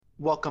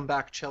Welcome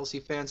back, Chelsea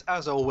fans,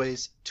 as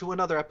always, to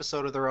another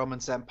episode of the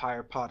Romans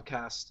Empire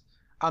podcast.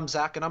 I'm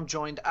Zach, and I'm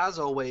joined, as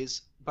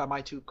always, by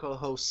my two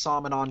co-hosts,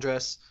 Sam and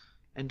Andres,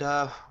 and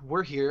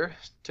we're here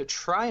to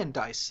try and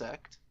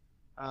dissect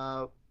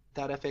uh,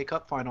 that FA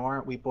Cup final,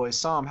 aren't we, boys?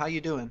 Sam, how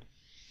you doing?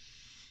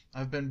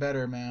 I've been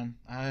better, man.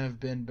 I have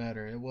been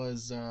better. It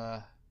was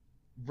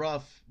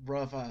rough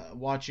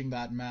watching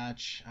that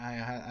match.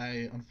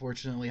 I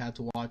unfortunately had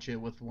to watch it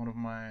with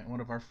one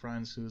of our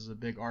friends who's a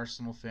big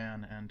Arsenal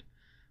fan, and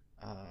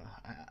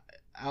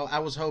I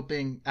was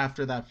hoping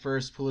after that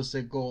first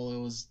Pulisic goal,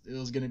 it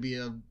was gonna be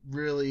a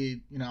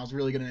really, I was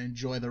really gonna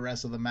enjoy the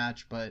rest of the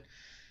match, but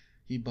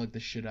he bugged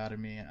the shit out of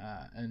me,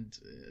 and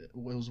it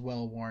was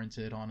well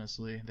warranted.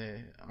 Honestly,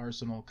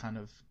 Arsenal kind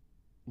of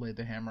laid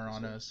the hammer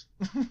on us.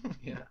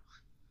 Yeah.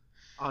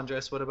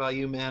 Andres, what about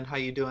you, man? How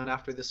you doing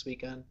after this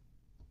weekend?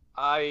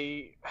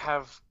 I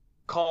have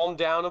calmed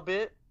down a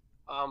bit,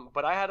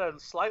 but I had a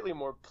slightly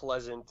more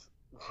pleasant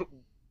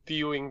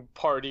viewing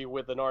party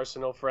with an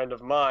Arsenal friend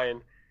of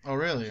mine. Oh,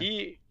 really?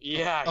 He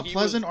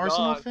pleasant was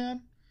Arsenal not,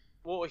 fan?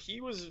 well,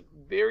 he was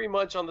very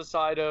much on the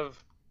side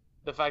of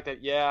the fact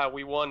that, yeah,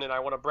 we won and I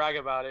want to brag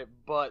about it,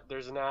 but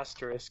there's an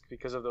asterisk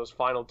because of those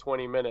final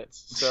 20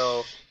 minutes.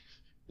 So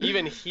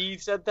even he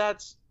said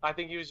that. I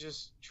think he was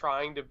just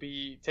trying to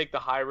take the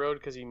high road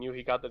because he knew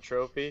he got the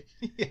trophy.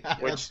 Yeah,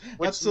 Which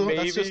that's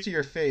maybe just to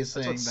your face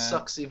That's saying what that.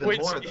 sucks even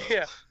which more, though.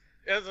 yeah,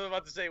 as I was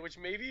about to say, which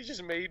maybe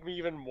just made me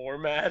even more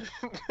mad.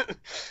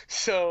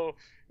 So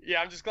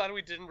yeah, I'm just glad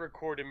we didn't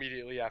record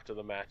immediately after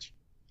the match.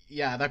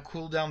 Yeah, that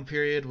cool down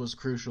period was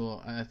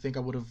crucial. I think I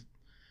would have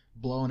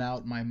blown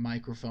out my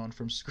microphone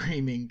from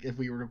screaming if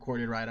we were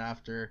recorded right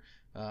after.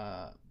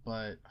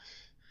 But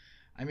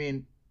I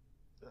mean,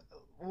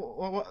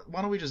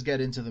 why don't we just get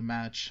into the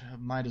match?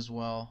 Might as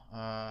well.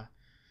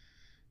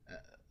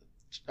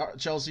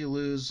 Chelsea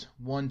lose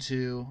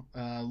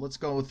 1-2. Let's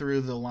go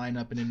through the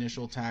lineup and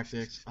initial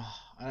tactics.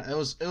 It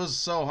was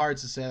so hard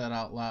to say that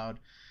out loud.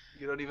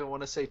 You don't even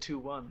want to say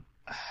 2-1.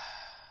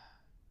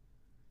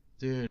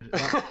 Dude,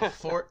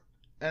 for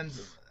and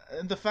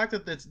the fact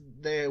that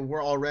they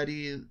were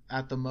already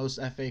at the most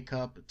FA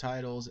Cup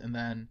titles, and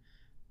then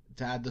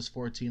to add this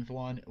 14th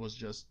one, it was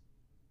just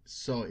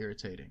so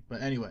irritating.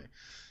 But anyway,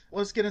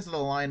 let's get into the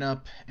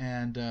lineup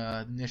and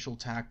initial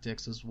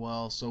tactics as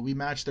well. So we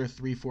matched their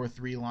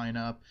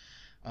 3-4-3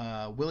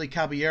 lineup. Willy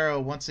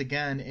Caballero once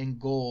again in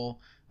goal.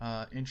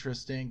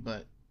 Interesting,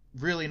 but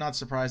really not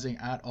surprising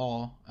at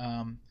all.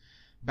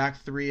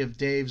 Back three of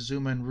Dave,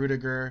 Zuma, and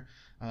Rudiger.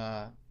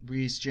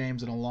 Reece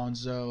James and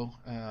Alonso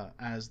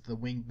as the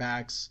wing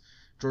backs.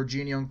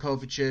 Jorginho and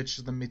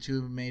Kovacic, the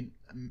two main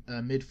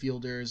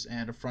midfielders,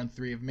 and a front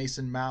three of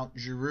Mason Mount,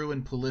 Giroud,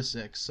 and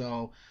Pulisic.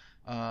 So,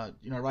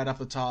 right off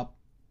the top,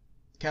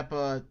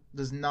 Kepa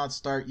does not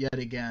start yet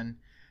again.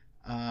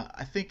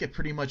 I think it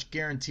pretty much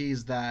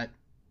guarantees that,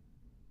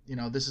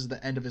 this is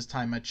the end of his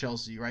time at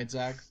Chelsea, right,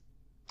 Zach?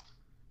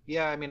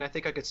 Yeah, I mean, I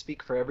think I could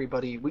speak for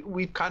everybody.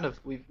 We've kind of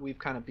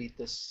beat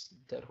this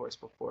dead horse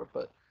before,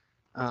 but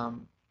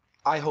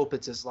I hope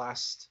it's his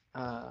last.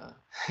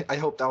 I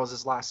hope that was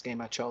his last game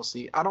at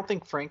Chelsea. I don't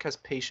think Frank has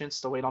patience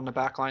to wait on the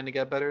back line to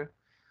get better.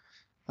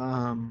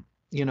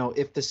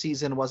 If the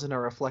season wasn't a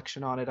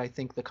reflection on it, I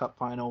think the cup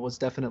final was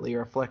definitely a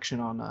reflection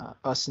on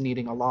us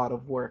needing a lot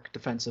of work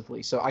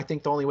defensively. So I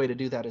think the only way to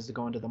do that is to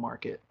go into the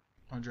market.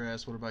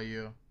 Andreas, what about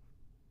you?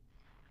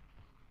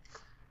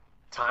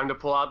 Time to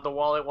pull out the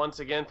wallet once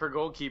again for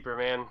goalkeeper,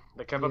 man.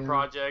 The Kepa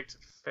project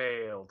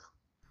failed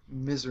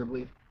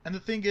miserably. And the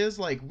thing is,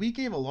 we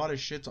gave a lot of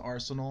shit to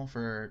Arsenal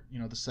for,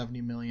 the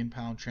 70 million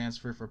pound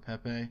transfer for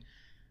Pepe.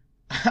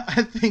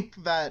 I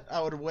think that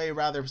I would way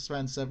rather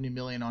spend 70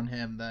 million on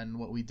him than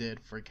what we did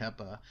for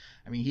Kepa.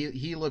 I mean,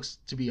 he looks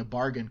to be a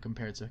bargain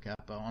compared to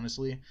Kepa,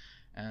 honestly.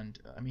 And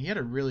I mean, he had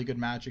a really good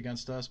match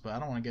against us, but I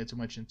don't want to get too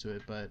much into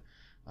it. But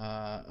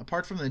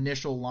apart from the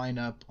initial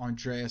lineup,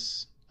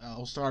 Andreas,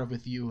 I'll start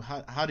with you.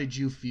 How did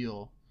you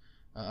feel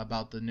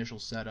about the initial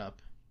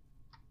setup?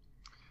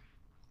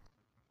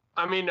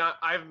 I mean,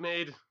 I've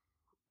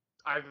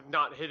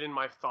not hidden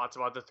my thoughts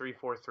about the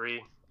 3-4-3.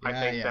 I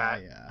think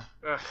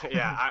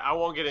I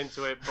won't get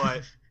into it,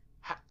 but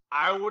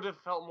I would have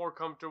felt more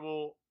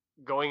comfortable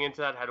going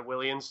into that had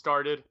Willian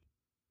started.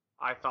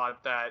 I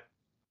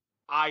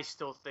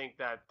still think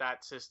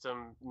that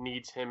system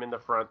needs him in the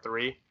front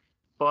three.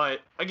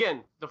 But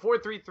again, the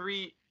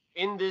 4-3-3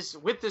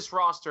 with this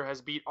roster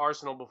has beat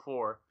Arsenal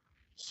before.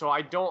 So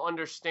I don't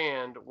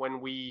understand when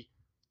we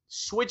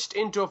switched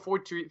into a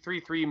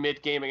 4-3-3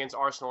 mid-game against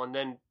Arsenal and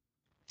then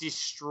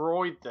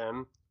destroyed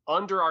them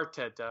under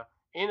Arteta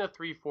in a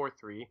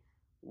 3-4-3.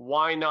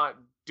 Why not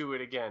do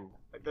it again?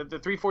 The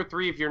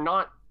 3-4-3, if you're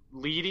not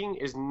leading,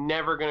 is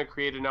never going to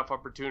create enough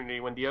opportunity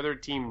when the other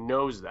team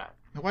knows that.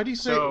 Why do you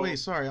say? Wait,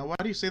 sorry. Why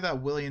do you say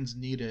that Willian's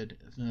needed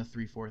in a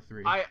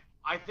 3-4-3?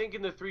 I think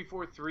in the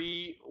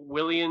 3-4-3,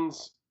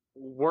 Willian's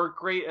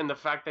work rate and the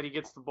fact that he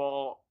gets the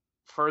ball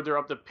further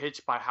up the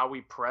pitch by how we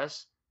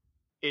press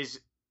is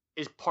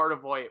part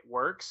of why it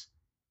works.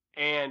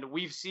 And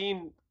we've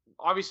seen,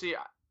 obviously,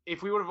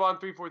 if we would have gone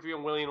 3-4-3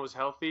 and Willian was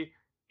healthy,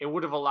 it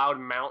would have allowed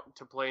Mount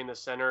to play in the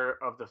center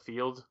of the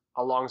field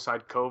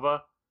alongside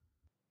Kova.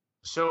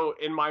 So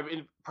in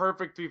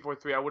perfect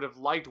 3-4-3, I would have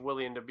liked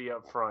Willian to be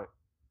up front,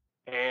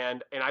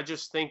 and I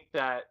just think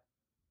that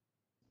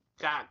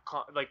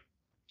like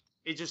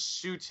it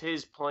just suits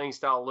his playing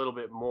style a little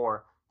bit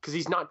more because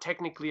he's not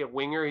technically a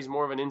winger; he's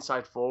more of an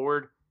inside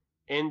forward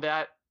in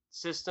that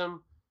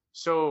system.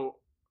 So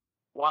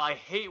while I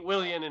hate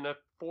Willian in a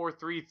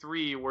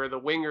 4-3-3 where the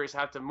wingers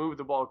have to move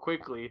the ball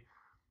quickly,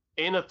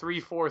 in a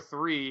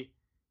 3-4-3,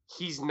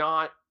 he's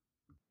not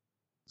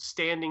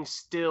standing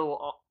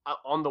still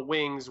on the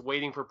wings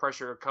waiting for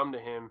pressure to come to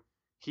him.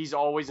 He's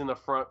always in the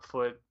front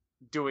foot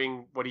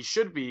doing what he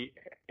should be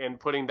and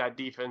putting that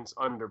defense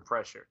under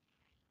pressure.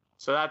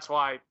 So that's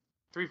why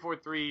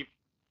 3-4-3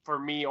 for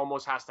me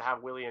almost has to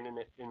have Willian in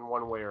it in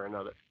one way or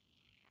another.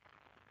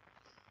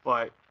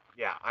 But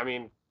yeah, I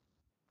mean,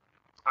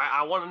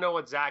 I want to know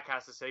what Zach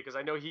has to say because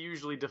I know he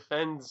usually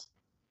defends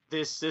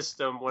this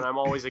system when I'm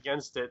always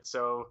against it.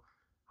 So,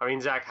 I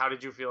mean, Zach, how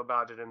did you feel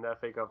about it in the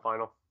FA Cup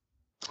final?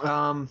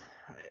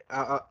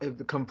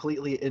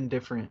 Completely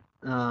indifferent.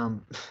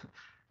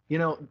 You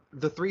know,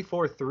 the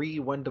 3-4-3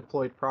 when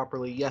deployed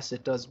properly, yes,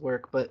 it does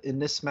work. But in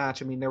this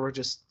match, I mean, there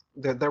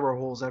were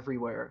holes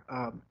everywhere,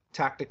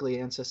 tactically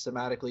and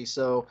systematically.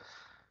 So,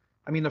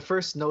 I mean, the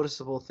first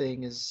noticeable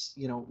thing is,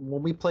 you know,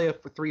 when we play a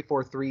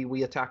 3-4-3,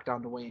 we attack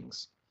down the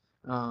wings.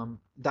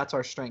 That's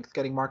our strength,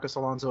 getting Marcos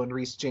Alonso and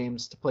Reece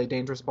James to play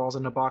dangerous balls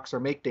in the box or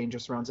make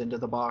dangerous runs into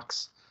the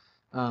box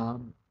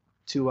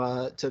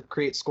to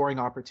create scoring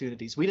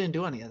opportunities. We didn't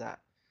do any of that.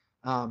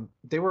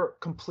 They were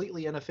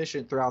completely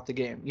inefficient throughout the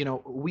game. You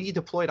know, we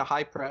deployed a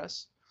high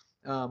press,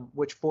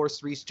 which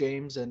forced Reece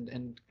James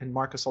and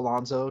Marcos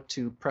Alonso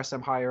to press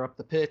them higher up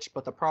the pitch.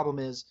 But the problem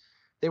is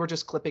they were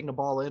just clipping the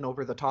ball in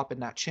over the top in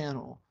that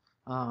channel,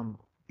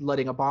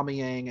 letting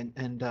Aubameyang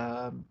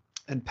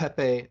and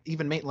Pepe,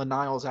 even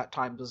Maitland-Niles at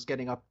times was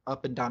getting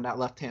up and down that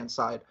left-hand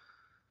side.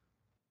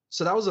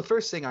 So that was the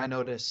first thing I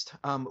noticed.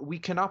 We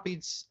cannot be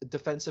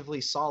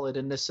defensively solid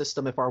in this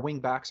system if our wing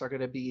backs are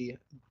going to be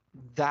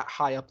that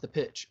high up the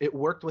pitch. It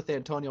worked with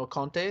Antonio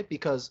Conte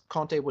because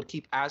Conte would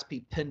keep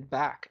Azpi pinned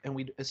back, and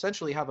we'd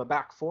essentially have a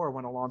back four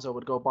when Alonso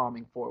would go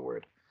bombing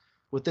forward.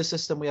 With this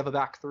system, we have a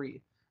back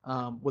three,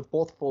 with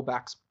both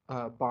fullbacks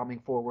bombing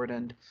forward,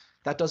 and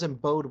that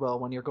doesn't bode well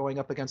when you're going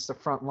up against the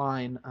front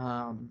line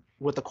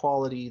with the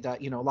quality that,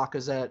 you know,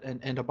 Lacazette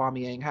and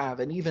Aubameyang have.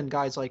 And even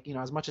guys like, you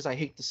know, as much as I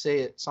hate to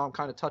say it, Sam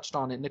kind of touched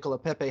on it, Nicola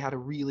Pepe had a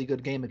really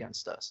good game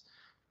against us.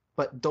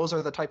 But those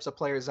are the types of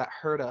players that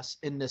hurt us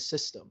in this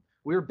system.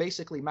 We were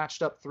basically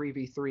matched up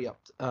 3v3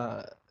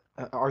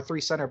 our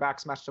three center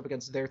backs matched up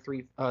against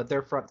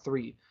their front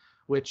three,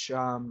 which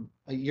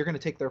you're going to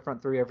take their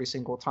front three every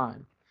single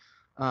time.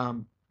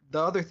 The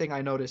other thing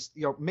I noticed,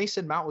 you know,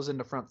 Mason Mount was in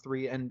the front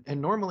three, and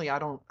normally I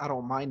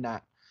don't mind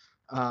that.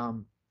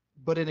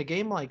 But in a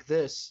game like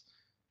this,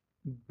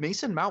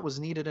 Mason Mount was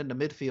needed in the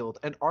midfield,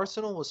 and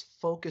Arsenal was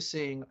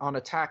focusing on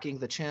attacking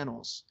the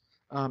channels.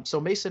 So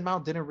Mason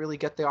Mount didn't really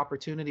get the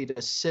opportunity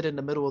to sit in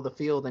the middle of the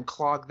field and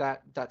clog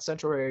that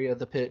central area of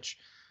the pitch.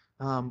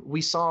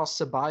 We saw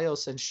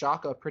Ceballos and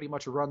Xhaka pretty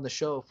much run the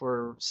show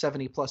for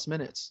 70-plus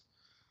minutes.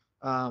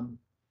 And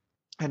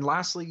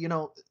lastly, you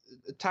know,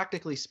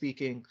 tactically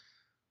speaking,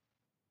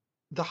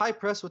 the high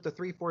press with the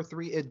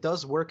 3-4-3, it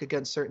does work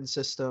against certain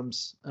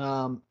systems.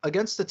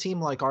 Against a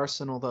team like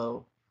Arsenal,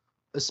 though,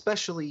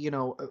 especially, you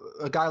know,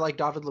 a guy like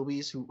David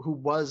Luiz, who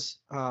was,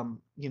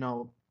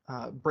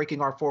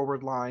 breaking our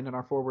forward line and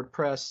our forward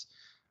press,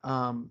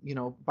 you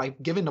know, by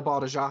giving the ball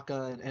to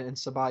Xhaka and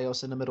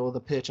Ceballos in the middle of the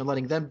pitch and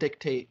letting them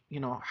dictate, you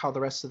know, how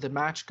the rest of the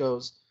match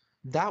goes,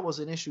 that was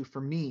an issue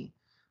for me.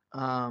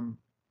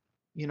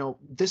 You know,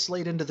 this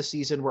late into the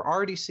season, we're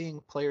already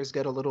seeing players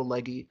get a little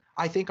leggy.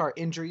 I think our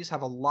injuries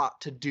have a lot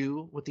to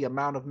do with the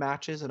amount of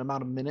matches and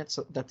amount of minutes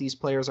that these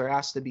players are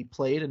asked to be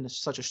played in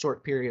such a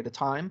short period of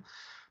time.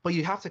 But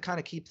you have to kind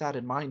of keep that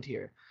in mind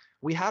here.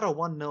 We had a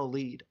 1-0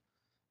 lead.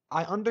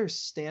 I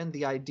understand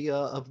the idea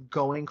of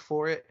going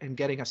for it and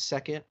getting a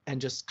second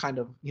and just kind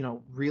of, you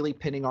know, really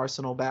pinning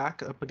Arsenal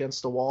back up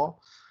against the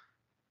wall.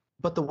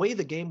 But the way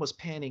the game was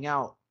panning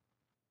out,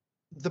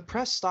 the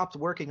press stopped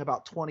working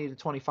about 20 to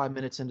 25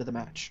 minutes into the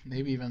match.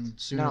 Maybe even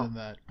sooner than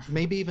that.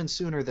 Maybe even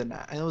sooner than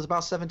that. And it was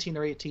about 17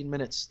 or 18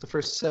 minutes, the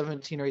first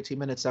 17 or 18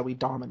 minutes that we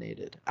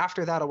dominated.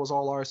 After that, it was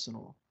all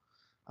Arsenal.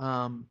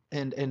 And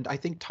I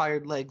think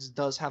tired legs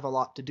does have a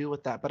lot to do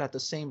with that. But at the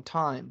same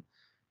time,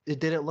 it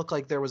didn't look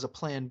like there was a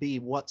plan B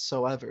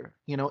whatsoever.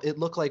 You know, it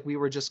looked like we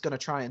were just going to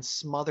try and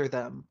smother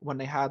them when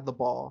they had the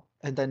ball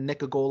and then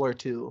nick a goal or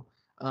two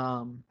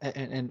and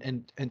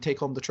take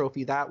home the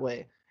trophy that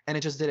way. And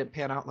it just didn't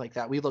pan out like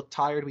that. We looked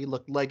tired. We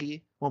looked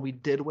leggy. When we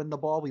did win the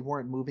ball, we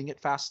weren't moving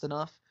it fast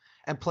enough.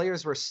 And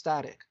players were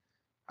static.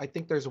 I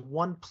think there's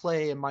one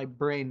play in my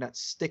brain that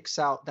sticks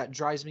out that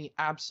drives me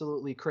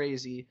absolutely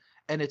crazy.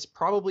 And it's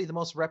probably the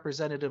most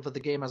representative of the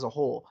game as a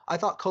whole. I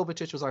thought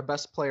Kovacic was our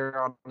best player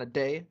on a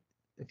day,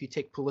 if you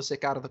take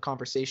Pulisic out of the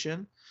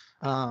conversation.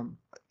 That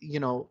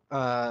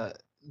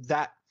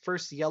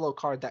first yellow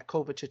card that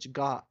Kovacic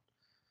got,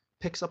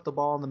 picks up the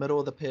ball in the middle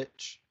of the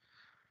pitch,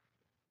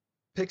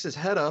 picks his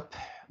head up,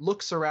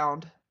 looks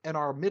around, and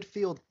our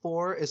midfield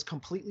four is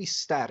completely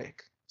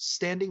static,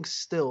 standing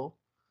still.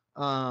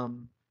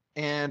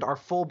 And our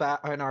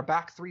fullback and our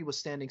back three was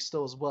standing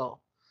still as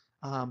well.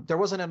 There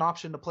wasn't an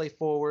option to play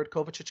forward.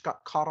 Kovacic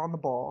got caught on the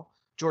ball.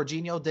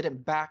 Jorginho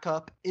didn't back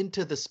up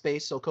into the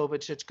space, so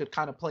Kovacic could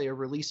kind of play a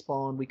release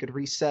ball and we could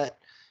reset.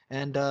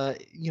 And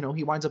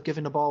he winds up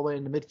giving the ball away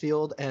in the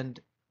midfield and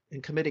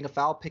committing a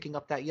foul, picking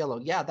up that yellow.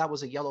 Yeah, that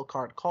was a yellow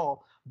card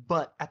call,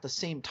 but at the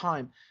same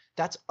time,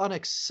 that's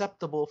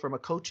unacceptable from a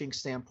coaching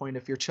standpoint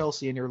if you're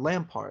Chelsea and you're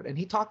Lampard. And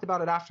he talked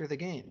about it after the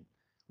game.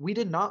 We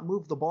did not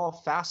move the ball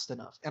fast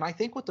enough. And I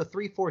think with the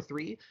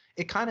 3-4-3,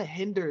 it kind of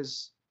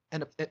hinders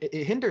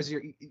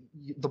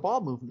the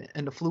ball movement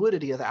and the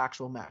fluidity of the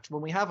actual match.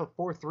 When we have a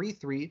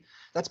 4-3-3,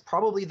 that's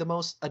probably the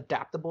most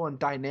adaptable and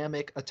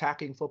dynamic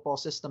attacking football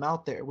system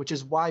out there, which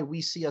is why we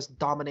see us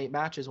dominate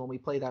matches when we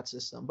play that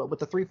system. But with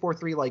the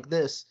 3-4-3 like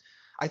this,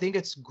 I think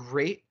it's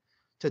great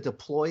to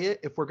deploy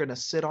it if we're going to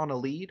sit on a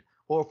lead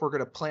or if we're going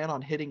to plan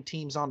on hitting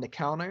teams on the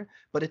counter.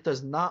 But it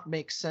does not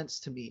make sense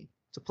to me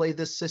to play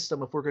this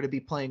system if we're going to be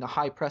playing a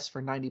high press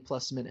for 90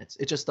 plus minutes.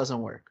 It just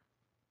doesn't work.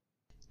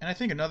 And I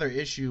think another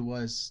issue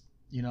was,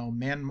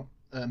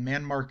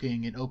 man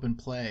marking in open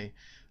play.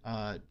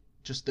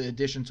 Just the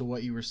addition to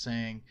what you were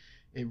saying,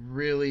 it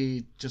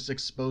really just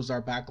exposed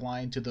our back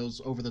line to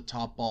those over the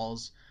top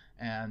balls.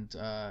 And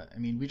I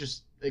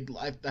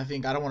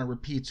think I don't want to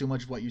repeat too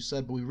much of what you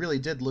said, but we really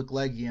did look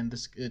leggy, and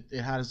it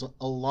has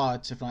a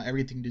lot, if not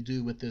everything, to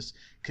do with this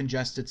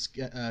congested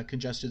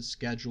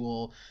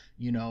schedule.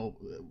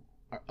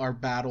 Our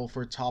battle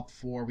for top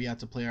four. We had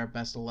to play our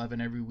best 11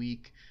 every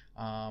week.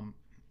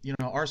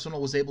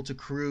 Arsenal was able to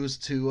cruise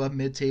to a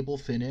mid-table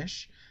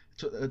finish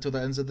to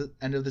the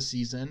end of the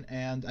season,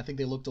 and I think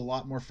they looked a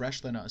lot more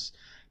fresh than us.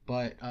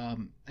 But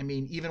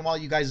even while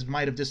you guys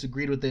might have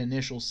disagreed with the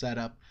initial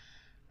setup,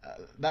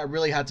 that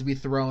really had to be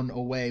thrown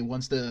away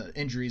once the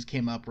injuries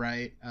came up,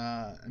 right?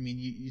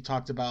 You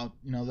talked about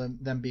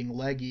them being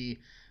leggy.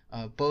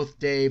 Both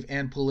Dave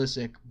and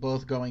Pulisic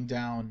both going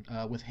down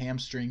with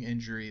hamstring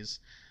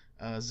injuries.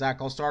 Zach,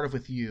 I'll start off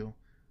with you.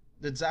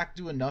 Did Zach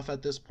do enough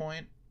at this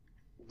point?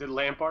 Did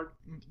Lampard?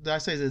 Did I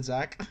say did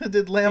Zach?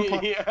 Did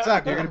Lampard? Yeah.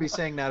 Zach, You're going to be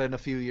saying that in a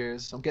few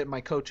years. I'm getting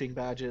my coaching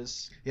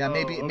badges. Yeah,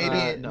 maybe no.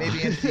 in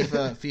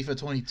FIFA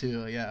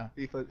 22. Yeah.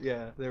 FIFA,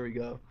 yeah, there we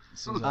go.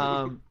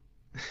 So,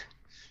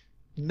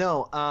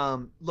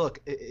 No, look,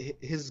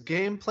 his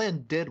game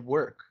plan did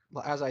work,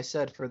 as I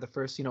said, for the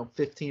first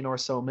 15 or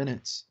so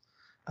minutes.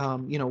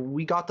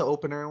 We got the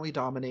opener and we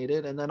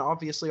dominated, and then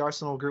obviously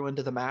Arsenal grew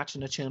into the match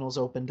and the channels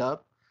opened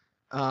up.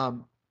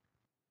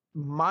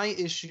 My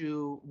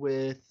issue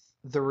with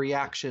the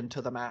reaction to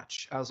the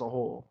match as a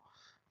whole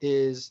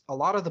is a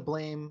lot of the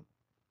blame,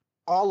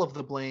 all of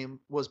the blame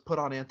was put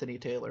on Anthony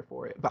Taylor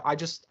for it. But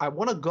I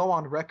want to go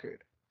on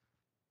record.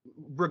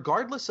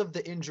 Regardless of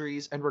the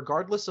injuries and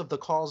regardless of the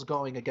calls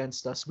going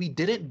against us, we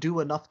didn't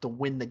do enough to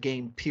win the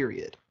game,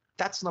 period.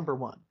 That's number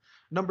one.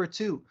 Number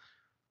two,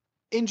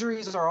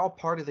 injuries are all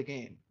part of the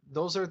game.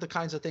 Those are the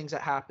kinds of things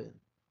that happen.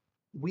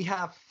 We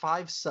have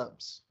 5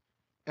 subs,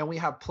 and we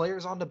have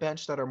players on the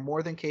bench that are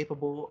more than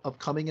capable of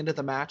coming into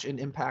the match and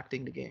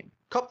impacting the game,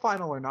 cup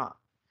final or not.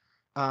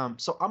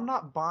 So I'm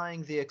not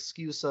buying the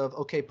excuse of,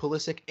 okay,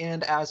 Pulisic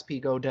and Aspi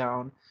go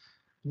down.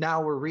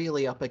 Now we're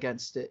really up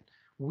against it.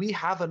 We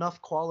have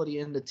enough quality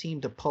in the team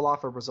to pull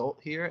off a result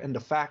here. And the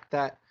fact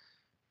that,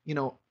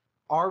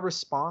 our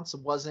response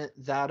wasn't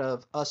that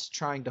of us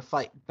trying to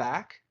fight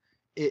back.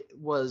 It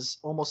was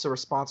almost a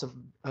response of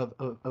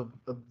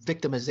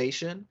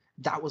victimization.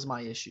 That was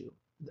my issue.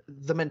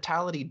 The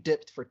mentality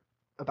dipped for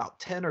about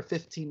 10 or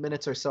 15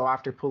 minutes or so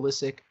after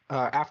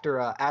after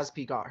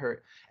Aspi got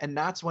hurt. And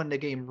that's when the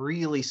game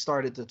really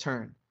started to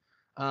turn.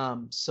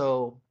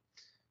 The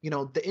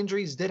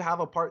injuries did have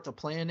a part to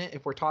play in it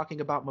if we're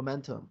talking about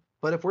momentum.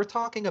 But if we're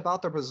talking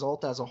about the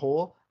result as a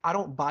whole, I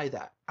don't buy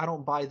that. I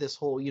don't buy this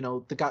whole,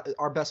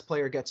 our best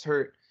player gets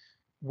hurt,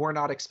 we're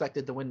not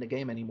expected to win the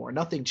game anymore.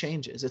 Nothing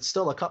changes. It's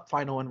still a cup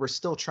final, and we're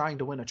still trying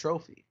to win a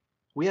trophy.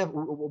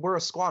 We're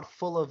a squad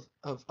full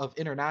of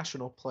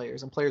international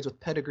players and players with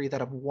pedigree that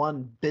have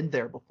been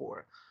there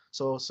before.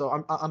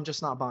 So I'm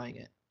just not buying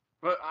it.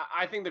 But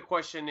I think the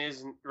question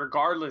is,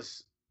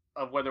 regardless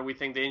of whether we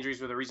think the injuries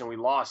were the reason we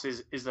lost,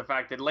 is the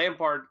fact that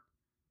Lampard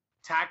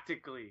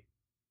tactically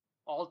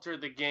altered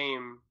the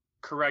game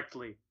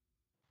correctly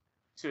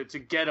to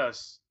get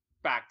us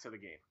back to the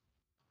game.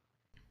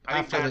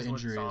 After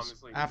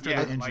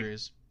the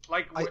injuries.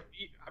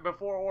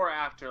 Before or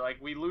after,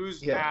 we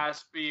lose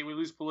Aspi, we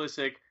lose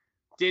Pulisic.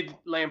 Did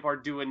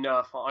Lampard do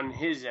enough on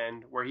his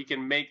end where he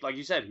can make, like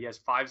you said, he has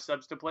 5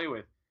 subs to play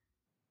with?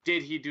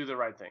 Did he do the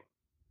right thing?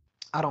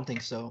 I don't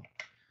think so.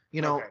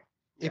 Okay.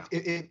 Yeah.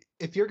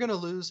 If you're gonna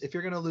lose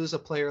a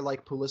player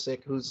like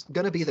Pulisic, who's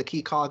gonna be the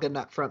key cog in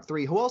that front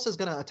three, who else is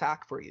gonna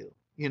attack for you?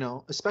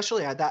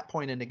 Especially at that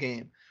point in the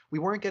game, we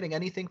weren't getting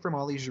anything from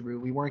Oli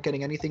Giroud. We weren't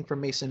getting anything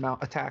from Mason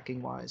Mount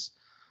attacking wise.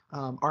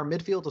 Our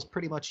midfield was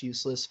pretty much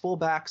useless.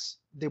 Fullbacks,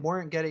 they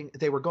were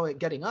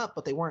getting up,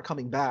 but they weren't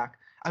coming back.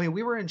 I mean,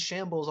 we were in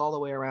shambles all the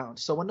way around.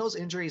 So when those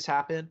injuries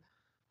happen,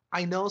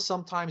 I know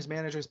sometimes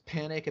managers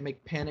panic and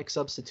make panic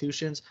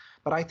substitutions,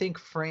 but I think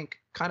Frank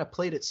kind of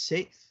played it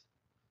safe,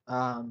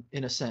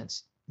 in a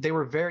sense. They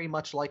were very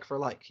much like for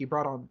like. He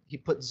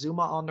put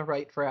Zuma on the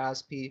right for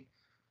Aspi,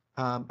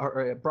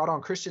 or brought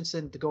on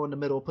Christensen to go in the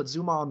middle, put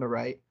Zuma on the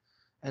right,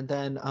 and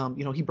then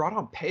he brought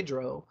on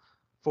Pedro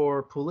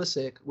for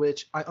Pulisic,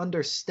 which I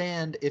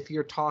understand if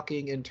you're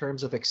talking in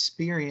terms of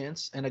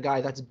experience and a guy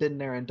that's been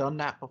there and done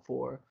that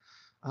before.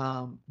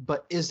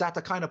 But is that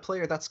the kind of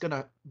player that's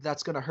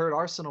gonna hurt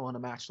Arsenal in a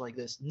match like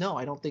this? No,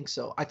 I don't think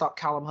so. I thought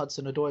Callum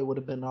Hudson-Odoi would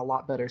have been a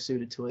lot better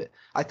suited to it.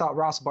 I thought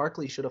Ross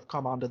Barkley should have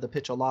come onto the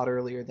pitch a lot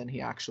earlier than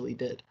he actually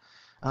did.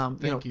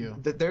 Thank you.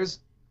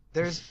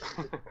 There's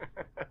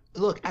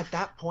look, at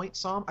that point,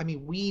 Sam, I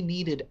mean, we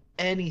needed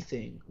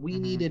anything. We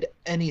needed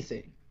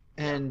anything.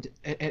 And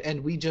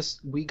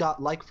we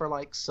got like for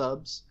like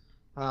subs.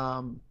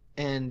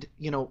 And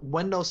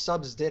when those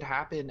subs did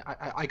happen,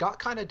 I got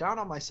kind of down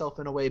on myself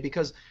in a way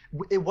because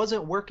it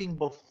wasn't working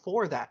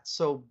before that.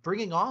 So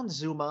bringing on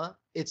Zuma,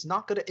 it's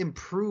not going to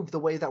improve the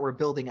way that we're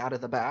building out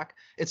of the back.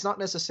 It's not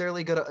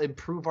necessarily going to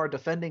improve our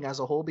defending as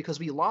a whole because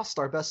we lost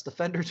our best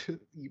defender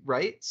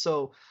right?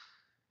 So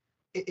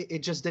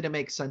it just didn't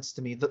make sense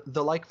to me.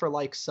 The like for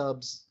like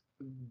subs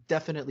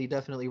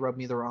definitely rubbed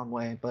me the wrong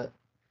way. But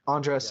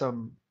Andres,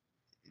 So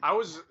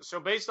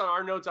based on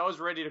our notes, I was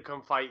ready to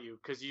come fight you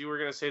because you were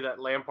going to say that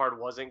Lampard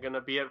wasn't going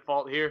to be at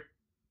fault here.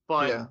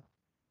 But yeah.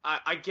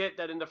 I get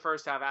that in the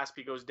first half,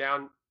 Aspi goes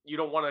down. You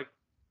don't want to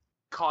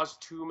cause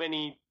too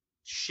many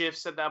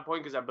shifts at that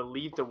point because I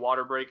believe the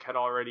water break had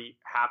already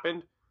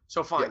happened.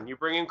 So fine, yeah. You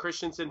bring in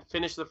Christensen,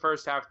 finish the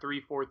first half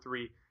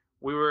 3-4-3.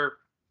 We were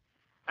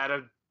at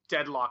a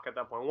deadlock at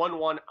that point.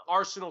 1-1.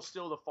 Arsenal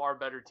still the far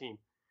better team.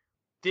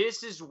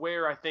 This is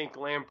where I think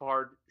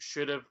Lampard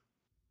should have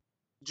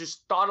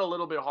just thought a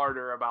little bit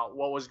harder about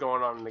what was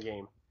going on in the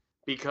game.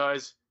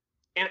 Because,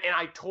 and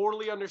I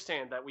totally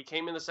understand that we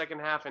came in the second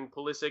half and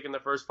Pulisic in the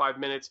first 5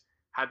 minutes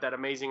had that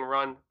amazing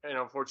run and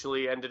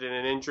unfortunately ended in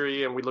an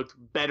injury and we looked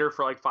better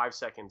for like 5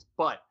 seconds.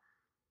 But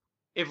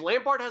if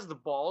Lampard has the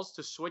balls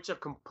to switch a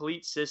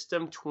complete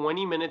system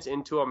 20 minutes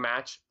into a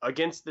match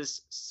against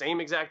this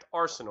same exact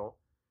Arsenal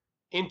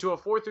into a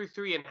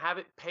 4-3-3 and have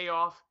it pay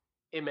off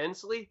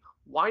immensely,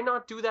 why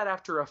not do that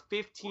after a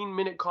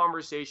 15-minute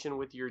conversation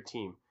with your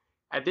team?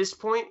 At this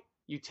point,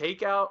 you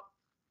take out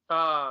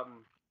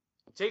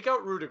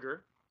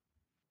Rudiger,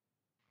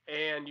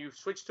 and you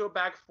switch to a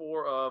back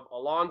four of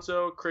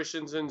Alonso,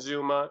 Christensen,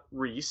 Zuma,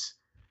 Reece.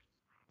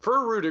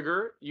 For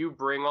Rudiger, you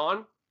bring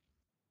on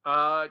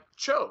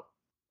Cho,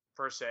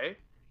 per se,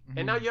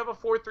 and now you have a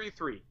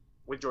 4-3-3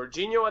 with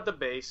Jorginho at the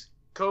base,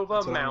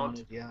 Kova,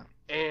 Mount,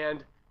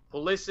 and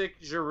Pulisic,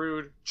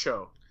 Giroud,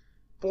 Cho.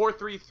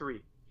 4-3-3.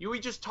 We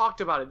just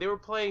talked about it. They were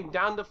playing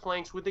down the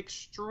flanks with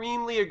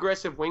extremely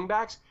aggressive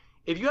wingbacks.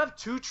 If you have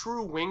two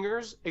true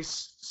wingers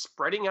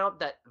spreading out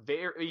that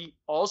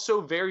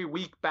very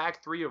weak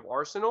back three of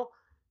Arsenal,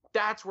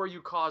 that's where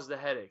you cause the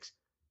headaches.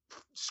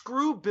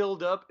 Screw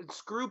build up and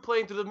screw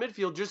playing through the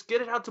midfield. Just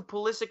get it out to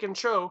Pulisic and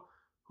Cho,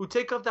 who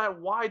take up that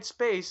wide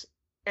space,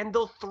 and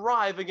they'll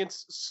thrive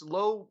against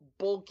slow,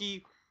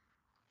 bulky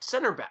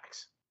center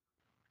backs.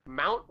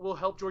 Mount will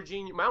help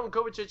Jorginho. Mount and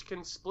Kovacic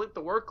can split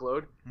the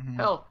workload.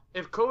 Hell,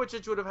 if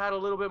Kovacic would have had a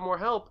little bit more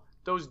help,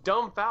 those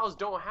dumb fouls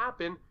don't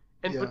happen.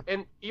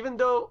 And even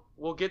though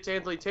we'll get to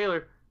Anthony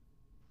Taylor,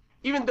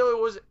 even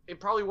though it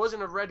probably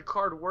wasn't a red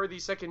card worthy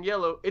second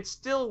yellow, it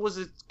still was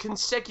a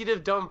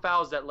consecutive dumb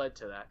fouls that led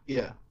to that.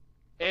 Yeah.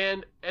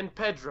 And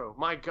Pedro,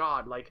 my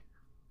God, like,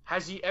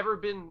 has he ever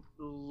been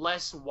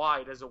less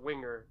wide as a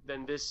winger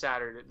than this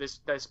Saturday,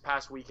 this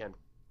past weekend?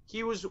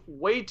 He was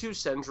way too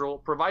central,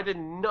 provided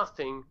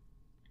nothing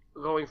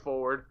going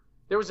forward.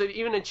 There was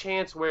even a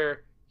chance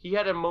where he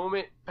had a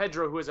moment,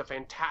 Pedro, who has a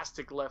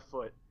fantastic left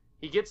foot.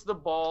 He gets the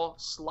ball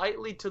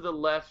slightly to the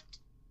left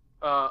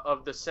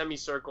of the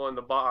semicircle in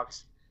the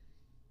box.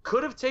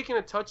 Could have taken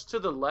a touch to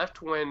the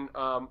left when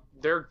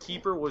their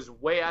keeper was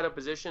way out of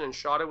position and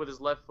shot it with his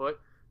left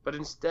foot, but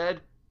instead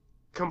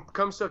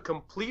comes to a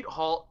complete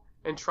halt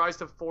and tries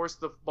to force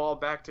the ball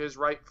back to his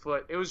right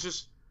foot. It was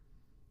just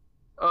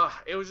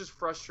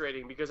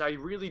frustrating because I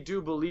really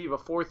do believe a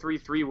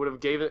 4-3-3 would have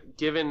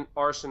given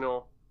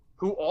Arsenal,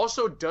 who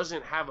also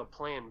doesn't have a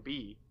plan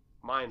B,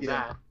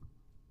 that,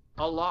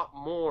 a lot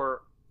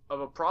more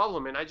of a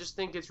problem. And I just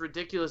think it's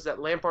ridiculous that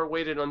Lampard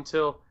waited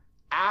until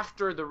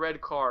after the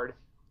red card.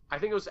 I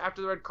think it was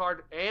after the red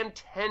card and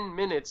 10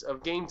 minutes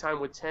of game time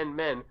with 10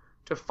 men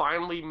to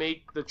finally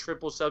make the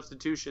triple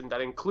substitution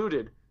that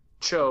included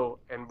Cho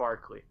and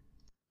Barkley.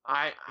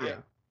 I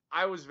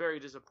was very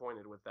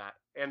disappointed with that.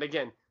 And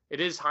again, it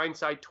is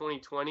hindsight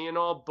 2020 and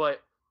all,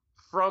 but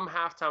from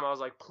halftime I was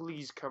like,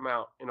 please come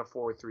out in a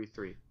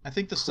 4-3-3. I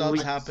think the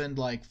subs happened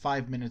like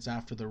 5 minutes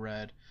after the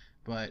red.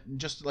 But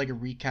just like a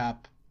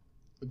recap,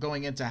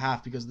 going into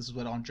half, because this is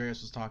what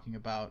Andreas was talking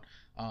about,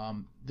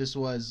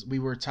 We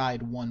were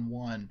tied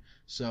 1-1.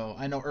 So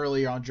I know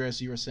earlier,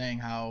 Andres, you were saying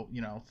how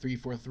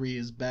 3-4-3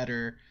 is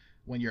better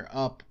when you're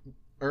up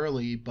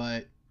early,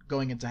 but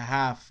going into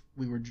half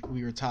we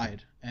were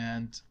tied,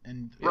 and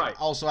right.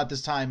 Also at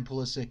this time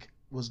Pulisic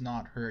was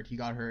not hurt. He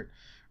got hurt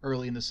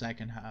early in the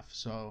second half.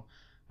 So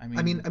I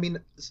mean,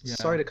 yeah.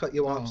 Sorry to cut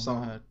you off,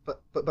 Sam,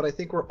 but I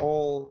think we're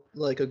all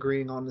like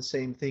agreeing on the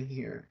same thing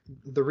here.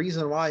 The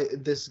reason why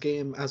this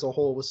game as a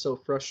whole was so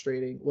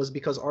frustrating was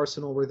because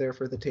Arsenal were there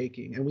for the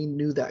taking, and we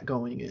knew that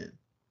going in.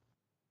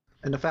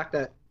 And the fact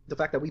that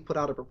we put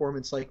out a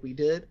performance like we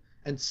did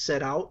and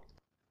set out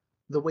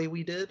the way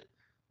we did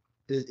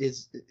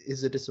is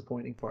a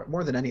disappointing part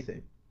more than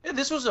anything. Yeah,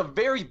 this was a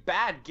very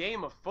bad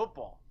game of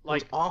football.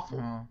 Like, it was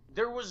awful.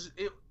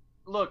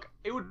 Look,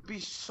 it would be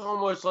so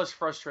much less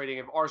frustrating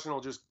if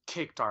Arsenal just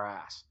kicked our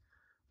ass.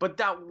 But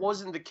that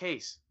wasn't the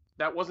case.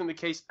 That wasn't the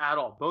case at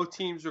all. Both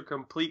teams were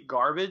complete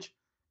garbage.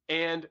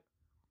 And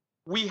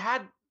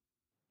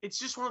it's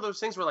just one of those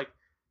things where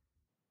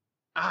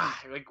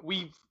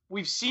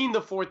we've seen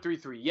the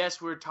 4-3-3.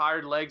 Yes, we're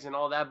tired legs and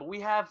all that, but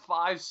we have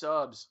 5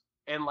 subs.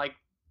 And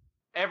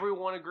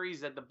everyone agrees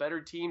that the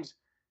better teams,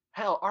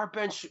 hell, our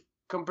bench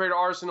compared to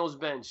Arsenal's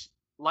bench,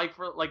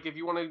 if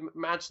you want to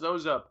match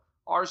those up,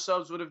 our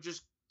subs would have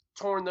just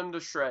torn them to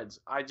shreds.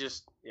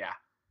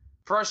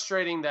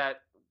 Frustrating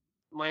that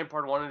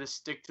Lampard wanted to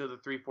stick to the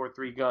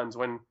 3-4-3 guns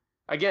when,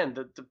 again,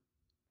 the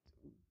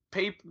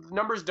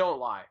numbers don't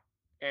lie.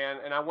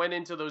 And I went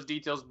into those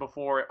details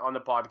before on the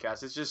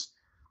podcast. It's just,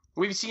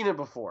 we've seen it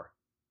before.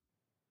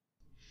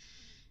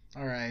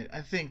 All right.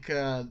 I think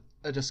a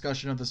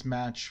discussion of this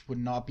match would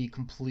not be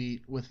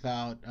complete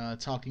without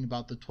talking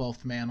about the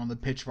 12th man on the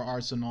pitch for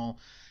Arsenal,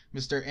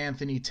 Mr.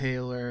 Anthony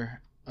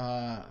Taylor.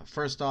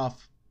 First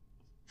off,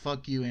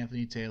 fuck you,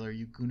 Anthony Taylor,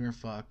 you gooner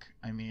fuck.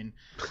 I mean,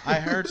 I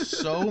heard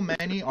so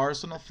many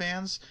Arsenal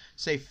fans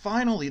say,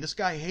 finally, this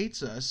guy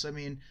hates us. I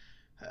mean,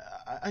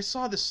 I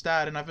saw this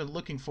stat, and I've been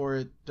looking for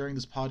it during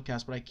this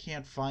podcast, but I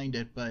can't find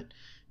it. But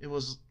it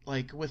was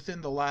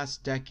within the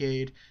last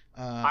decade.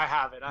 I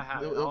have it.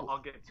 I'll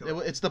get to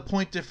it. It's the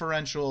point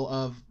differential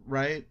of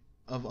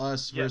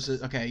us versus.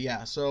 Yes. Okay,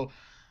 yeah. So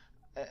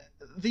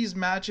these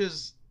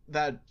matches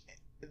that.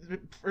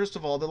 First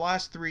of all, the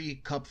last 3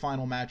 cup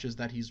final matches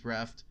that he's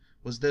reffed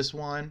was this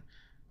one,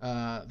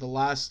 the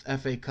last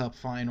FA Cup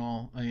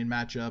final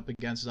matchup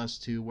against us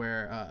two,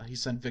 where he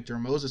sent Victor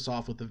Moses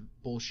off with the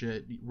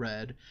bullshit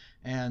red,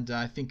 and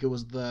I think it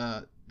was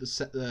the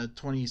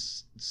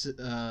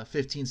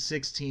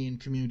 2015-16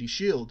 Community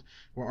Shield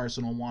where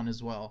Arsenal won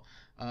as well.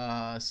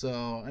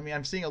 So I mean,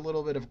 I'm seeing a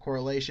little bit of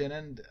correlation,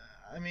 and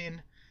I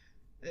mean,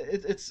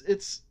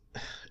 it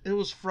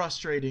was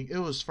frustrating. It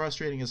was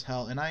frustrating as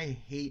hell, and I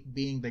hate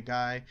being the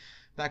guy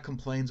that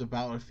complains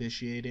about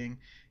officiating.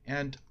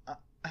 And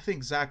I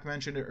think Zach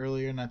mentioned it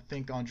earlier, and I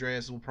think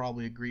Andreas will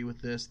probably agree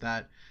with this,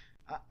 that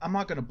I'm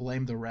not going to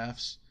blame the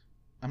refs.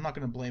 I'm not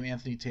going to blame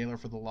Anthony Taylor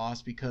for the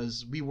loss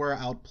because we were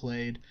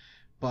outplayed.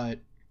 But,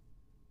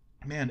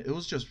 man, it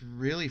was just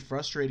really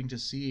frustrating to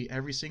see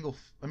every single...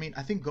 I mean,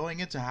 I think going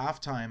into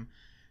halftime,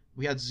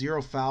 we had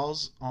 0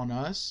 fouls on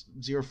us,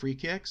 0 free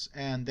kicks,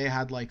 and they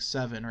had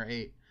 7 or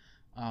 8.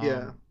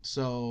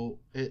 So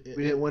we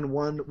didn't win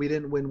one. We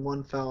didn't win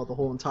one foul the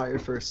whole entire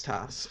first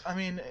half. I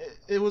mean,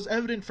 it was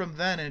evident from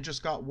then, and it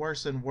just got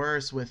worse and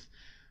worse with,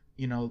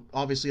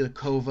 obviously the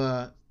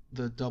Kova,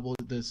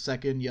 the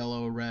second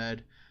yellow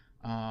red,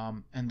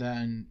 and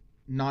then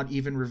not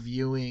even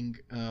reviewing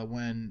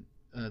when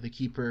the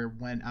keeper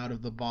went out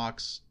of the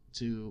box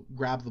to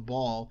grab the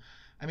ball.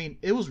 I mean,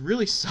 it was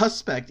really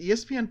suspect.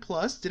 ESPN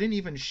Plus didn't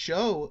even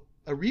show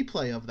a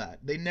replay of that.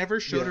 They never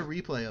showed a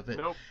replay of it.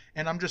 Nope.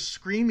 And I'm just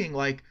screaming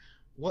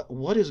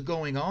what is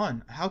going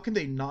on? How can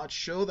they not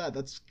show that?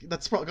 That's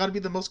got to be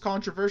the most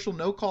controversial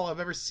no call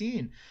I've ever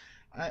seen.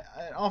 I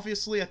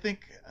obviously, I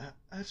think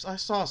I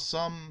saw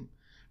some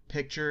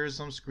pictures,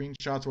 some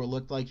screenshots where it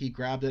looked like he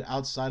grabbed it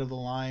outside of the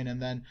line,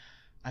 and then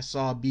I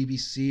saw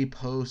BBC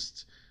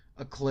post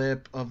a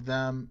clip of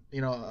them,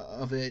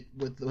 of it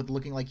with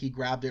looking like he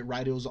grabbed it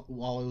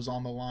while it was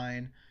on the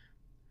line.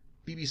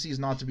 BBC is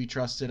not to be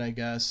trusted, I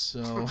guess.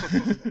 So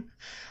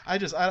I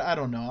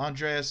don't know.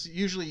 Andreas,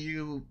 usually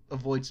you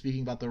avoid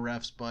speaking about the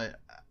refs,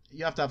 but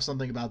you have to have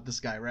something about this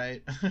guy,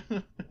 right?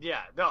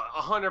 Yeah, no,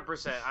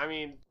 100%. I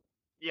mean,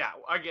 yeah,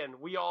 again,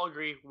 we all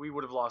agree we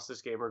would have lost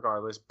this game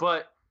regardless.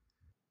 But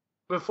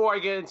before I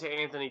get into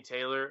Anthony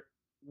Taylor,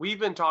 we've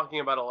been talking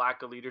about a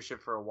lack of leadership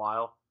for a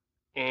while,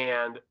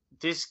 and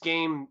this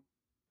game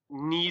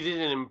needed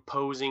an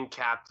imposing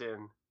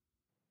captain,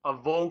 a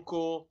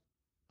vocal,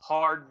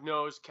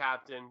 hard-nosed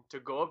captain to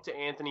go up to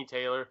Anthony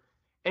Taylor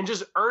and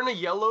just earn a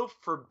yellow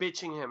for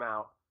bitching him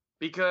out.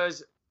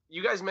 Because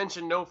you guys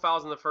mentioned no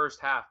fouls in the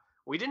first half.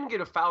 We didn't get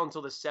a foul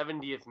until the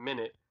 70th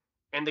minute,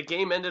 and the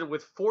game ended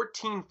with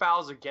 14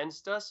 fouls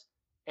against us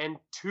and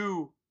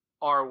 2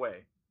 our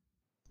way.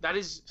 That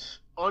is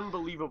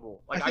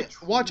unbelievable.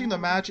 Watching the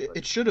match,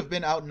 it should have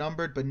been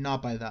outnumbered, but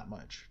not by that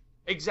much.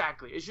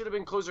 Exactly. It should have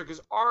been closer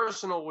because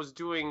Arsenal was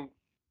doing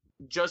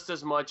just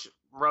as much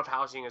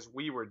roughhousing as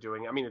we were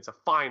doing. I mean, it's a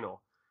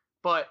final,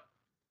 but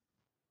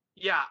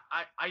yeah,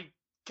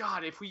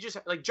 God, if we just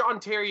like John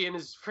Terry in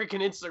his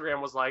freaking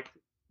Instagram was like,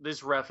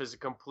 this ref is a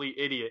complete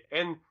idiot.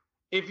 And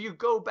if you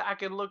go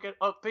back and look at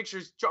up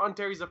pictures, John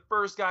Terry's the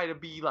first guy to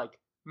be like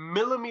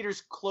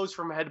millimeters close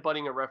from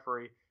headbutting a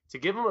referee to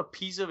give him a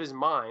piece of his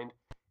mind.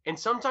 And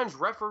sometimes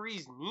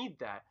referees need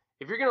that.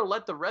 If you're going to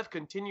let the ref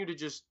continue to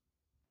just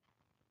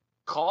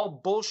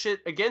call bullshit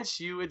against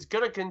you, it's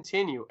going to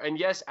continue. And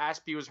yes,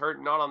 Aspie was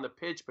hurt, not on the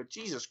pitch, but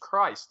Jesus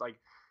Christ. Like,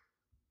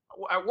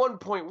 at one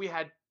point we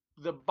had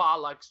the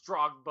Bollocks,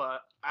 Drogba,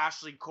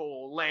 Ashley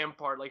Cole,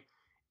 Lampard, like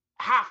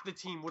half the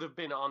team would have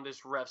been on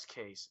this ref's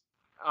case.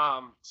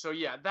 So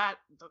yeah,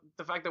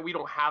 the fact that we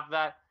don't have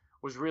that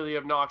was really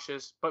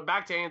obnoxious. But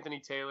back to Anthony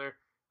Taylor.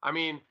 I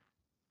mean,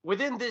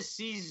 within this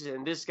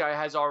season, this guy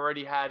has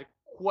already had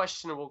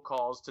questionable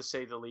calls, to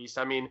say the least.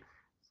 I mean,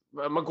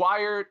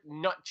 Maguire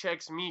nut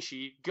checks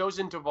Mishi, goes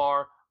into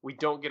VAR, we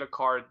don't get a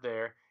card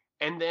there.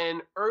 And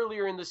then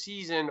earlier in the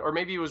season, or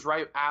maybe it was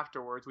right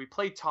afterwards, we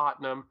play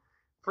Tottenham.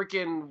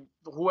 Freaking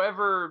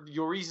whoever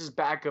Lloris's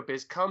backup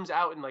is comes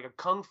out in like a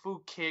kung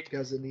fu kick,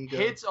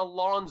 hits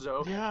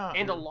Alonso,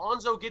 and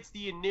Alonso gets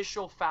the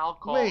initial foul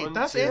call. Wait,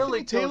 that's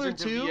Anthony Taylor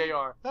too?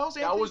 VAR.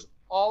 That was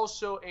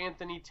also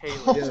Anthony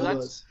Taylor. Yeah, so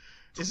that's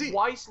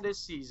twice this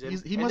season.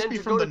 He must be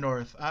from the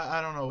north.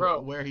 I don't know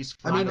where he's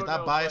from. I mean,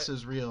 that bias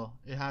is real.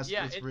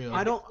 It's real.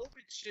 I don't.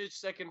 Kovacic's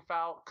second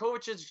foul.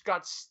 Kovacic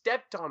got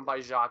stepped on by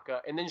Xhaka,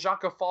 and then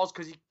Xhaka falls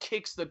because he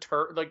kicks the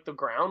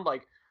ground.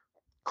 Like,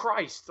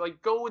 Christ,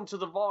 like, go into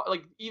the vault.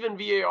 Like, even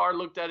VAR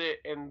looked at it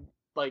and,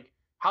 like,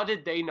 how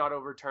did they not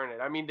overturn it?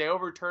 I mean, they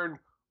overturned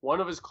one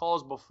of his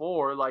calls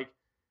before. Like,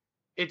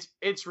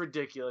 it's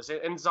ridiculous.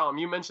 And Zom,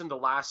 you mentioned the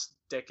last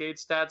decade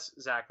stats,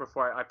 Zach,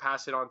 before I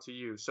pass it on to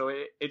you. So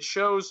it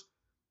shows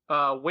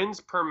wins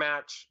per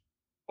match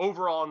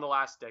overall in the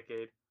last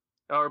decade,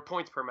 or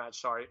points per match,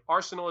 sorry.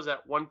 Arsenal is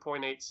at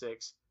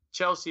 1.86.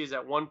 Chelsea is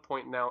at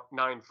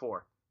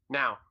 1.94.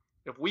 Now,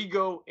 if we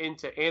go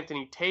into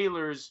Anthony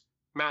Taylor's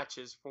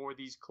matches for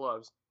these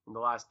clubs in the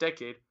last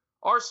decade,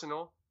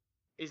 Arsenal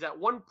is at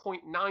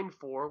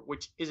 1.94,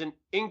 which is an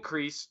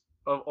increase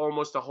of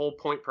almost a whole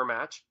point per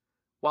match,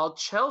 while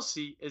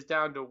Chelsea is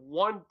down to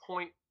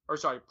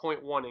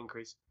 0.1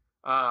 increase.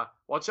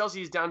 While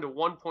Chelsea is down to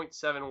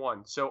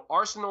 1.71. So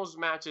Arsenal's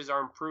matches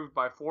are improved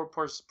by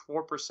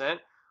 4%,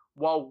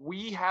 while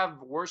we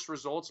have worse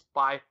results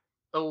by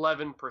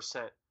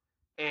 11%.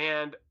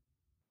 And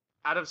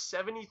out of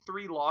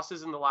 73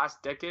 losses in the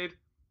last decade,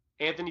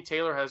 Anthony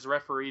Taylor has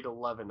refereed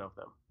 11 of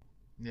them.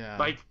 Yeah.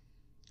 I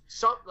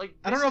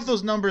don't know if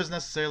those numbers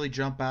necessarily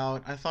jump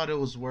out. I thought it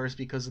was worse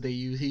because he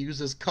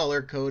uses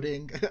color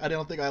coding. I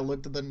don't think I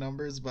looked at the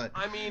numbers, but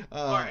I mean,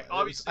 all right.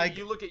 Obviously,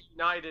 you look at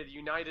United.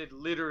 United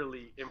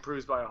literally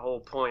improves by a whole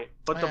point.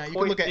 But the point you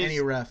can look at any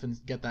ref and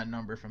get that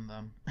number from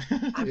them.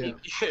 I mean,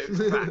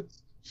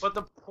 but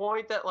the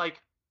point that,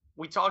 like,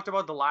 we talked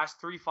about the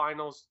last three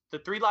finals. The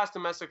three last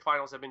domestic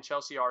finals have been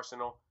Chelsea,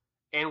 Arsenal,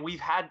 and we've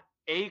had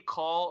a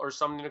call or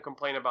something to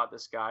complain about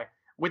this guy.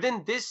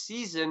 Within this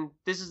season,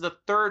 this is the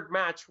third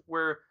match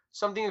where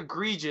something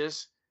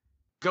egregious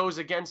goes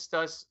against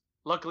us.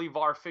 Luckily,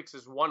 VAR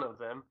fixes one of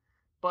them.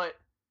 But,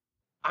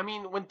 I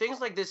mean, when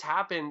things like this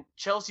happen,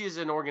 Chelsea is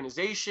an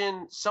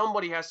organization.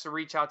 Somebody has to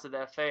reach out to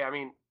the FA. I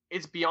mean,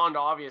 it's beyond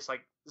obvious.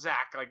 Like,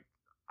 Zach, like,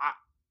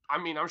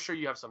 I mean, I'm sure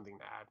you have something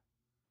to add.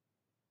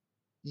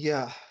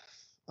 Yeah.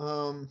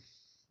 I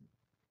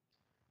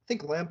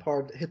think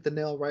Lampard hit the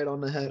nail right on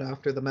the head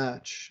after the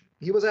match.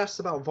 He was asked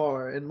about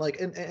VAR,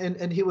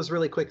 and he was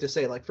really quick to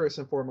say, like, first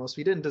and foremost,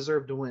 we didn't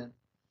deserve to win.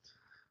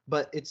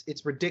 But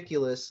it's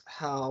ridiculous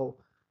how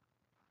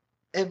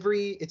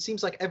it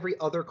seems like every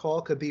other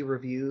call could be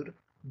reviewed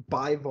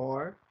by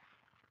VAR,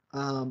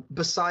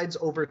 besides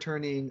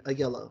overturning a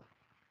yellow.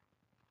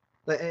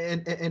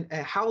 And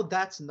how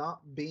that's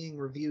not being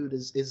reviewed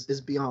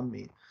is beyond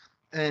me.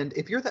 And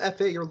if you're the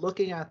FA, you're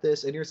looking at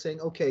this and you're saying,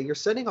 okay, you're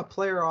sending a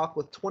player off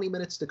with 20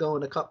 minutes to go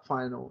in a cup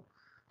final.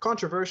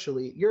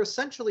 Controversially, you're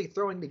essentially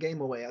throwing the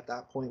game away at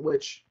that point,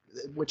 which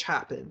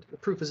happened. The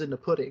proof is in the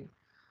pudding.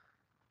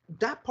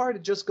 That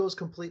part just goes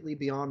completely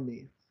beyond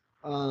me.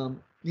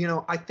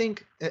 I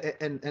think,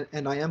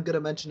 and I am going to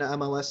mention the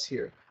MLS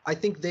here, I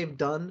think they've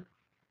done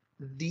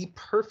the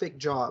perfect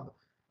job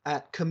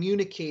at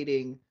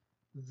communicating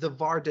the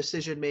VAR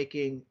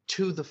decision-making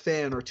to the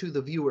fan or to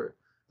the viewer.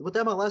 What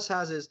the MLS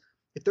has is,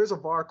 if there's a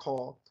VAR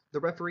call, the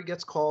referee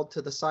gets called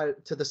to the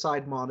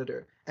side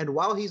monitor, and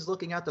while he's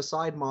looking at the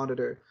side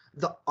monitor,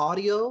 the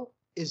audio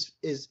is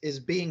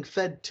being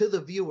fed to the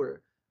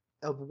viewer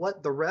of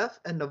what the ref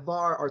and the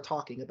VAR are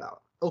talking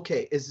about.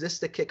 Okay, is this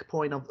the kick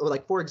point of,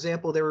 like, for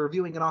example, they were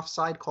reviewing an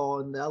offside call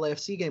in the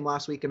LAFC game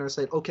last week, and they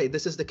said, okay,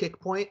 this is the kick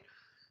point.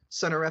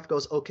 Center ref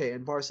goes, okay,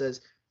 and VAR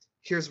says,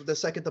 here's the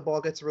second the ball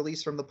gets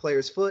released from the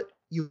player's foot.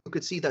 You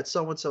could see that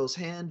so-and-so's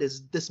hand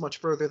is this much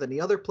further than the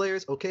other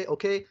players.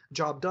 Okay,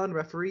 job done,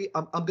 referee.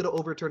 I'm going to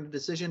overturn the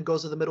decision.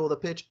 Goes to the middle of the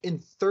pitch. In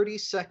 30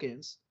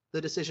 seconds, the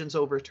decision's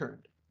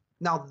overturned.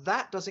 Now,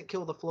 that doesn't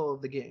kill the flow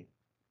of the game.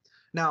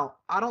 Now,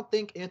 I don't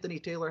think Anthony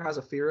Taylor has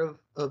a fear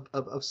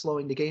of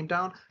slowing the game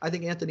down. I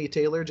think Anthony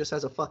Taylor just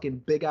has a fucking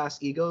big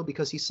ass ego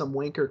because he's some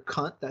wanker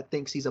cunt that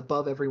thinks he's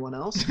above everyone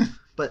else.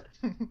 But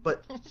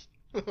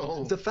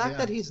the fact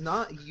that he's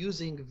not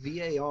using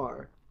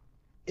VAR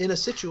in a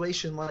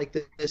situation like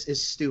this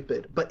is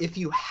stupid. But if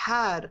you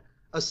had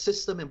a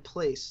system in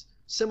place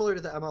similar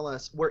to the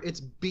MLS where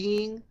it's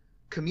being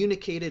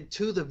communicated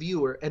to the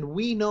viewer and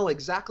we know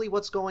exactly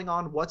what's going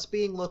on, what's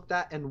being looked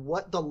at, and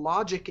what the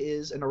logic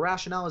is and the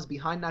rationale is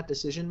behind that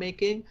decision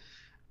making,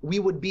 we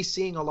would be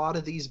seeing a lot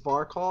of these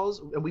VAR calls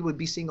and we would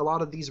be seeing a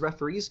lot of these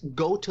referees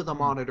go to the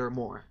monitor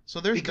more. So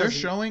they're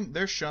showing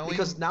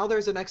because now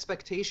there's an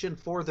expectation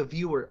for the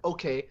viewer.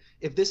 Okay,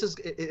 if this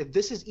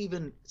is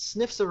even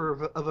sniffs of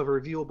a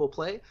reviewable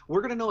play,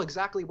 we're going to know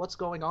exactly what's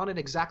going on and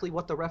exactly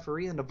what the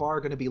referee and the VAR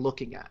are going to be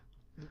looking at.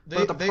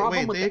 But the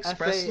problem with the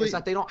FA is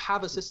that they don't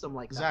have a system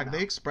like that. Zach,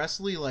 they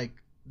expressly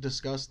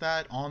discuss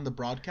that on the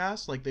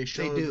broadcast. Like they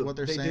show what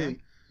they're saying. Do.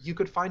 You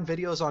could find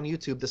videos on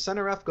YouTube. The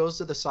center ref goes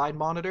to the side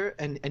monitor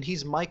and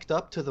he's mic'd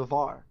up to the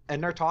VAR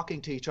and they're talking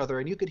to each other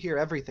and you could hear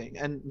everything.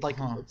 And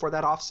for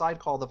that offside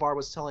call, the VAR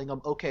was telling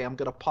them, okay, I'm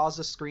gonna pause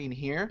the screen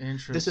here.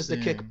 This is the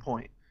kick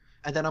point.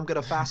 And then I'm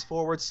gonna fast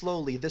forward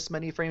slowly, this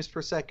many frames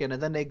per second, and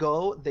then they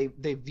view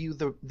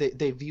that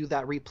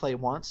replay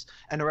once,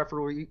 and the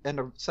referee and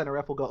the center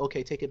ref will go,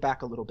 okay, take it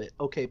back a little bit,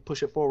 okay,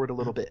 push it forward a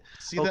little bit,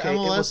 okay, it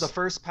was the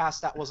first pass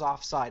that was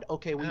offside,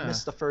 okay, we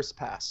missed the first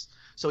pass,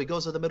 so he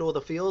goes to the middle of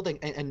the field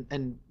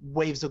and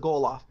waves the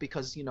goal off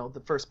because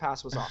the first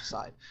pass was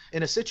offside.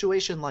 In a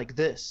situation like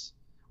this,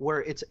 where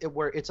it's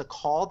a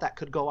call that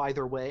could go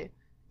either way,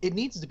 it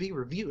needs to be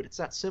reviewed. It's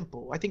that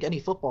simple. I think any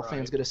football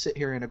fan's going to sit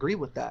here and agree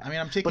with that. I mean,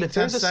 I'm taking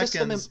 10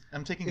 seconds.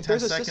 I'm taking 10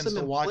 seconds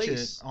to watch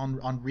it on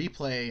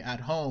replay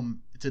at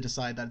home to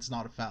decide that it's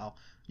not a foul.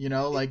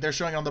 They're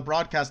showing on the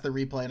broadcast the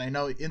replay, and I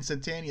know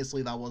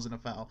instantaneously that wasn't a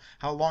foul.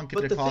 How long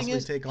could it possibly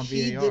take on VAR?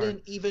 He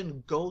didn't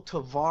even go to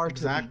VAR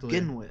to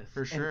begin with.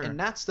 For sure. And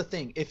that's the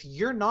thing. If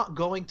you're not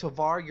going to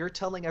VAR, you're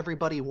telling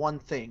everybody one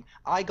thing.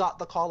 I got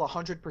the call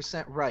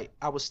 100% right.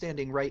 I was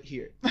standing right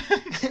here.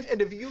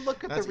 And if you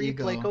look at the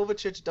replay, ego.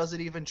 Kovacic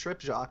doesn't even trip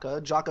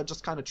Xhaka. Xhaka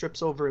just kind of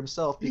trips over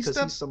himself because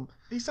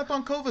he stepped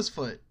on Kova's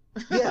foot.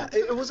 Yeah,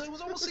 it was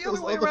almost the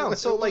other way around.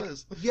 So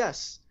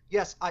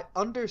Yes, I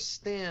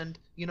understand,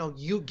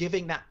 you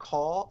giving that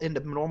call in the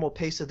normal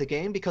pace of the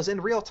game because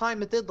in real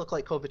time it did look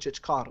like Kovacic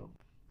caught him.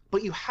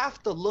 But you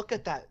have to look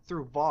at that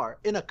through VAR.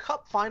 In a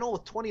cup final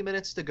with 20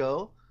 minutes to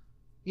go,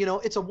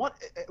 it's a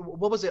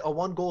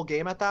one goal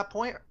game at that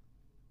point?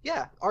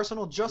 Yeah,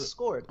 Arsenal just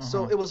scored.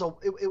 So it was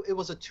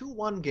a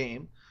 2-1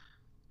 game.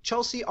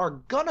 Chelsea are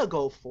gonna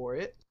go for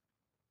it.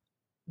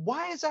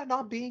 Why is that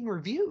not being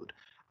reviewed?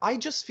 I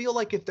just feel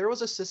like if there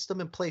was a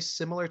system in place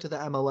similar to the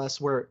MLS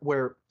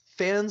where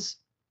fans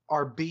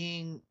are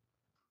being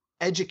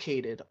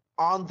educated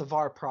on the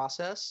VAR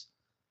process,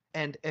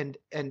 and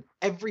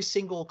every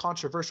single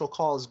controversial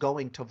call is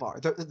going to VAR.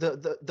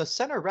 The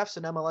center refs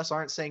in MLS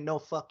aren't saying no,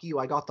 fuck you,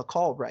 I got the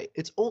call right.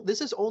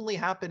 This is only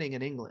happening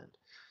in England.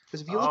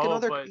 Because if you look at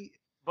other.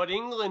 But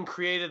England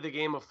created the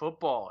game of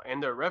football,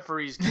 and their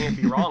referees can't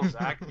be wrong,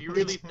 Zach. Do you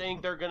really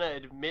think they're gonna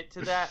admit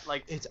to that?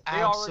 It's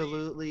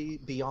absolutely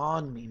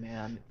beyond me,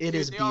 man. It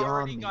is beyond me. They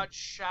already got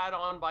shat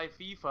on by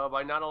FIFA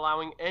by not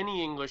allowing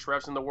any English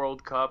refs in the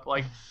World Cup.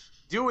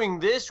 Doing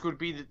this would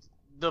be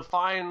the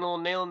final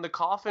nail in the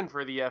coffin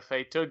for the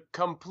FA to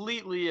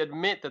completely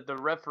admit that the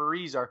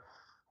referees are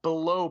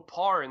below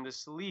par in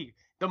this league,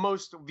 the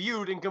most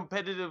viewed and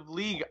competitive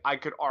league, I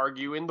could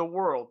argue, in the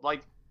world.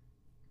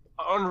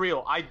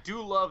 Unreal. I do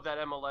love that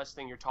MLS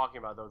thing you're talking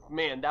about, though.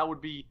 Man, that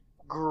would be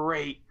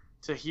great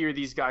to hear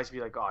these guys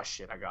be like, oh,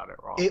 shit, I got it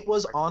wrong. It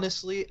was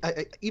honestly,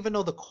 even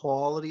though the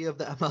quality of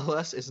the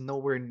MLS is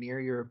nowhere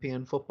near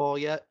European football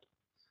yet,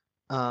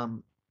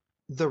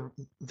 the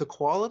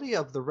quality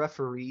of the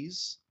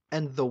referees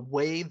and the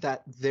way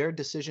that their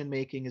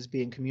decision-making is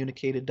being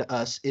communicated to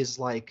us is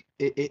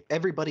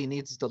everybody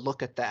needs to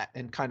look at that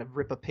and kind of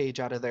rip a page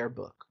out of their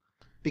book.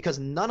 Because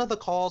none of the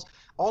calls,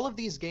 all of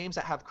these games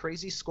that have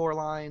crazy score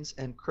lines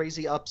and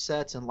crazy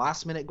upsets and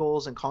last-minute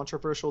goals and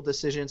controversial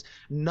decisions,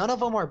 none of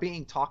them are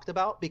being talked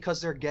about because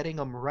they're getting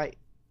them right.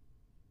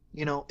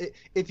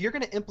 If you're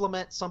going to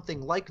implement something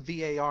like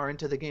VAR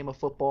into the game of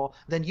football,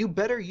 then you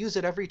better use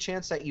it every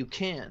chance that you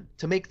can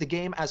to make the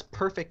game as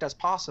perfect as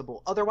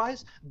possible.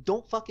 Otherwise,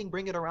 don't fucking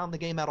bring it around the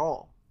game at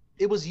all.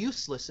 It was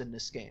useless in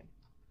this game.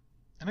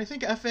 And I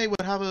think FA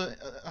would have a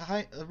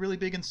really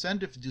big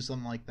incentive to do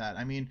something like that.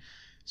 I mean,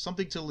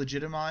 something to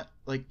legitimize,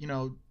 like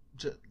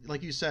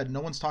you said, no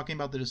one's talking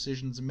about the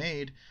decisions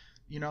made.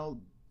 You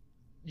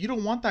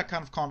don't want that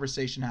kind of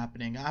conversation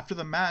happening after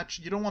the match.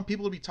 You don't want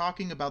people to be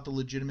talking about the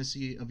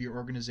legitimacy of your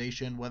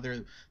organization,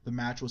 whether the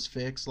match was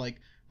fixed.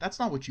 That's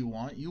not what you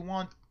want. You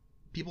want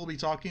people to be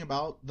talking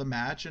about the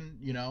match, and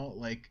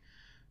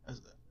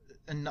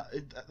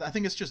I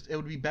think it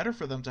would be better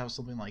for them to have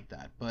something like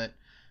that. But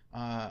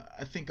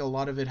I think a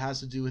lot of it has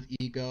to do with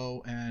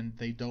ego, and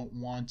they don't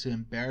want to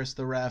embarrass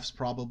the refs.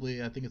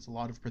 Probably, I think it's a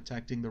lot of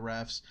protecting the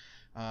refs.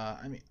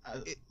 I mean,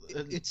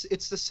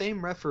 it's the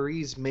same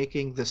referees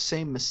making the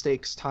same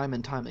mistakes time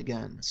and time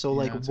again. So Yeah,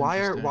 like, it's why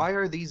interesting.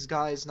 are these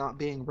guys not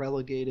being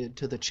relegated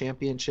to the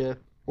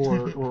championship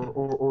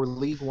or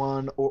League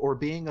One or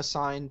being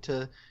assigned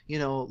to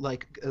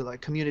like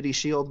Community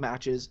Shield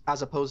matches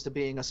as opposed to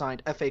being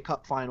assigned FA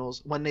Cup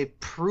finals when they've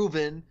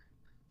proven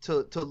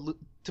to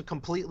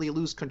completely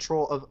lose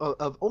control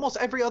of almost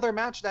every other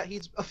match that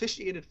he's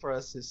officiated for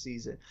us this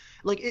season.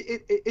 Like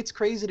it's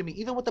crazy to me.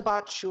 Even with the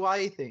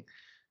Batshuayi thing,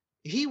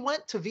 he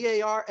went to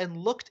VAR and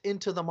looked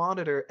into the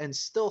monitor and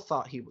still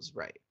thought he was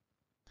right.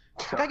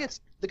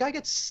 The guy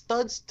gets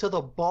studs to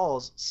the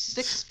balls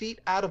 6 feet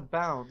out of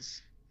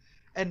bounds,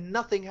 and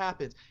nothing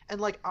happens.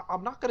 And like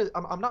I'm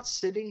not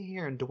sitting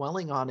here and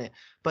dwelling on it,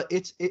 but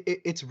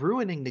it's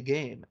ruining the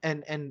game.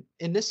 And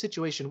in this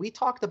situation, we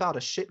talked about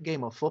a shit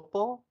game of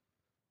football.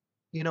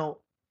 You know,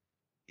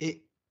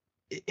 it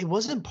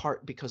was in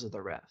part because of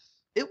the ref.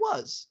 It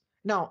was.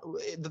 Now,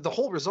 the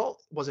whole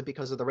result wasn't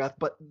because of the ref,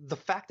 but the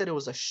fact that it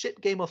was a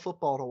shit game of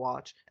football to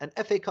watch, an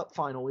FA Cup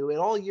final, we waited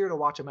all year to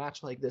watch a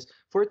match like this,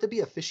 for it to be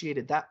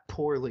officiated that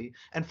poorly,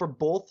 and for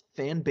both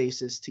fan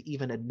bases to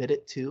even admit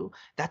it too,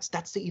 that's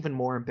the even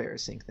more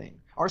embarrassing thing.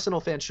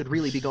 Arsenal fans should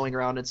really be going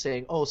around and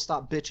saying, oh,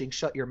 stop bitching,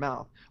 shut your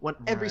mouth. When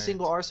every Right.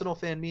 single Arsenal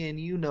fan, me and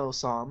you know,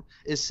 Sam,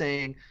 is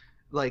saying,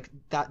 like,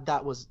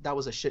 that was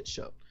a shit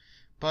show.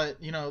 But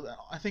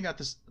I think at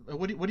this,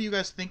 what do you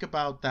guys think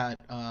about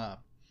that?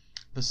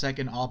 The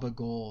second Alba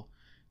goal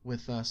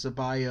with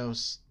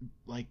Ceballos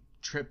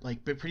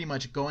pretty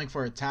much going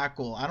for a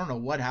tackle. I don't know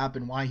what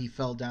happened, why he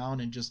fell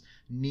down and just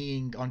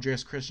kneeing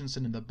Andreas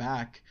Christensen in the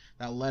back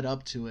that led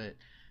up to it.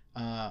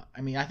 I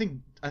mean, I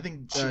think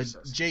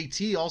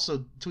JT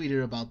also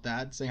tweeted about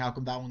that, saying how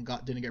come that one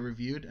didn't get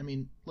reviewed. I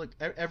mean, look,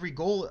 every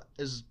goal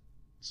is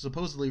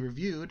supposedly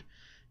reviewed,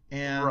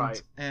 and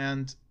Right.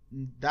 and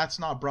that's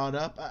not brought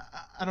up.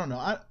 I don't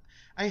know.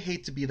 I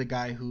hate to be the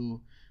guy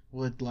who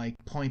would like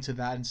point to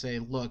that and say,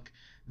 look,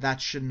 that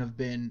shouldn't have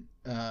been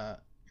that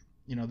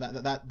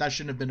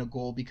shouldn't have been a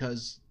goal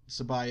because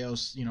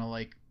Ceballos,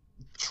 like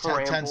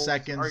 10 Trampled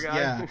seconds. our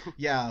guy.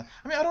 Yeah.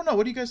 I mean, I don't know.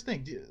 What do you guys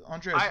think,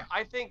 Andres?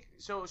 I think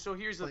so. So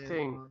here's the Playing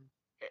thing. on-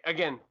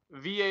 Again,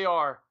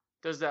 VAR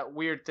does that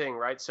weird thing,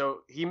 right?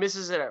 So he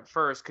misses it at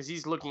first because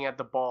he's looking at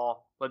the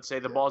ball. Let's say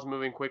the Yeah. ball's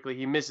moving quickly,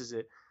 he misses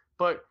it.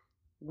 But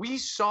we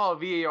saw a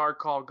VAR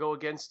call go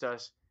against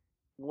us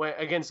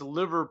against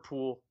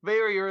Liverpool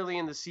very early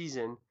in the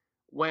season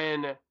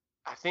when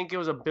I think it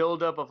was a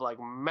buildup of like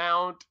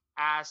Mount,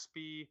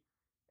 Aspie,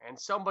 and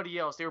somebody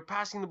else. They were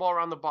passing the ball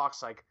around the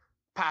box like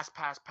pass,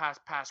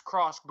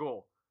 cross,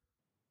 goal.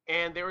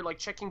 And they were like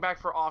checking back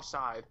for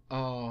offside.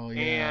 Oh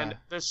yeah. And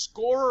the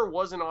scorer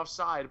wasn't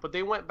offside, but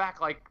they went back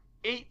like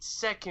 8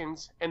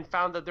 seconds and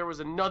found that there was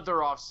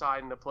another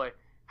offside in the play.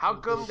 How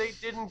come they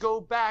didn't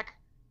go back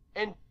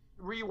and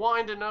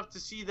rewind enough to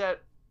see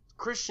that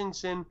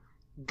Christensen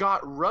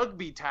got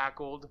rugby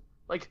tackled?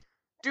 Like,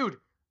 dude,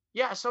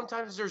 yeah,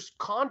 sometimes there's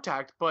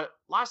contact, but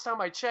last time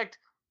I checked,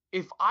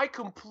 if I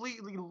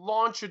completely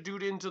launch a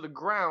dude into the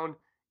ground,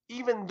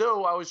 even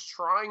though I was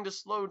trying to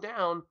slow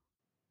down,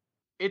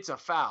 it's a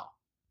foul.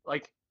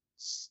 Like,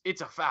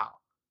 it's a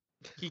foul.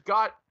 He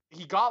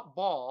got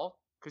ball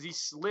because he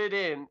slid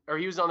in, or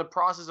he was on the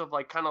process of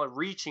like kind of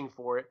reaching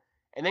for it,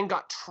 and then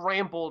got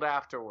trampled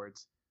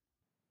afterwards.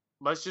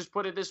 Let's just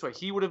put it this way: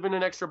 he would have been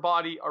an extra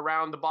body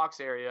around the box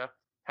area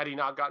had he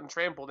not gotten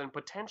trampled, and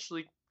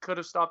potentially could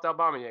have stopped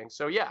Aubameyang.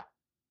 So yeah,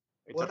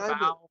 it's What a I would-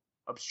 foul,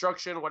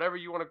 obstruction, whatever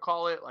you want to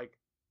call it. Like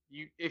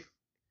if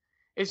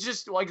it's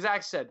just like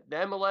Zach said, the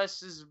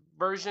MLS's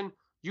version,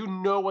 you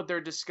know what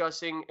they're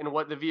discussing and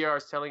what the VR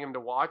is telling him to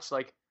watch.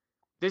 Like,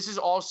 this is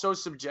all so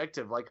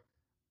subjective. Like,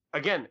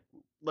 again,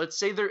 let's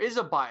say there is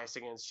a bias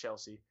against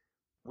Chelsea.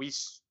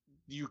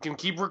 You can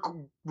keep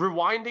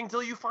rewinding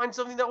till you find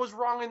something that was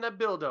wrong in that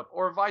buildup,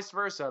 or vice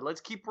versa. Let's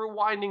keep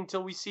rewinding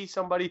till we see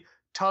somebody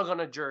tug on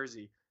a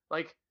jersey.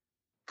 Like,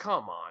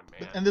 come on,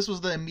 man. And this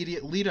was the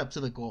immediate lead up to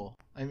the goal.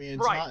 I mean,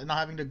 it's Right. not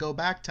having to go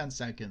back 10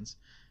 seconds.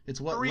 It's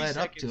what 3 led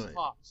up seconds to it.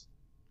 tops.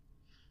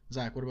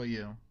 Zach, what about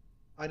you?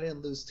 I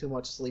didn't lose too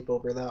much sleep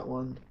over that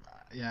one.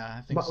 Yeah,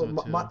 I think so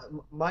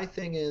too. My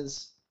thing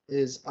is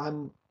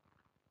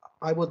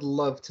I would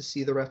love to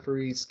see the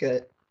referees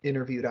get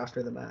interviewed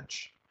after the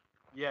match.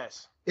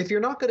 Yes. If you're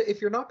not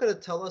gonna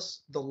tell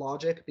us the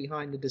logic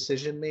behind the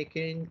decision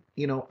making,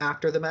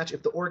 after the match,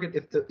 if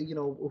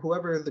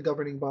whoever the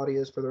governing body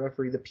is for the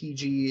referee, the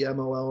PG,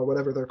 MOL, or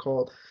whatever they're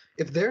called,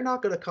 if they're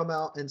not gonna come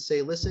out and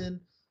say,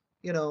 listen,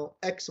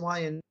 X, Y,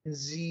 and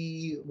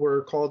Z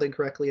were called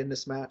incorrectly in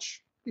this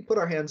match, we put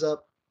our hands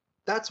up,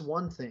 that's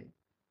one thing.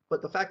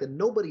 But the fact that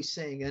nobody's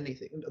saying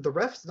anything, the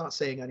ref's not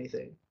saying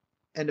anything,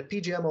 and the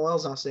PGMOL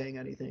is not saying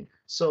anything,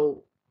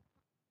 so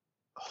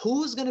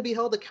who's going to be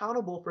held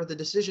accountable for the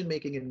decision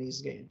making in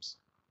these games?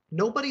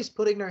 Nobody's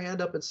putting their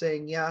hand up and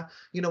saying, yeah,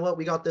 you know what,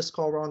 we got this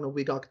call wrong, or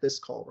we got this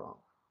call wrong.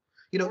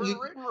 Or a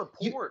written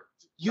report.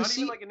 you Not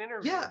see, even like an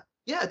interview. yeah,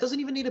 Yeah, it doesn't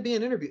even need to be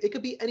an interview. It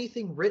could be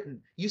anything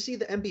written. You see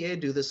the NBA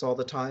do this all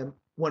the time.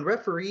 When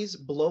referees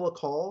blow a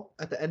call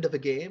at the end of a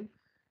game,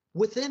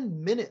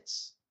 within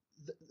minutes,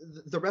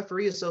 the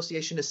referee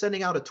association is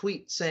sending out a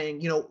tweet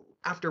saying,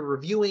 after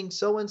reviewing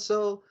so and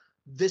so,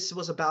 this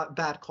was about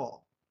bad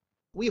call.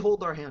 We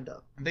hold our hand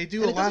up. They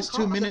do a last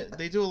 2 minute.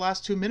 They do a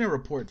last 2 minute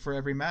report for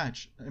every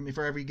match. I mean,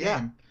 for every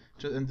game,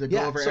 and to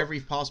go over every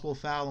possible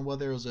foul and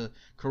whether it was a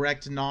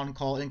correct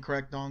non-call,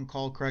 incorrect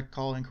non-call, correct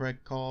call,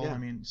 incorrect call. Yeah. I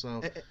mean,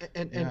 so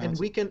and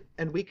we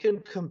can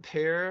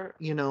compare.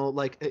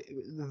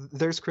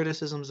 There's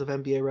criticisms of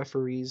NBA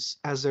referees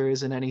as there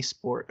is in any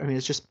sport. I mean,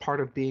 it's just part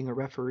of being a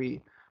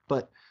referee.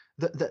 But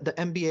the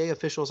NBA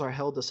officials are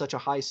held to such a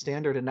high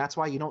standard, and that's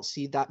why you don't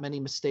see that many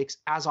mistakes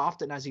as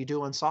often as you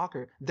do in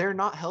soccer. They're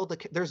not held.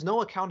 There's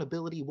no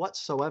accountability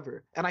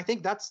whatsoever, and I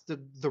think that's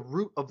the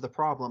root of the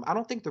problem. I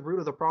don't think the root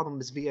of the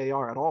problem is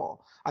VAR at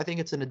all. I think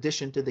it's an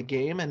addition to the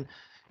game, and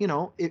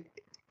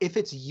if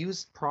it's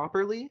used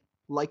properly,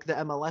 like the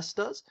MLS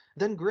does,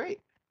 then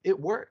great. It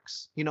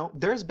works.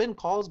 There's been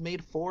calls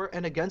made for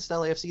and against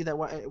LAFC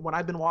that when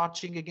I've been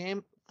watching a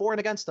game, for and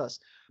against us,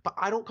 but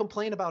I don't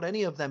complain about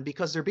any of them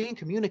because they're being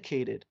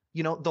communicated.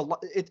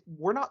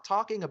 We're not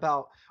talking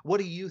about what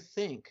do you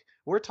think.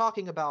 We're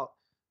talking about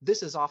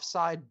this is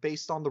offside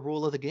based on the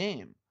rule of the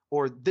game,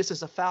 or this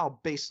is a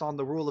foul based on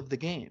the rule of the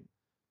game.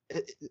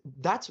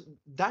 That's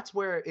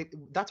where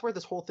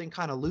this whole thing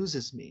kind of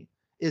loses me.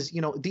 Is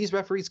these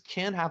referees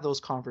can have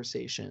those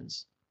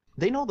conversations.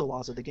 They know the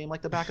laws of the game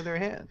like the back of their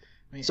hand.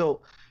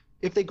 So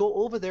if they go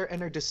over there and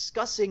they're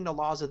discussing the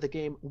laws of the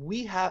game,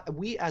 we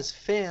as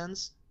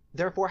fans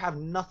therefore have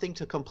nothing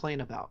to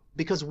complain about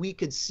because we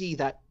could see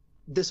that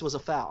this was a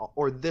foul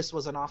or this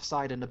was an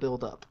offside in the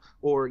build-up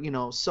or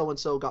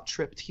so-and-so got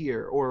tripped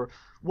here or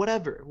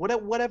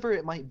whatever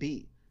it might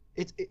be.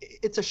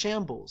 It's a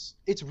shambles.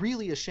 It's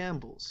really a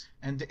shambles.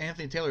 And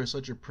Anthony Taylor is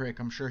such a prick.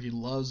 I'm sure he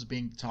loves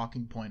being the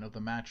talking point of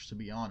the match, to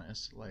be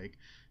honest. Like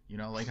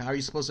how are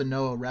you supposed to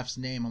know a ref's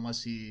name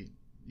unless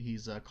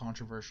he's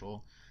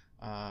controversial?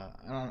 I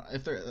don't know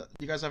if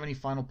you guys have any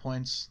final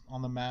points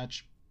on the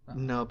match.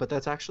 No, but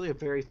that's actually a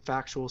very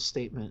factual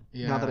statement.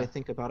 Yeah. Now that I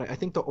think about it, I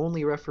think the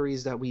only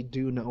referees that we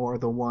do know are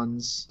the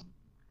ones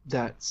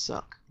that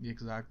suck.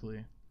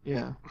 Exactly.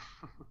 Yeah.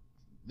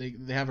 They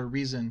have a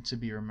reason to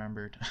be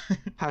remembered.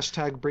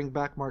 Hashtag bring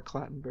back Mark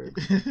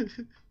Clattenburg.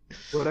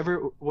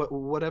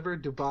 whatever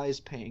Dubai is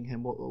paying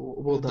him,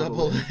 we'll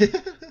double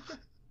it.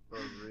 For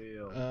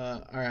real.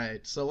 All right,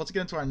 so let's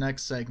get into our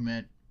next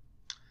segment.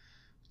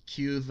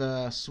 Cue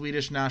the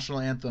Swedish national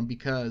anthem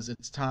because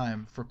it's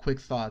time for Quick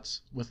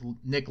Thoughts with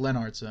Nick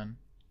Lennartson.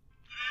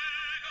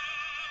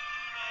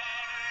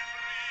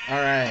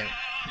 All right.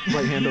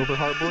 Right hand over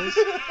heart, boys?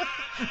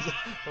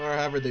 Or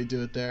however they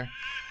do it there.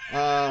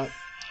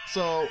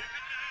 So,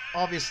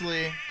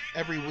 obviously,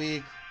 every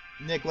week,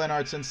 Nick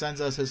Lennartson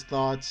sends us his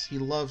thoughts. He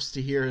loves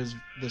to hear his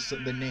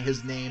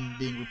name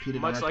being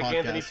repeated much on our podcast. Much like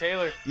Anthony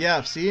Taylor.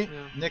 Yeah, see? Yeah.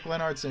 Nick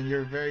Lennartson,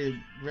 you're very,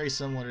 very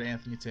similar to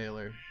Anthony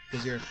Taylor.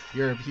 Because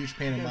you're a huge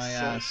pain in my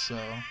ass, so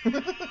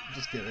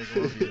just kidding. I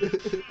love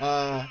you.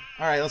 All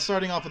right, let's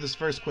starting off with this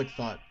first quick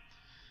thought.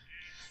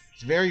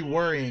 It's very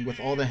worrying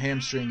with all the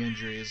hamstring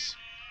injuries.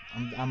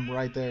 I'm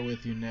right there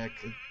with you, Nick.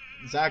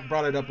 Zach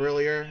brought it up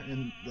earlier,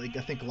 in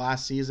I think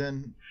last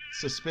season.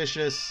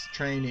 Suspicious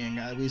training.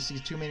 We see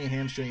too many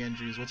hamstring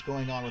injuries. What's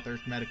going on with our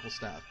medical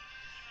staff?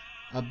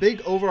 A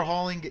big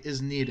overhauling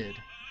is needed.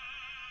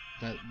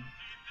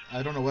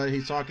 I don't know what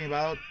he's talking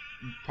about.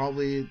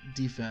 Probably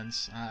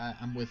defense.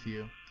 I'm with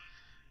you.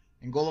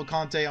 N'Golo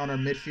Kante on our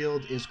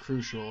midfield is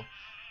crucial.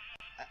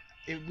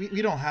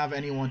 We don't have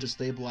anyone to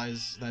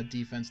stabilize that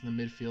defense in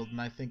the midfield, and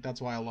I think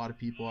that's why a lot of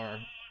people are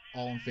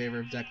all in favor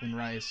of Declan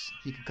Rice.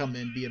 He could come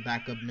in, be a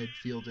backup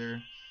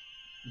midfielder,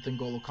 with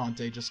N'Golo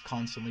Kante just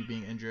constantly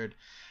being injured.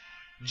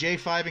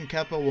 J5 and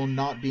Kepa will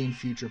not be in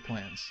future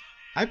plans.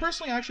 I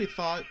personally actually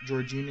thought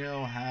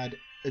Jorginho had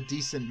a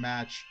decent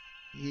match.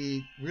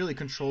 He really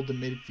controlled the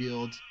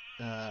midfield.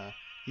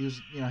 He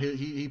was,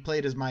 he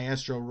played his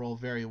maestro role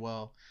very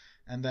well,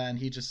 and then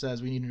he just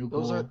says we need a new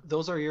goal.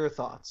 Those are your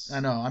thoughts.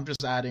 I know. I'm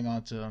just adding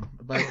on to him.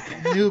 But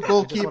new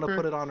goalkeeper. I just want to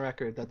put it on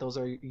record that those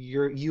are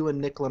you and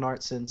Nick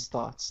Lennartson's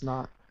thoughts,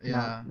 not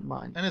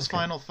mine. And his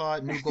final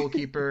thought: new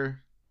goalkeeper,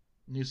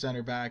 new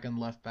center back, and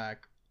left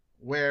back.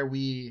 Where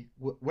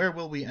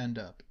will we end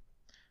up?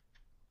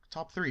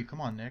 Top 3.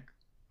 Come on, Nick.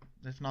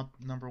 If not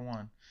number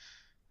 1.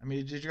 I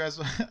mean, did you guys?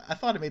 I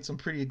thought it made some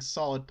pretty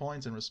solid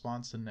points in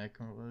response to Nick.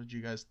 What did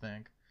you guys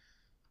think?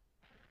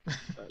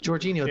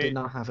 Jorginho did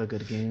not have a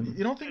good game.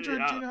 You don't think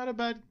Jorginho had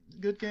a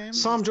good game?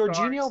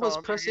 Jorginho was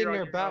pressing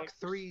their back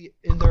 3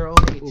 in their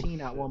own 18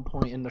 at one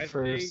point in the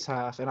first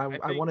half, and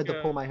I wanted to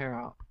pull my hair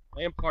out.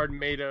 Lampard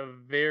made a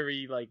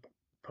very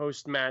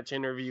post-match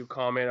interview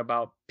comment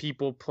about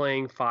people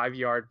playing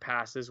 5-yard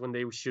passes when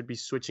they should be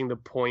switching the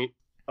point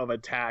of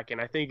attack, and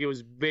I think it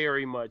was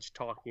very much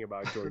talking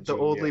about Jorginho. The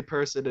only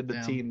person in the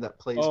team that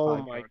plays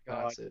 5-yard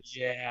passes.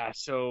 Yeah,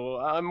 so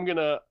I'm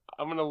gonna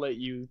let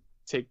you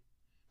take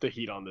the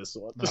heat on this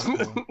one. That's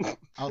cool.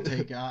 I'll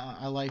take it.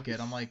 I like it.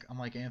 I'm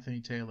like Anthony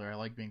Taylor. I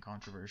like being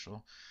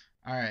controversial.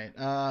 All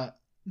right.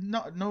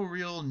 No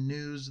real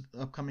news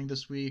upcoming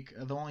this week.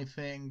 The only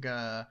thing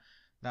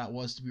that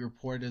was to be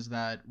reported is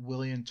that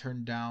Willian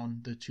turned down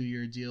the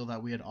 2-year deal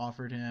that we had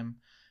offered him,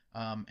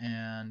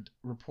 and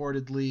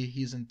reportedly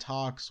he's in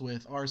talks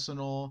with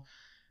Arsenal.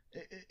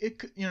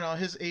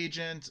 His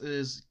agent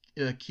is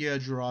Kia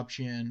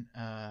Joorabchian.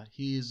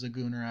 He's a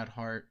Gooner at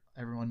heart.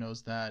 Everyone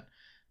knows that.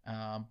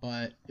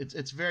 But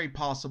it's very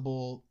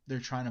possible they're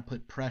trying to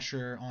put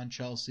pressure on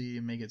Chelsea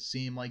and make it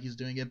seem like he's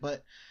doing it.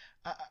 But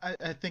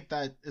I think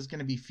that is going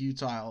to be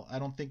futile. I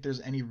don't think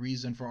there's any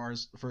reason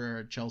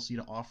for Chelsea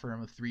to offer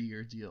him a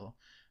 3-year deal.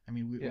 I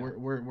mean,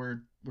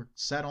 we're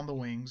set on the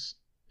wings.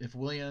 If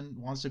Willian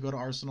wants to go to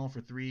Arsenal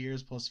for 3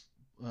 years plus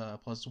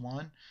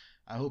 1,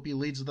 I hope he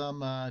leads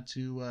them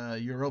to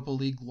Europa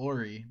League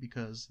glory,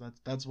 because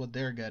that's what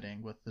they're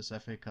getting with this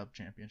FA Cup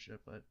championship.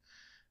 But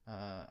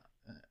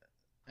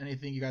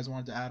anything you guys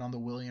wanted to add on the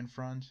Willian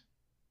front?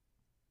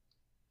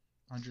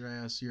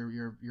 Andreas,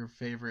 your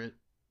favorite,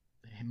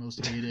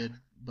 most hated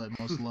but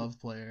most loved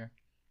player.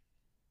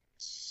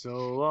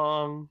 So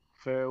long,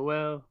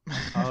 farewell,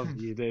 auf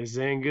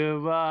Wiedersehen,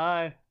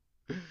 goodbye.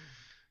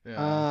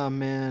 Yeah.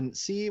 Man,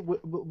 see,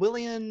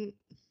 Willian,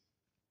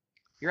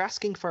 you're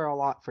asking for a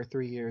lot for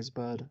 3 years,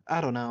 bud.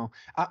 I don't know.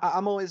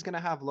 I'm always gonna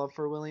have love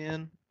for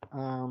Willian,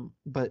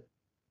 but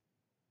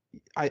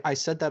I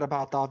said that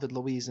about David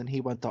Luiz, and he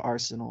went to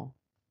Arsenal,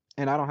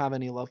 and I don't have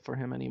any love for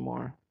him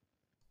anymore.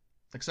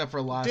 Except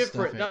for last.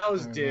 Different. That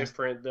was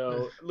different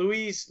though.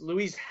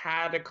 Luiz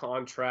had a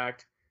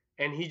contract,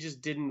 and he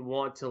just didn't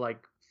want to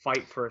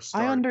fight for a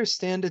start. I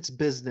understand it's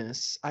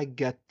business. I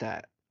get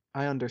that.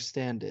 I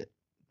understand it,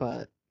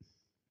 but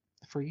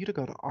for you to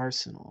go to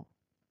Arsenal,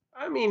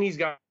 I mean, he's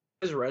got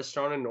his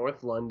restaurant in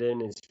North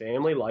London. His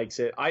family likes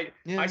it. I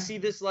see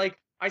this a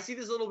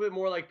little bit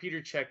more like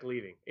Peter Cech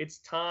leaving. It's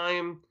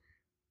time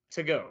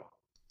to go.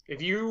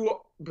 If you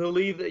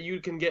believe that you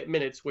can get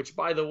minutes, which,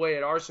 by the way,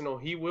 at Arsenal,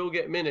 he will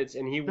get minutes,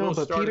 and he will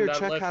start Peter in that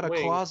Cech left had a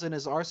wing. clause in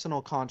his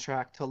Arsenal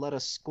contract to let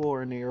us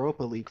score in the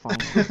Europa League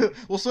final.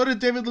 Well, so did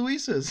David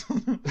Luiz's.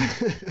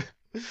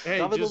 Hey,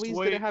 David Luiz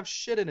didn't have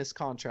shit in his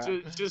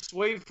contract. Just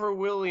wait for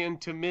Willian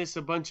to miss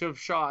a bunch of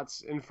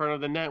shots in front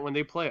of the net when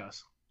they play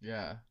us.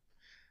 Yeah.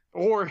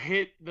 Or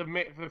hit the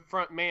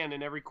front man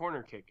in every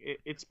corner kick.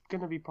 It's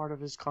going to be part of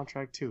his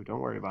contract, too.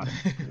 Don't worry about it.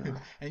 Yeah.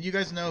 And you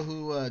guys know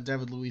who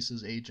David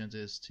Luiz's agent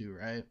is, too,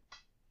 right?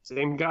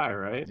 Same guy,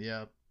 right?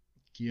 Yeah.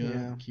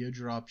 Kia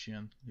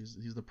Joorabchian.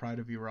 He's the pride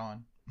of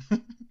Iran.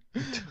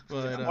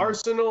 But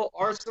Arsenal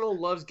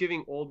loves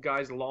giving old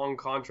guys long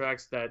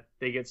contracts that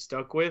they get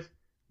stuck with.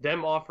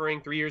 Them offering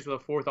 3 years with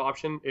a fourth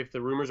option, if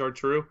the rumors are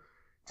true.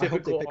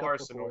 Typical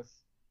Arsenal.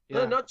 Yeah.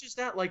 No, not just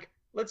that.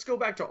 Let's go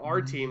back to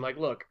our team.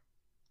 Look,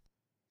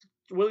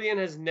 Willian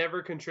has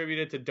never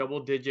contributed to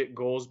double-digit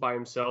goals by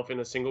himself in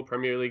a single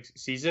Premier League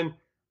season.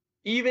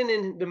 Even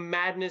in the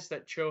madness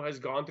that Cho has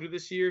gone through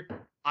this year,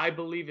 I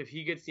believe if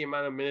he gets the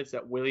amount of minutes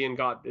that Willian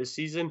got this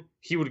season,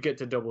 he would get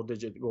to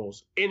double-digit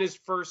goals in his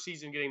first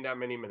season getting that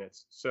many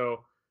minutes.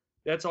 So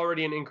that's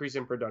already an increase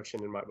in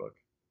production in my book.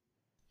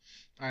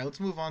 All right,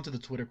 let's move on to the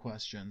Twitter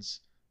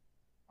questions.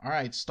 All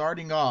right,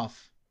 starting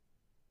off,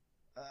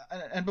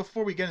 and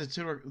before we get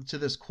into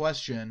this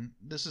question,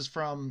 this is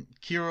from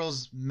Kirill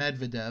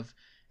Medvedev,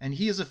 and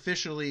he is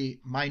officially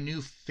my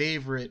new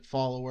favorite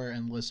follower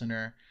and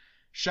listener.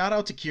 Shout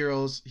out to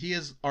Kirill. He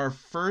is our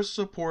first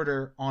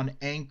supporter on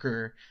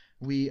Anchor.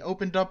 We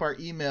opened up our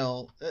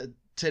email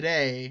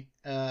today.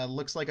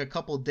 Looks like a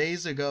couple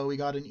days ago we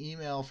got an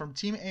email from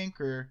Team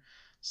Anchor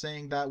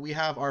saying that we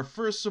have our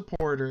first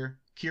supporter,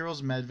 Kirill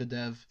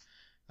Medvedev,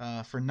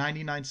 for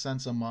 99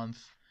 cents a month.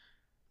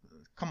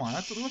 Come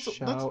on,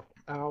 shout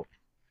out.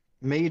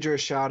 Major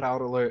shout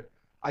out alert.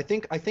 I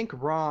think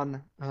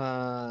Ron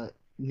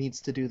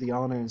needs to do the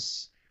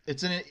honors.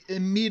 It's an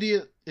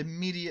immediate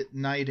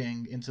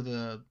knighting into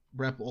the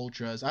Rep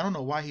Ultras. I don't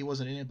know why he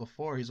wasn't in it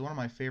before. He's one of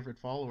my favorite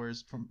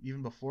followers from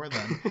even before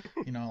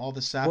then. All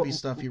the sappy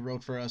stuff he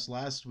wrote for us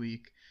last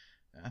week.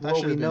 That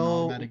should have been an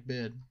automatic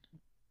bid.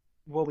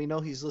 Well, we know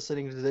he's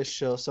listening to this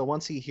show, so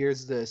once he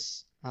hears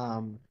this,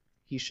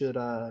 he should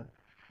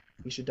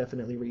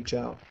definitely reach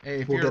out.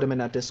 Hey, we'll get him in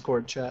that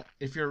Discord chat.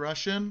 If you're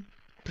Russian,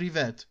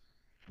 privet.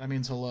 That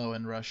means hello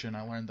in Russian.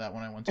 I learned that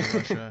when I went to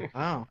Russia.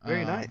 Wow,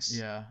 very nice.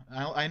 Yeah,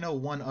 I know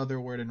one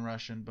other word in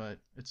Russian, but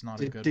it's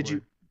not a good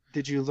word.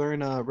 Did you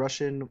learn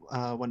Russian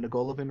when the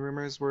Golovin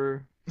rumors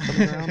were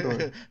coming around?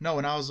 Or? No,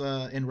 when I was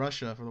in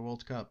Russia for the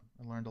World Cup,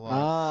 I learned a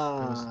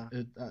lot.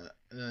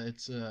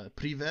 It's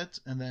privet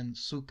and then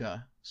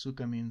suka.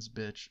 Suka means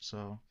bitch.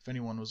 So if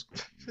anyone was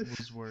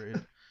worried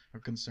or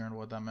concerned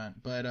what that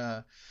meant,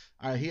 but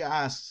he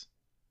asked,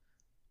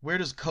 where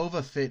does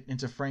Kova fit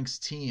into Frank's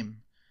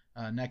team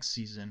next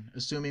season,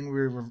 assuming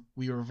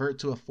we revert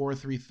to a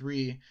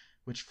 4-3-3,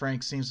 which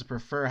Frank seems to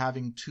prefer,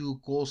 having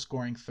two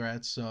goal-scoring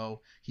threats.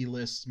 So he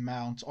lists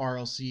Mount,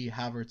 RLC,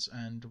 Havertz,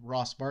 and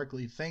Ross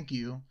Barkley. Thank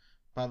you,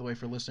 by the way,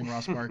 for listing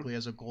Ross Barkley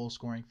as a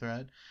goal-scoring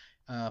threat.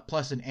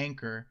 plus an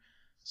anchor.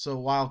 So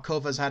while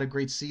Kova's had a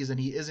great season,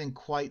 he isn't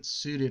quite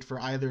suited for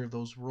either of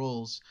those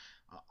roles.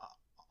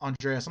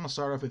 Andreas, I'm gonna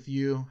start off with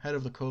you, head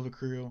of the Kova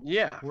crew.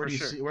 Yeah, Where for do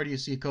you sure.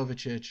 see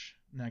Kovacic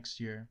next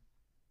year?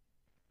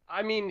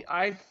 I mean,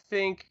 I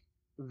think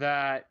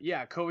that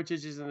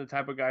Kovacic isn't the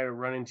type of guy to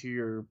run into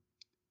your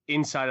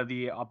inside of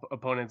the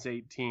opponent's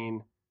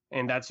 18,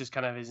 and that's just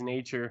kind of his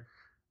nature.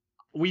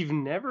 We've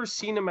never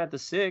seen him at the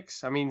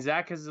 6. I mean,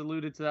 Zach has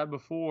alluded to that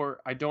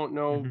before. I don't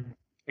know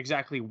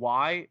exactly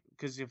why,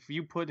 because if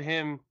you put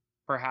him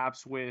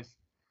perhaps with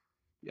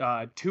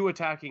 2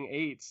 attacking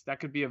 8s, that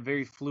could be a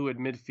very fluid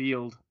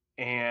midfield.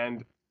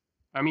 And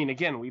I mean,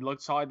 again, we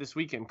saw it this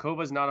weekend.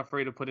 Kova's not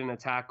afraid to put in a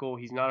tackle.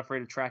 He's not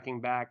afraid of tracking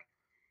back.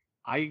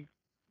 I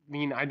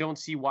mean, I don't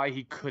see why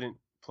he couldn't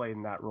play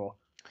in that role.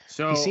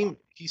 So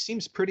he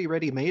seems pretty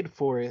ready made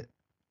for it,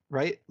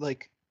 right?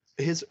 Like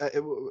his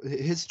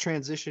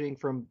transitioning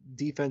from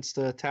defense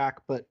to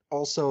attack, but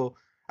also,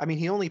 I mean,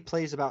 he only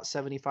plays about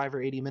 75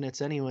 or 80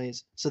 minutes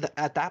anyways. So that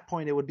at that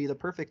point, it would be the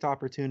perfect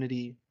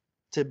opportunity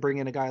to bring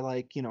in a guy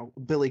like, you know,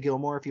 Billy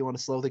Gilmore if you want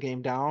to slow the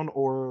game down,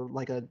 or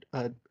like an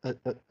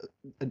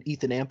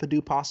Ethan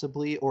Ampadu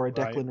possibly, or a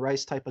Declan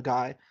Rice type of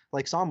guy,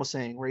 like Sam was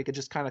saying, where he could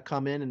just kind of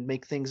come in and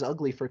make things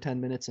ugly for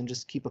 10 minutes and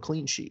just keep a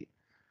clean sheet.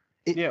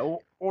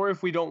 Or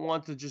if we don't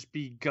want to just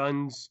be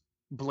guns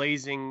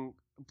blazing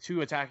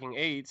 2 attacking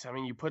 8s, I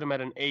mean, you put him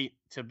at an 8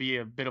 to be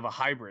a bit of a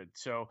hybrid.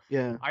 So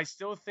yeah, I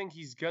still think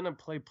he's going to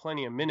play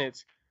plenty of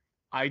minutes.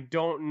 I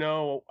don't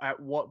know at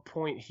what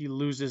point he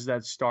loses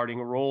that starting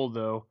role,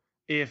 though,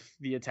 if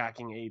the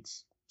attacking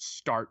 8s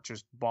start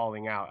just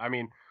balling out. I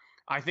mean,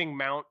 I think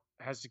Mount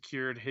has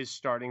secured his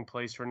starting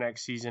place for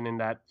next season in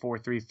that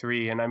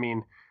 4-3-3. And I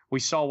mean, we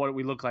saw what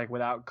we look like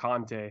without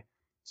Conte.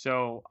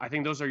 So I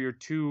think those are your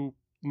 2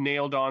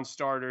 nailed on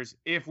starters.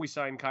 If we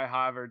sign Kai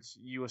Havertz,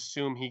 you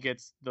assume he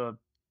gets the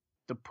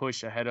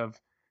push ahead of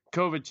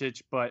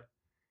Kovacic. But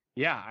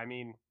yeah, I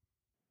mean,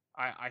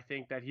 I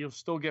think that he'll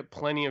still get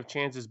plenty of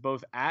chances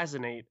both as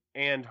an 8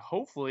 and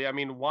hopefully, I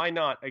mean, why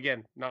not?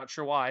 Again, not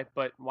sure why,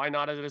 but why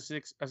not as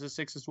a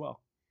 6 as well?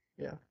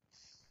 Yeah.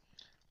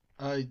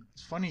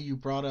 It's funny you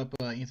brought up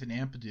Ethan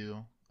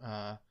Ampadu.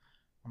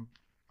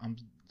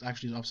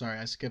 I'm sorry,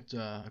 I skipped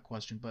a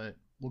question, but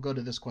we'll go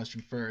to this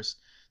question first.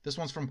 This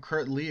one's from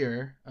Kurt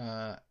Lear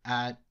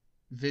at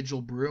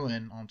Vigil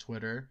Bruin on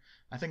Twitter.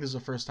 I think this is a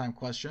first time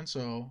question,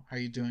 so how are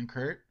you doing,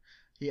 Kurt?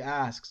 He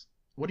asks,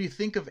 what do you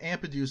think of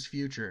Ampadu's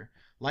future?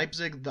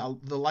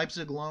 The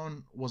Leipzig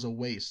loan was a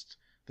waste.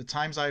 The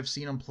times I've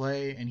seen him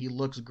play, and he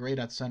looks great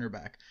at center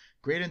back.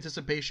 Great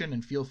anticipation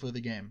and feel for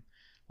the game.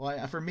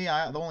 Well, for me,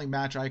 the only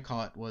match I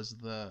caught was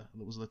the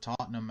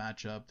Tottenham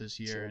matchup this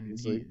year, and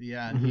he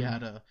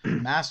had a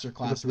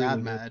masterclass that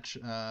match.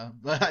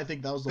 But I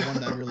think that was the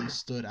one that really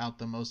stood out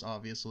the most,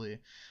 obviously.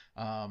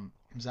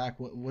 Zach,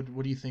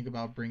 what do you think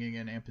about bringing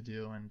in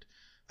Ampadu? And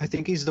I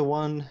think he's the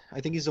one. I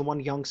think he's the one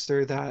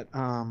youngster that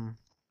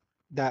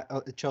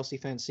Chelsea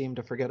fans seem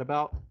to forget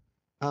about.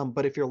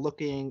 But if you're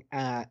looking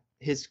at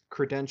his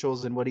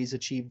credentials and what he's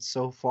achieved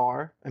so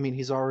far, I mean,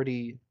 he's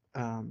already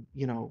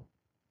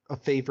a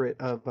favorite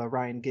of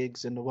Ryan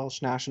Giggs in the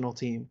Welsh national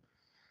team,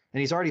 and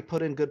he's already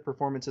put in good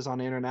performances on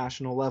the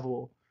international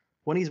level.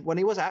 When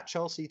he was at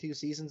Chelsea 2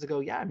 seasons ago,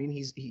 yeah, I mean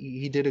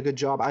he did a good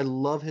job. I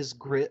love his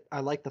grit. I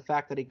like the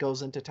fact that he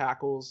goes into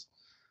tackles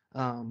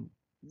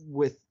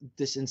with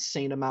this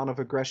insane amount of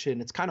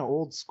aggression. It's kind of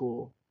old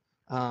school,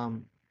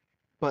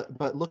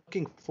 but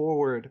looking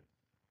forward,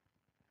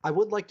 I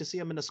would like to see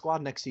him in the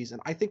squad next season.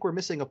 I think we're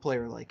missing a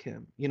player like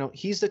him. You know,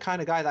 he's the kind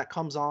of guy that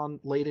comes on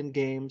late in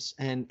games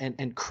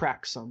and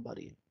cracks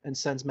somebody and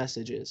sends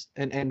messages.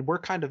 And we're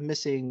kind of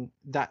missing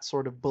that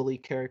sort of bully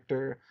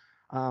character,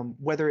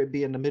 whether it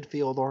be in the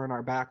midfield or in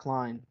our back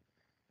line.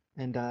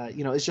 And,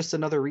 it's just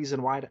another reason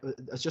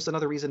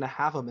to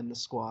have him in the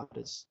squad.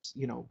 It's,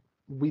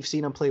 we've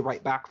seen him play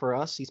right back for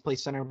us. He's played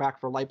center back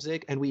for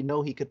Leipzig, and we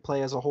know he could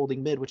play as a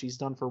holding mid, which he's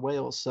done for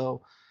Wales.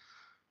 So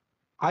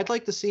I'd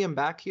like to see him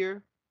back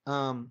here.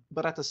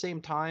 But at the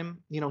same time,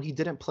 he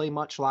didn't play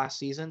much last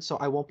season, so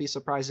I won't be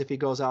surprised if he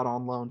goes out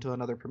on loan to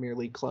another Premier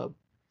League club.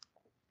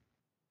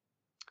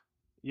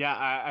 Yeah,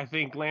 I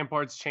think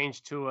Lampard's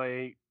changed to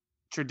a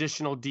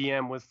traditional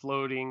DM with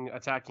floating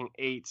attacking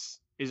 8s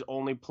is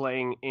only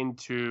playing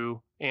into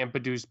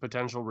Ampadu's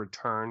potential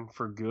return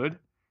for good.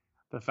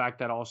 The fact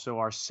that also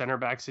our center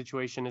back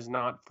situation is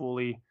not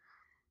fully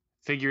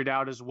figured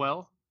out as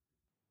well.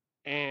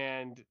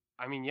 And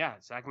I mean, yeah,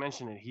 Zach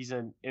mentioned it. He's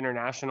an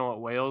international at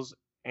Wales.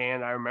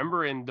 And I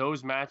remember in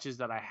those matches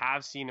that I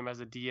have seen him as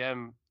a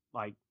DM,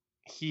 like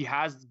he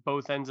has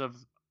both ends of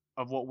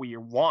what we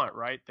want,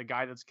 right? The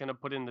guy that's going to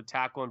put in the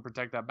tackle and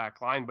protect that back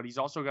line, but he's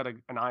also got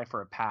an eye for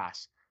a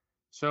pass.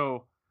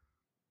 So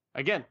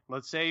again,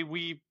 let's say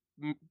we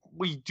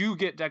do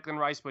get Declan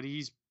Rice, but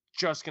he's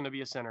just going to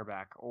be a center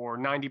back or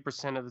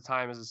 90% of the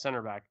time as a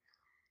center back.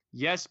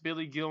 Yes,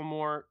 Billy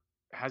Gilmore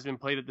has been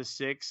played at the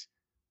 6,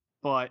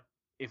 but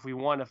if we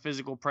want a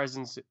physical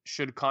presence,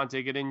 should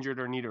Conte get injured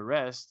or need a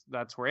rest,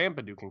 that's where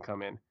Ampadu can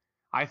come in.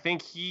 I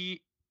think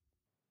he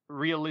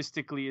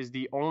realistically is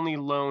the only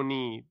low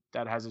knee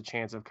that has a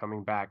chance of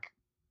coming back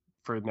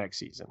for next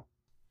season. All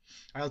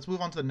right, let's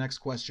move on to the next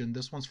question.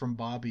 This one's from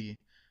Bobby,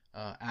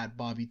 at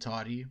Bobby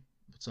Toddy.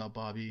 What's up,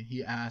 Bobby?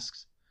 He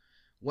asks,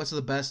 what's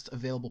the best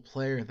available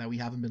player that we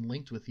haven't been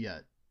linked with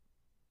yet?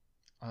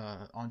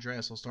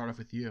 Andreas, I'll start off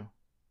with you.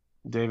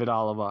 David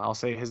Alaba. I'll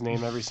say his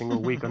name every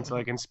single week until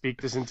I can speak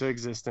this into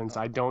existence.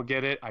 I don't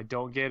get it. I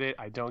don't get it.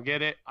 I don't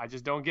get it. I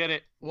just don't get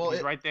it. Well,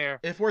 he's right there.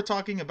 If we're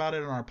talking about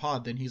it on our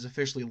pod, then he's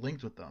officially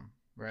linked with them,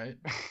 right?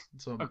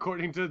 So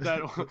according to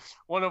that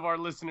one of our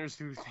listeners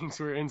who thinks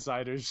we're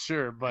insiders,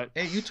 sure. But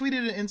hey, you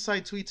tweeted an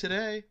inside tweet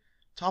today.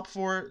 Top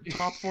four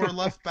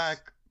left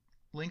back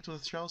linked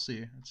with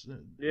Chelsea.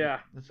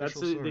 That's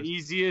the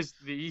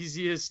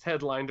easiest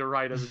headline to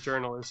write as a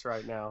journalist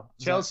right now.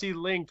 Chelsea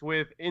linked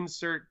with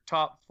insert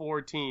top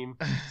 4 team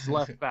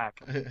left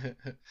back.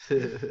 All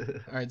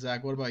right,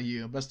 Zach, what about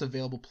you? Best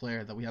available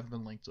player that we haven't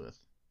been linked with?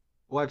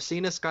 Well, I've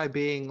seen this guy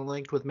being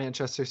linked with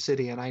Manchester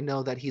City, and I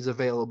know that he's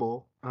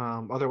available.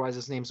 Otherwise,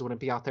 his names wouldn't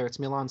be out there. It's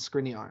Milan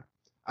Skriniar.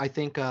 I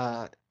think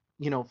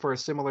for a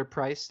similar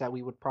price that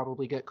we would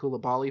probably get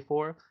Koulibaly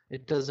for,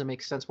 it doesn't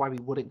make sense why we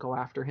wouldn't go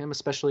after him,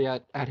 especially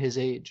at his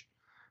age.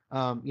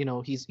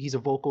 He's a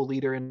vocal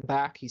leader in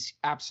back. He's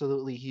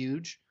absolutely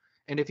huge.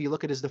 And if you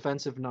look at his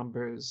defensive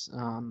numbers,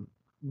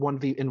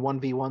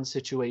 1v1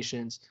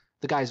 situations,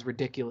 the guy's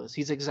ridiculous.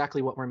 He's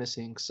exactly what we're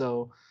missing.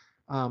 So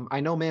I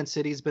know Man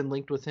City's been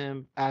linked with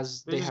him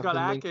as they have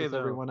been linked with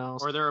everyone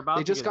else. Or they're about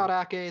They just got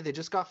Ake. They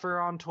just got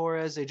Ferran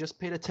Torres. They just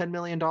paid a $10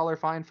 million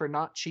fine for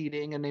not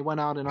cheating, and they went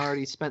out and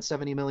already spent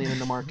 $70 million in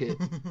the market.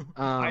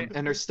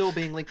 And they're still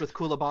being linked with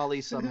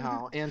Koulibaly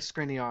somehow and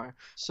Skriniar.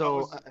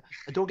 So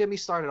don't get me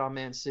started on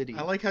Man City.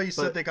 I like how you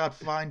said they got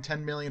fined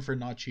 $10 million for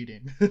not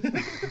cheating.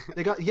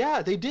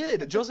 They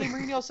did. Jose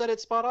Mourinho said it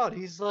spot on.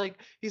 He's like,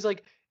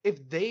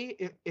 if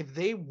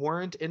they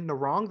weren't in the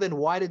wrong, then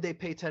why did they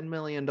pay $10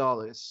 million?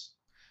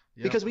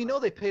 Yep. Because we know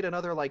they paid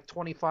another like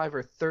 25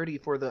 or 30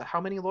 for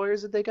how many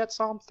lawyers did they get,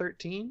 Sam?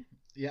 13?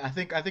 Yeah, I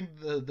think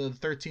the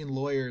 13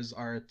 lawyers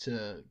are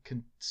to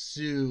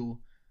sue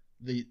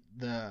the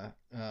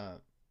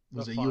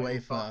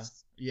UEFA.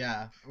 Costs.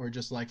 Yeah, or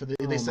just like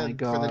they said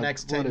God, for the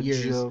next 10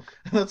 years. Joke.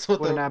 That's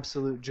what an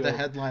absolute joke. The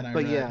headline I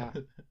read.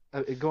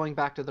 But yeah, going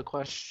back to the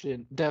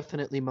question,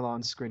 definitely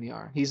Milan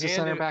Skriniar. He's the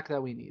center back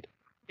that we need.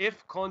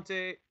 If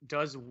Conte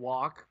does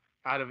walk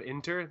out of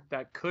Inter,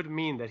 that could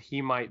mean that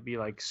he might be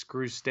like,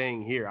 screw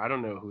staying here. I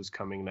don't know who's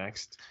coming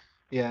next.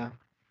 Yeah.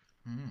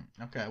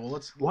 Okay, well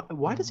let's.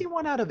 Why does he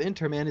want out of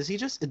Inter, man? Is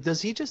this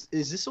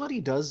what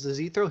he does? Does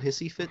he throw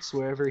hissy fits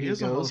wherever he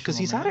goes? Because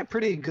he's had it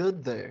pretty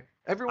good there.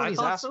 Everyone he's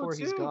asked for,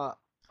 he's got.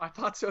 I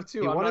thought so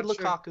too. He wanted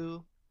Lukaku.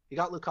 Sure. He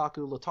got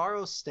Lukaku.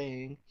 Lautaro's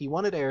staying. He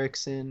wanted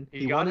Eriksen.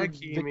 He got wanted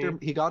Hakimi. Victor.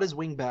 He got his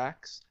wing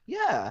backs.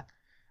 Yeah.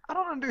 I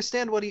don't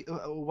understand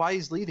why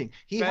he's leaving.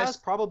 He has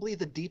probably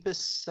the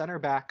deepest center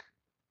back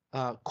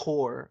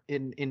core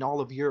in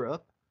all of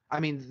Europe. I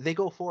mean, they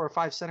go 4 or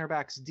 5 center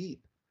backs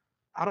deep.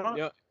 I don't know.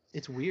 Yeah.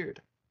 It's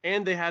weird.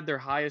 And they had their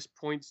highest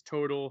points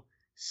total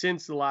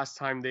since the last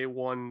time they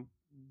won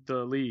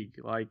the league.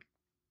 Like,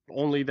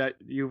 only that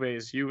Juve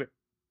is Juve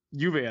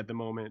at the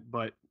moment.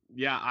 But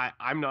yeah,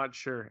 I'm not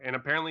sure. And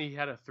apparently he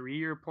had a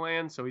 3-year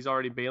plan, so he's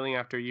already bailing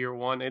after year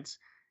 1. It's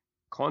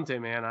Conte,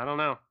 man. I don't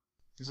know.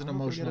 He's an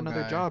emotional guy. Get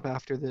another guy. job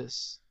after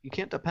this. You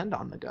can't depend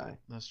on the guy.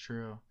 That's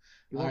true.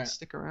 He won't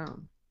stick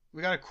around.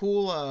 We got a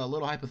cool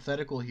little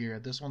hypothetical here.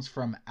 This one's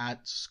from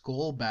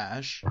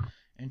 @Skullbash.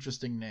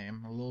 Interesting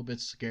name. A little bit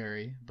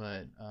scary,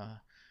 but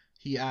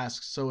he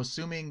asks, so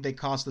assuming they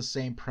cost the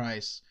same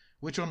price,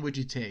 which one would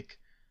you take?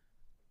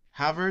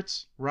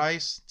 Havertz,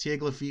 Rice,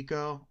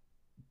 Tagliafico,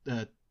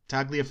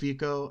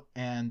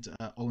 and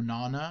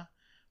Onana,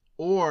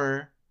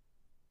 or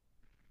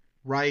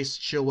Rice,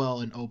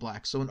 Chilwell, and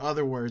Oblak? So in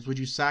other words, would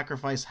you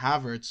sacrifice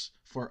Havertz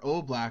for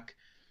Oblak,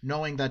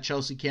 knowing that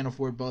Chelsea can't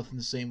afford both in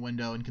the same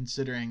window and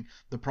considering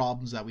the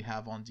problems that we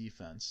have on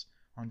defense?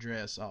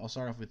 Andreas, I'll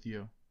start off with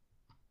you.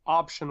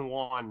 Option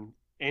 1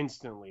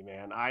 instantly,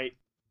 man. I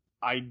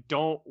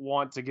don't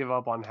want to give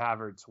up on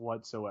Havertz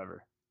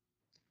whatsoever.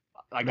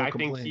 Like, no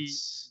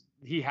complaints.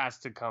 Think he has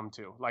to come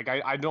too. Like,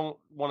 I don't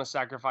want to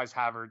sacrifice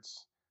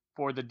Havertz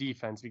for the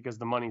defense because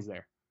the money's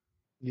there.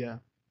 Yeah.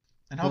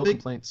 And how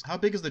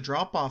big is the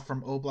drop off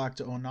from Oblak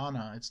to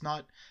Onana? It's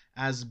not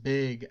as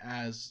big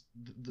as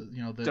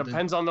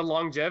depends on the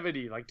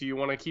longevity. Like, do you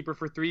want to keep her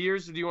for 3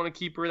 years, or do you want to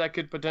keep her that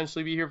could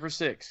potentially be here for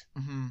 6?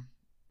 Mm-hmm.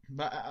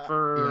 But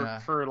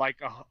for like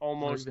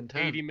almost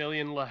 80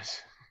 million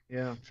less.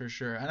 Yeah, for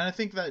sure. And I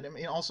think that, I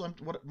mean, also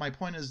what my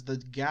point is, the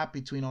gap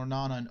between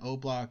Onana and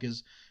Oblak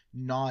is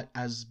not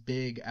as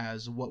big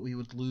as what we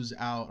would lose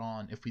out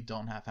on if we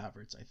don't have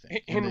Havertz, I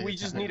think. And we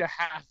just need a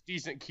half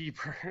decent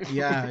keeper.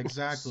 Yeah,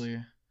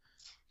 exactly.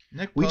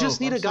 We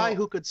just need a guy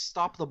who could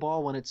stop the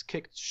ball when it's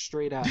kicked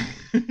straight at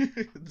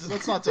him.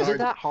 That's not too hard. Is it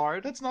that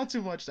hard? That's not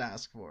too much to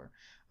ask for.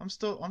 I'm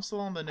still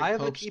on the Nick I have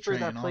Pope's a keeper train,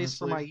 that plays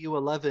honestly. for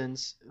my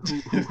U11s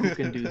who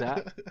can do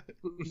that.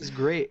 He's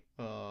great.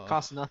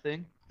 Costs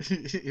nothing.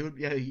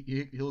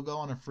 He'll go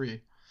on a free.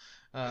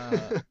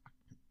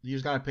 You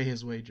just gotta pay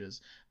his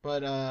wages.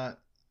 But all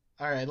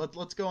right,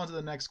 let's go on to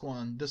the next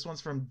one. This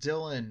one's from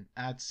Dylan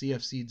at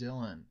CFC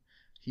Dylan.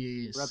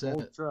 He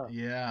said,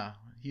 yeah,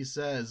 he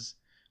says,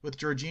 with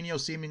Jorginho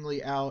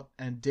seemingly out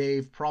and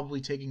Dave probably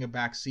taking a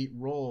backseat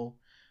role,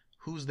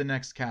 who's the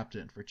next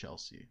captain for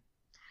Chelsea?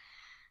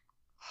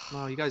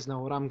 Oh, you guys know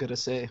what I'm gonna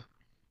say.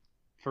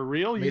 For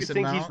real? You Mason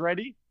think Mount? he's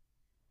ready?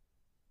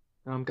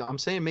 I'm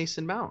saying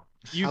Mason Mount.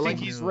 You I think like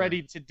he's him.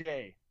 ready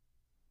today?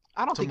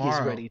 I don't think he's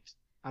Tomorrow. ready.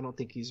 I don't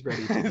think he's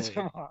ready today.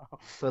 Tomorrow.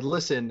 But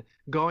listen,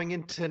 going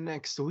into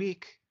next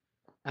week,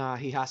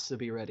 he has to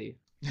be ready.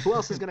 Who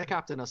else is gonna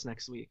captain us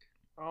next week?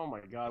 Oh my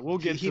God, we'll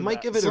get. He to might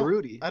that. give it So- a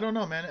Rudy. I don't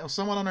know, man.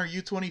 Someone on our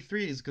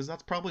U23s, because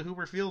that's probably who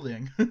we're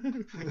fielding.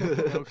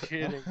 No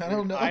kidding. I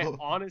don't dude. know. I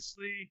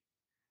honestly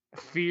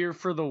fear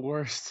for the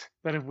worst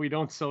that if we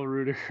don't sell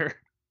Rudiger.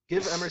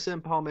 Give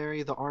Emerson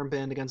Palmieri the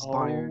armband against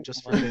Bayern Oh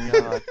just for my the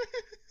God.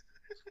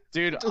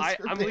 Dude, Just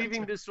for I'm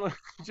leaving banter. this one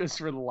just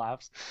for the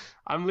laughs.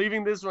 I'm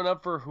leaving this one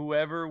up for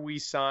whoever we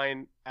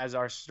sign as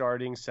our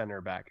starting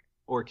center back.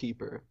 or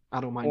keeper.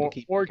 I don't mind Or, the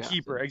keeper. or captain.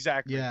 keeper,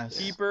 exactly. Yes.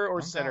 Keeper or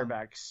I'm center down.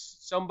 back.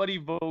 Somebody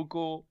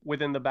vocal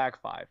within the back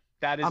five.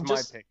 That is I'm my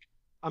just- pick.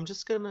 I'm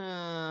just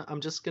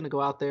gonna go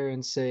out there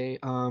and say,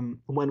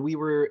 when we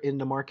were in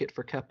the market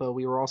for Kepa,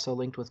 we were also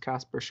linked with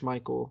Kasper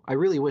Schmeichel. I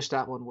really wish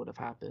that one would have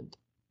happened,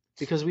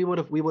 because we would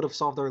have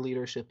solved our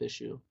leadership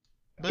issue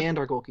But and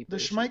our goalkeeper the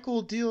issue.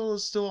 Schmeichel deal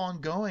is still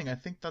ongoing. I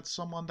think that's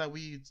someone that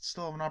we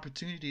still have an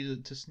opportunity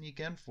to sneak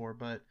in for,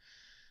 but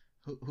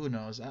who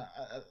knows?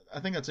 I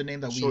think that's a name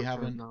that we Short term,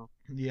 haven't. though.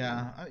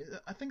 Yeah,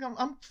 I think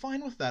I'm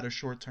fine with that, a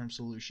short-term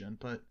solution.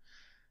 But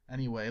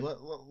anyway,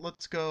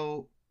 let's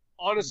go.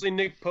 Honestly,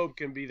 Nick Pope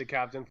can be the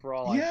captain for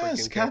all I Yes,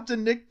 freaking care.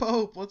 Captain Nick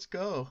Pope. Let's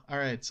go. All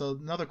right. So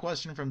another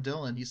question from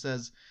Dylan. He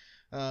says,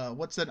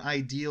 "What's an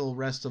ideal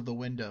rest of the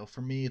window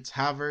for me? It's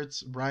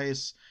Havertz,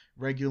 Rice,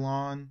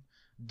 Regulon,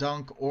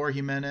 Dunk or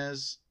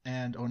Jimenez,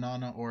 and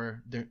Onana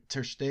or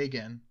Ter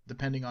Stegen,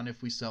 depending on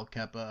if we sell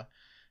Kepa.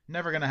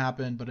 Never gonna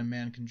happen, but a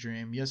man can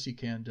dream. Yes, you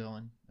can,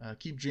 Dylan.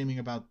 Keep dreaming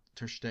about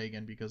Ter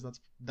Stegen, because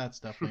that's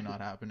definitely not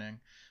happening.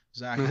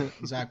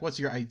 Zach, what's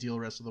your ideal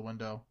rest of the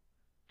window?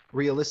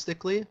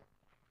 Realistically,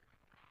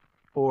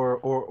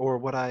 or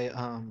what I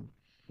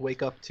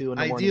wake up to in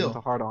the morning Ideal. with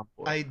a heart on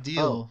for.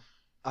 Ideal.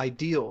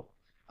 Ideal.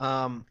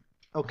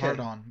 Okay.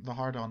 The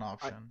hard on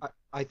option.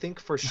 I think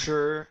for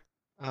sure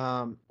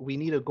we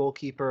need a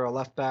goalkeeper, a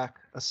left back,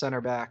 a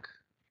center back,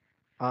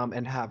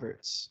 and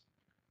Havertz.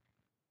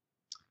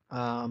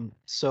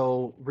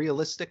 So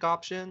realistic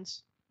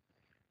options,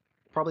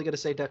 probably going to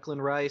say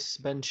Declan Rice,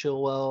 Ben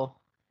Chilwell,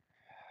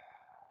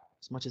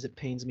 as much as it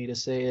pains me to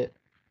say it,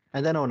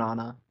 and then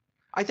Onana.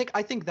 I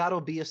think that'll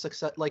be a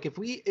success. Like if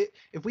we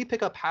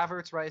pick up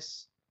Havertz,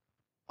 Rice,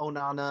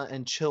 Onana,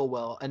 and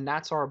Chilwell, and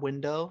that's our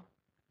window,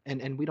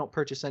 and we don't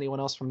purchase anyone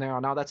else from there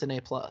on out, that's an A+.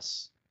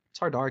 It's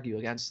hard to argue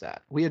against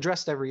that. We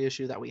addressed every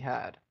issue that we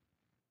had,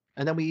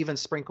 and then we even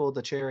sprinkled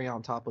the cherry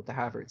on top with the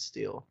Havertz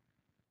deal.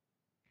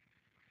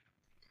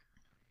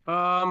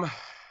 David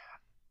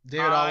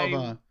I-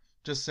 Alaba,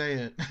 just say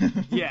it.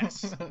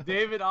 Yes,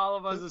 David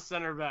Alava's a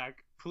center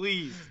back.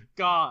 Please,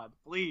 God,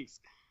 please.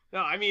 No,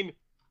 I mean,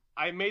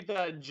 I made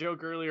that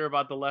joke earlier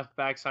about the left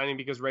back signing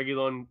because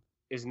Reguilon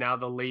is now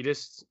the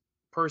latest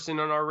person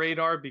on our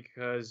radar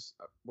because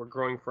we're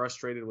growing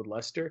frustrated with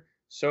Leicester.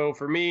 So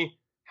for me,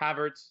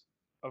 Havertz,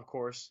 of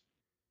course.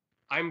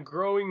 I'm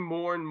growing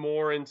more and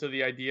more into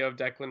the idea of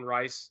Declan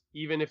Rice,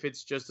 even if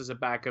it's just as a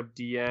backup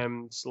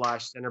DM /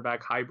 center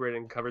back hybrid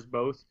and covers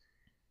both.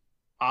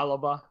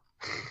 Alaba.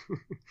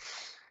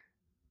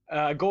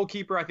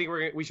 Goalkeeper, I think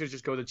we should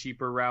just go the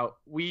cheaper route.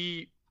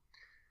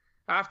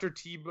 After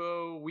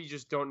Tebow, we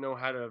just don't know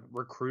how to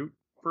recruit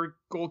for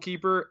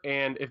goalkeeper,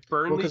 and if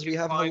Burnley Because we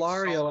can have find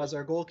Hilario solid- as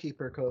our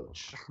goalkeeper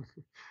coach.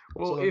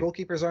 well, So our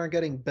goalkeepers aren't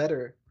getting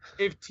better.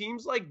 if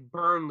teams like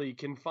Burnley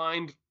can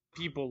find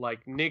people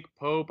like Nick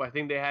Pope, I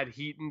think they had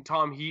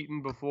Tom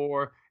Heaton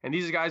before, and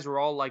these guys were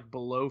all like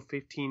below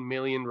 15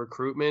 million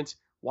recruitment.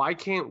 Why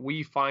can't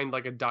we find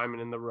like a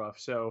diamond in the rough?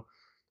 So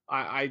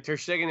Ter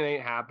Stegen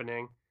ain't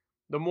happening.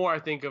 The more I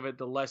think of it,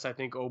 the less I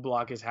think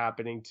Oblak is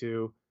happening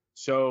too.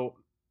 So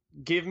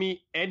give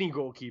me any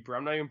goalkeeper.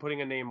 I'm not even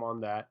putting a name on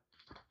that.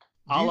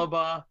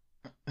 Alaba,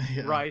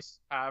 Yeah. Rice,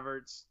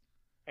 Havertz,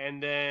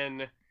 and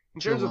then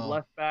in terms of Chilwell.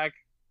 left back,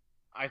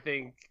 I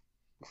think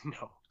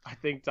no. I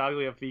think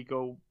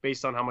Tagliafico,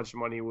 based on how much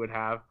money he would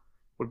have,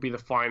 would be the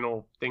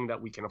final thing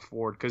that we can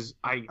afford. Because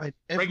If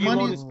Reguilon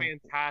money, is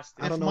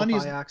fantastic. I don't If know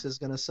money's- if Ajax is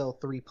going to sell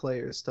 3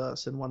 players to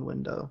us in one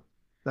window.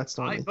 That's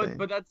the only thing.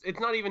 But it's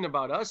not even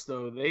about us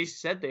though. They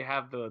said they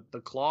have the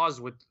clause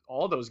with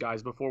all those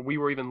guys before we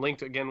were even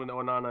linked again with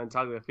Onana and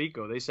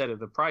Tagliafico. They said if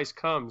the price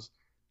comes,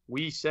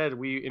 we said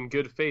we in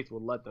good faith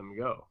would let them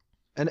go.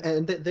 And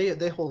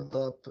they hold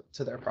up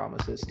to their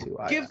promises too.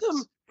 Give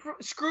them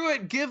screw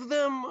it. Give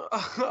them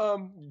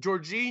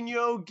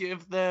Jorginho.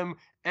 Give them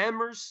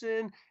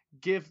Emerson.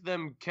 Give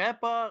them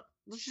Kepa.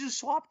 Let's just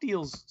swap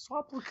deals.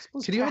 Swap.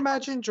 Can you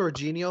imagine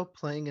Jorginho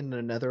playing in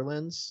the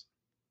Netherlands?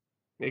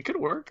 It could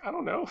work. I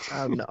don't know.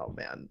 No,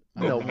 man.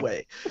 No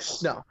way.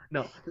 No.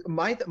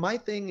 My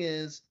thing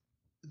is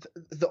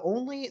the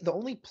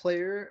only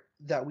player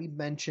that we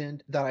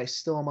mentioned that I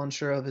still am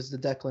unsure of is the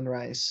Declan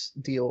Rice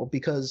deal,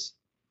 because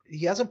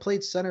he hasn't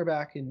played center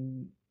back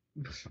in.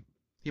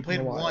 He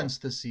played once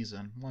this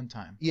season, one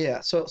time.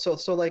 Yeah, so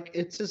like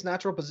it's his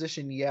natural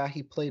position. Yeah,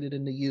 he played it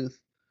in the youth,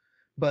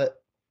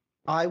 but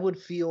I would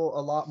feel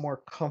a lot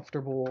more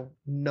comfortable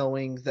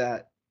knowing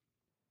that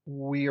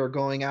we are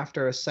going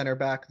after a center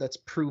back that's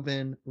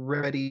proven,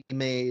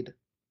 ready-made.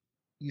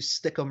 You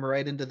stick him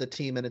right into the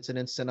team and it's an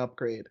instant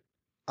upgrade.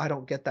 I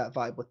don't get that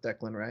vibe with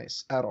Declan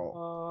Rice at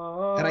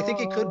all. And I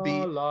think it could be,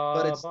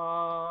 but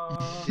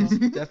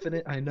it's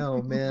definite. I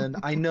know, man.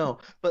 I know.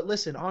 But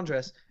listen,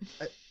 Andres,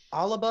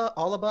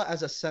 Alaba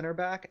as a center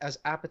back, as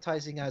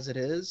appetizing as it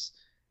is,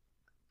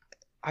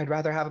 I'd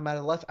rather have him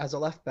as a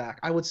left back.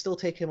 I would still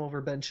take him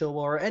over Ben Chilwell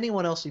or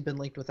anyone else who'd been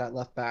linked with that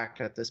left back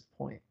at this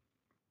point.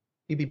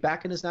 He'd be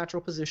back in his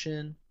natural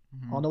position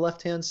on the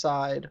left-hand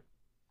side.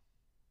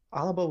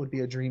 Alaba would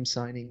be a dream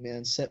signing,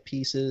 man. Set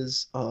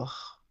pieces, all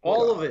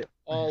of it.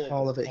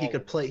 He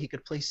could play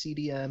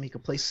CDM. He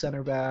could play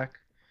center back.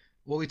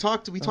 Well, we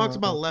talked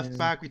about left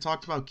back. We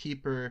talked about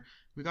keeper.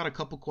 We got a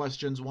couple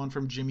questions. One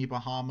from Jimmy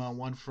Bahama.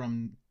 One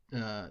from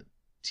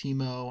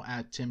Timo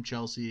at Tim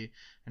Chelsea,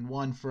 and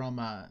one from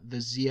the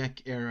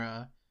Ziyech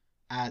era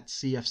at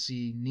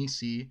CFC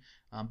Nisi.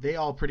 They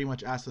all pretty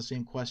much asked the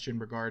same question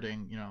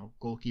regarding,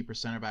 goalkeeper,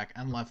 center back,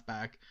 and left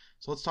back.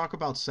 So let's talk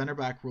about center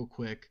back real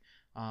quick.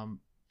 The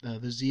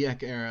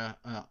Ziyech era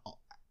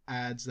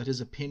adds that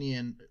his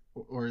opinion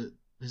or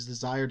his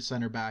desired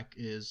center back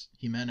is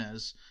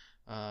Jimenez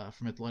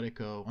from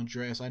Atletico.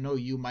 Andreas, I know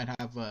you might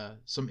have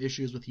some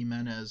issues with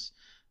Jimenez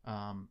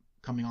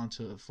coming on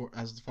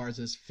as far as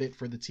his fit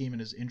for the team and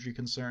his injury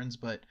concerns,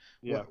 but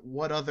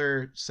what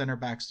other center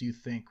backs do you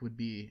think would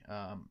be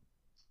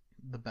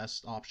the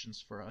best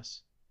options for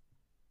us?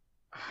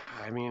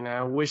 I mean,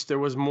 I wish there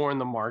was more in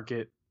the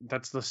market.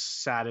 That's the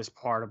saddest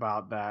part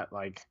about that.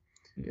 Like,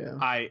 yeah,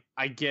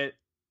 I get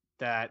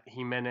that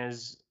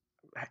Jimenez,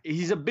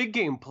 he's a big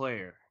game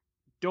player.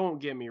 Don't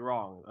get me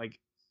wrong. Like,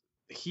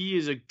 he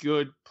is a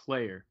good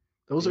player.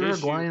 Those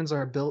Uruguayans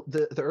are built.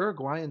 The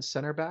Uruguayan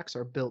center backs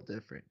are built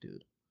different,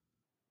 dude.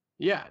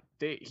 Yeah,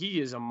 he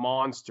is a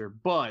monster,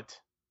 but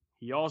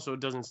he also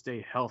doesn't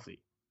stay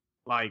healthy.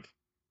 Like,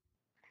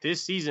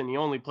 this season, he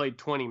only played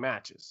 20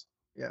 matches.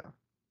 Yeah.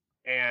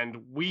 And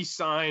we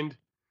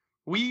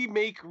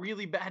make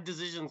really bad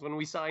decisions when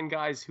we sign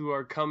guys who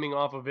are coming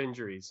off of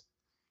injuries.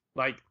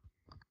 Like,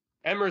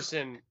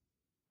 Emerson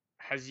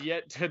has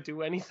yet to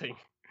do anything.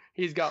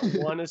 He's got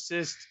one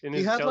assist in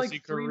his Chelsea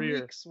career. He had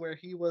 3 weeks where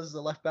he was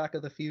the left back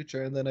of the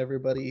future, and then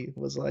everybody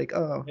was like,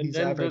 oh, he's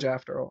average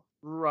after all.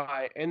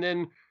 Right. And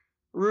then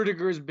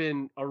Rudiger's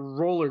been a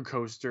roller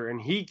coaster, and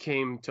he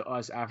came to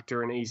us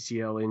after an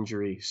ACL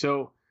injury.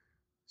 So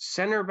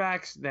center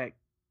backs that,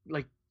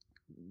 like,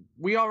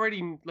 we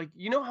already, like,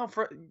 how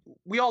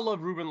we all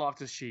love Ruben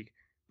Loftus-Cheek,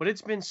 but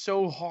it's been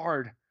so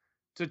hard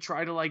to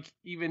try to, like,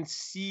 even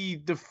see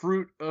the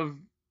fruit of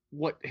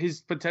what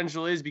his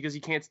potential is because he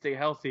can't stay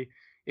healthy.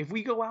 If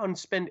we go out and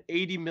spend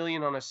 $80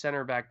 million on a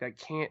center back that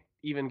can't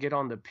even get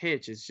on the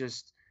pitch, it's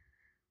just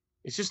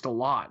a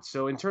lot.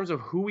 So in terms of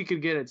who we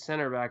could get at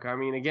center back, I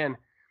mean, again,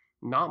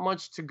 not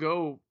much to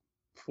go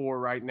for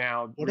right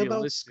now. What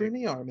about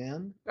Skriniar,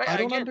 man? I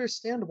don't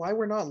understand why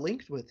we're not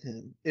linked with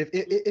him.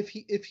 If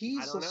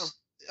he's, I don't know.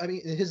 I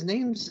mean, his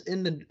name's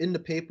in the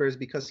papers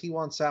because he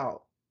wants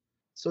out.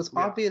 So it's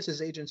obvious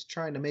his agent's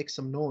trying to make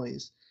some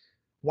noise.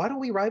 Why don't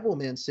we rival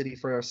Man City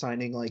for a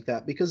signing like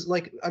that? Because,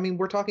 like, I mean,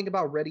 we're talking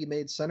about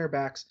ready-made center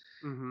backs.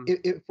 Mm-hmm.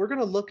 If we're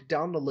going to look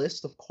down the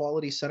list of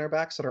quality center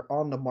backs that are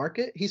on the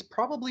market, he's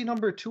probably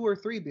number 2 or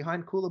 3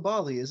 behind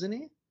Koulibaly, isn't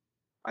he?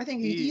 I think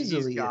he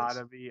easily he's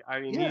gotta be. I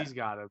mean, he's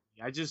gotta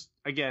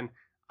be.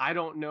 I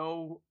don't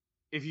know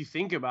if you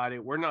think about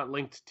it, we're not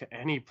linked to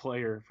any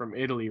player from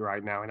Italy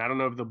right now. And I don't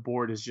know if the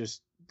board they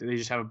just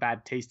have a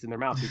bad taste in their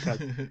mouth because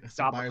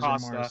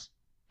Zappacosta,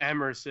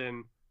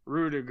 Emerson,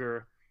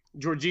 Rudiger,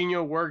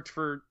 Jorginho worked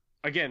for,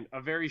 again, a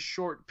very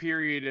short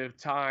period of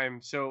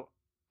time. So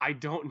I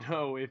don't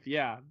know if,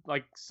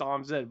 like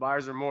Sam said,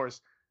 buyer's remorse.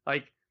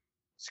 Like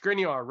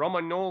Skriniar,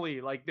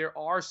 Romagnoli, like there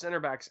are center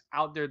backs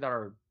out there that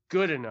are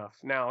good enough.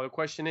 Now, the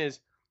question is,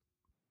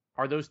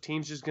 are those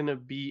teams just going to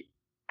be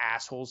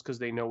assholes because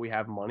they know we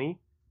have money?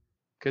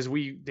 Because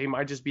they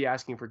might just be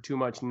asking for too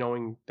much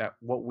knowing that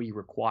what we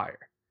require.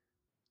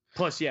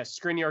 Plus, yes,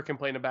 Skriniar can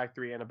play in a back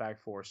 3 and a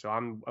back 4, so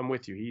I'm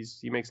with you.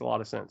 He makes a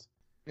lot of sense.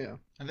 Yeah.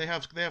 And they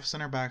have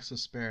center backs to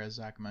spare, as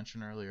Zach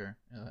mentioned earlier.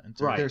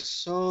 Right. They're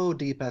so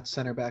deep at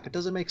center back. It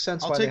doesn't make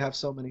sense they have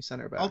so many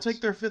center backs. I'll take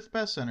their 5th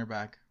best center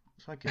back.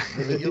 Fuck it.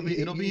 It'll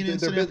be an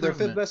instant improvement.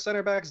 Their 5th best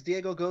center back's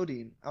Diego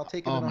Godin. I'll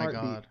take him in a heartbeat.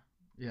 Oh my god.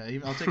 Yeah,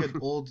 I'll take an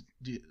old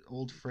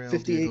frail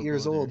 58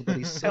 years old, but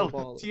he's so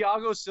ball.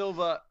 Thiago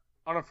Silva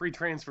on a free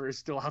transfer is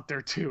still out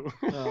there too.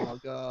 Oh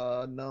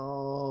God,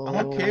 no!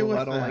 I'm okay with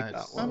I don't like that.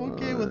 that I'm one.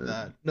 okay with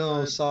that.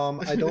 No, but- Sam,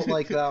 I don't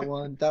like that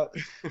one.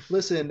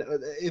 Listen,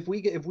 if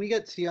we get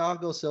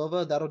Thiago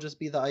Silva, that'll just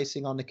be the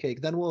icing on the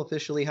cake. Then we'll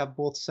officially have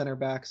both center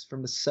backs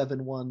from the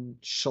 7-1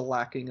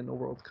 shellacking in the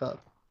World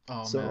Cup.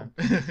 Oh So-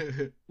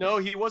 man. No,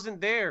 he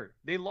wasn't there.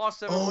 They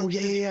lost 7-1 Oh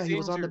because yeah, he he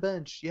was was on the injured.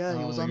 bench. Yeah,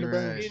 he was Oh, on the you're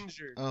bench. right.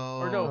 Injured. Oh.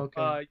 Or no,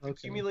 Okay.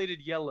 accumulated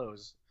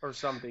yellows or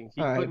something.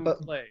 He All right, couldn't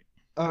but- play.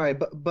 All right,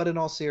 but in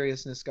all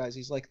seriousness, guys,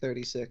 he's like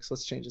 36.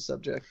 Let's change the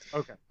subject.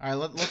 Okay. All right,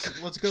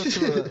 let's go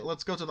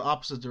to the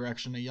opposite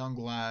direction. A young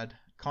lad,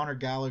 Conor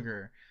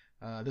Gallagher.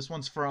 This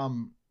one's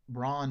from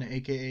Braun,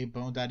 aka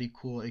Bone Daddy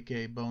Cool,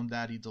 aka Bone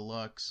Daddy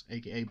Deluxe,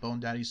 aka Bone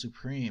Daddy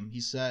Supreme.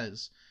 He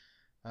says,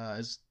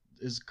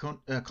 "Is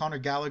Conor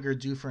Gallagher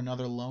due for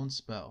another loan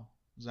spell?"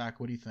 Zach,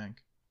 what do you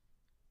think?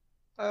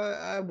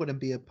 I wouldn't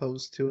be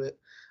opposed to it.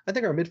 I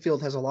think our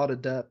midfield has a lot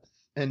of depth,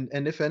 and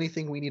if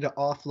anything, we need to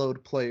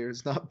offload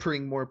players, not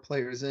bring more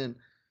players in.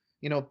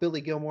 You know, Billy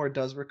Gilmore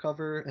does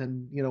recover,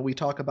 and you know, we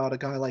talk about a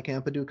guy like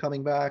Ampadu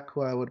coming back,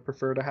 who I would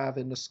prefer to have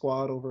in the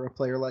squad over a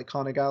player like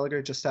Conor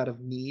Gallagher, just out of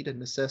need and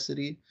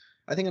necessity.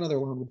 I think another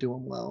loan would do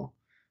him well,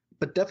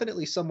 but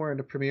definitely somewhere in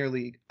the Premier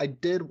League. I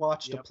did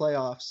watch the Yep.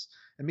 playoffs,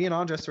 and me and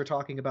Andres were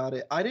talking about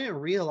it. I didn't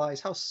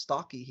realize how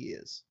stocky he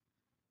is.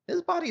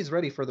 His body is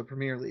ready for the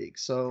Premier League,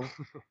 so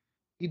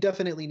he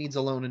definitely needs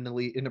a loan in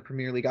the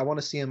Premier League. I want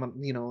to see him,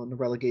 you know, on the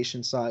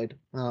relegation side,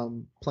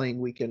 playing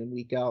week in and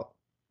week out.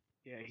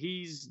 Yeah,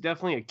 he's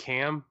definitely a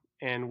cam,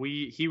 and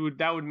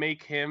that would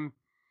make him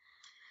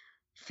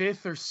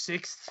 5th or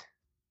 6th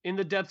in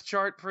the depth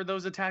chart for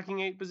those attacking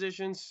 8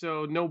 positions.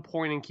 So no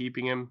point in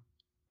keeping him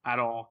at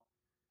all.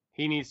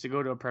 He needs to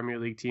go to a Premier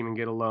League team and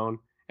get a loan.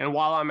 And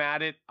while I'm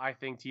at it, I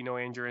think Tino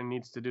Angerin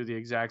needs to do the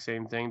exact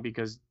same thing,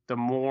 because the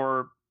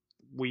more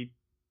we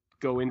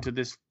go into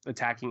this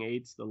attacking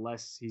 8s, the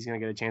less he's going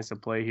to get a chance to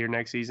play here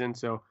next season.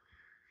 So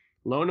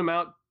loan him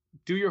out,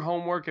 do your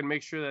homework, and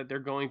make sure that they're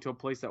going to a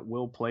place that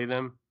will play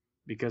them,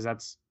 because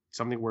that's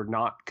something we're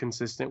not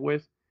consistent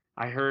with.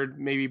 I heard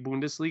maybe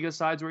Bundesliga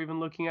sides were even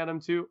looking at him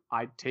too.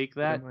 I'd take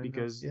that mind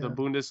because that, yeah. the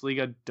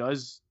Bundesliga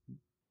does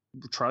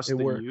trust It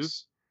the works.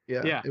 youth.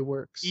 Yeah, Yeah. it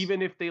works.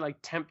 Even if they like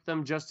tempt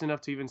them just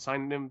enough to even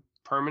sign them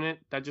permanent,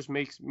 that just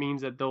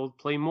means that they'll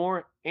play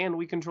more, and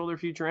we control their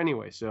future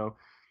anyway. So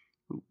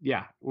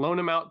yeah, loan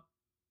him out.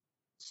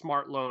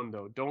 Smart loan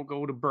though. Don't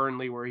go to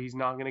Burnley where he's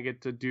not going to get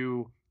to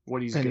do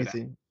what he's good at.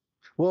 anything.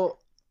 Well,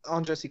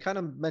 Andres, you kind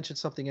of mentioned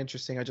something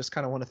interesting. I just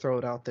kind of want to throw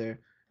it out there.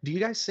 Do you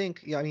guys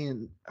think? Yeah, I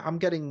mean, I'm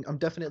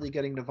definitely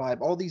getting the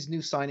vibe. All these new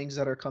signings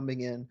that are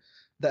coming in,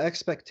 the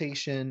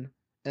expectation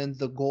and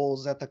the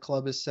goals that the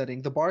club is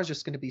setting, the bar is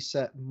just going to be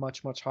set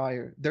much, much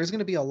higher. There's going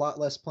to be a lot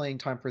less playing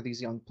time for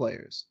these young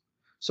players.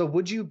 So,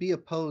 would you be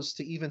opposed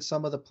to even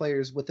some of the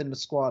players within the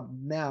squad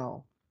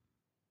now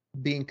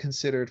being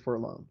considered for a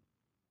loan?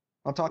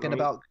 I'm talking Throw-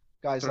 about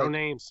guys Throw like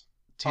names.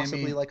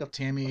 possibly like a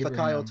Tammy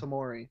Fikayo Abraham.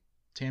 Tomori.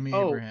 Tammy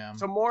Oh, Abraham.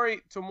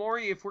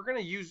 Tomori, if we're going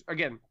to use,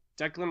 again,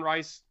 Declan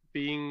Rice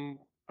being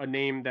a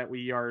name that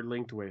we are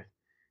linked with,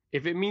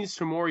 if it means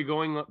Tomori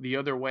going the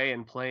other way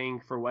and playing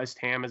for West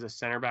Ham as a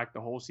center back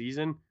the whole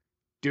season,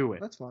 do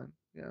it. That's fine.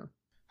 Yeah.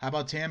 How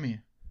about Tammy?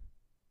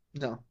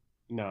 No.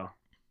 No.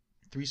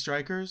 3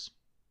 strikers?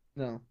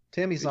 No.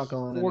 Tammy's not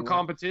going 4 anywhere.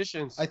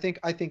 competitions. I think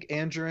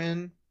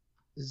Andrew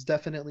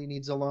definitely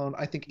needs a loan.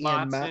 I think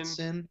Ian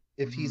Matson,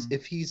 if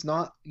he's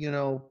not, you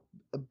know,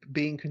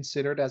 being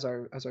considered as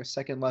our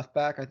second left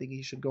back, I think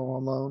he should go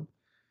on loan.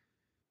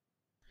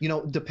 You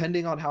know,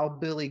 depending on how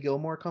Billy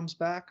Gilmore comes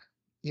back,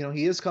 you know,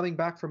 he is coming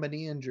back from a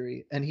knee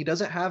injury, and he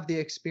doesn't have the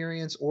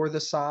experience or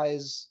the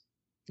size,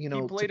 you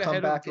know, he played to come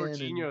ahead back of in.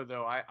 Jorginho,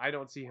 though. I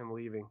don't see him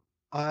leaving.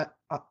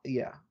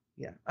 Yeah.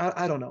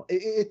 I don't know.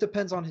 It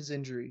depends on his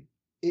injury.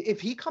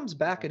 If he comes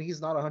back and he's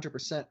not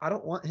 100%, I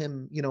don't want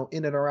him, you know,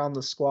 in and around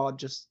the squad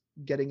just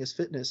getting his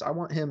fitness. I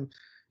want him,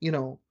 you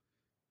know,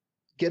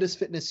 get his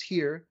fitness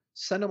here,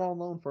 send him on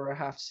loan for a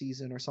half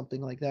season or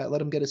something like that.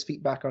 Let him get his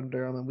feet back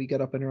under him and we get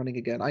up and running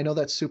again. I know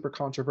that's super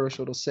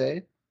controversial to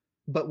say,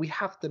 but we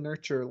have to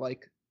nurture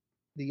like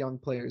the young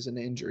players and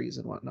the injuries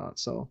and whatnot.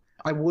 So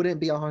I wouldn't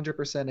be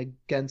 100%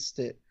 against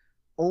it,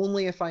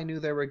 only if I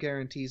knew there were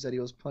guarantees that he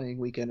was playing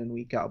week in and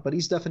week out. But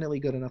he's definitely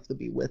good enough to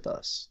be with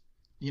us.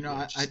 You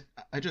know,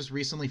 I just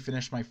recently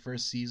finished my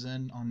first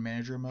season on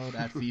manager mode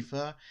at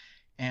FIFA,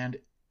 and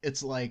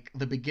it's like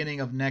the beginning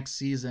of next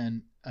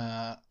season,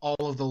 all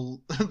of the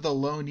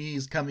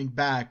loanees coming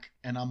back,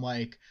 and I'm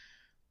like,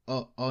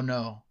 oh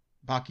no,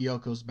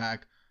 Bakayoko's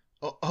back.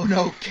 Oh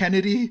no,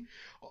 Kennedy,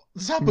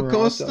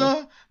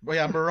 Zappacosta,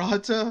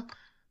 Murata.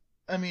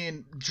 I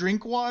mean,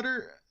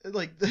 Drinkwater.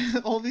 Like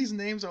all these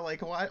names are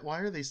like, why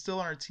are they still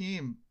on our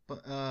team?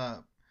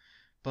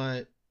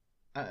 But.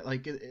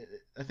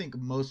 I think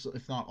most,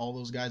 if not all,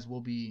 those guys will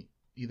be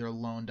either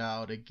loaned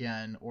out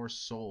again or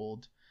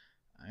sold.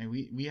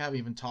 we haven't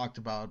even talked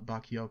about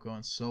Bakayoko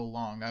in so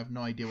long. I have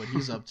no idea what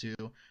he's up to.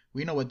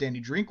 We know what Danny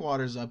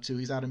Drinkwater's up to.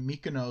 He's out of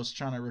Mykonos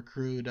trying to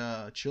recruit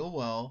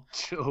Chilwell.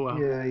 Chilwell.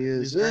 Yeah, he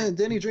is.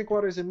 Danny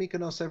Drinkwater's in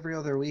Mykonos every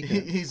other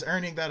weekend. He's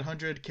earning that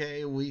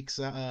 100K a week's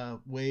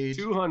wage.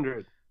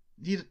 200.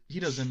 He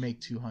doesn't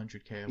make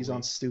 200K. He's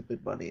on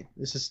stupid money.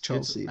 This is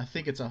Chelsea. I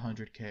think it's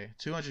 100K.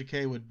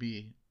 200K would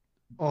be.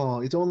 Oh,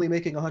 he's only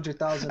making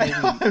 100,000 a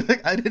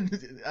week. I didn't.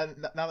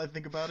 Now that I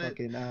think about it.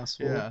 Fucking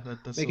asshole. Yeah,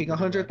 that's making so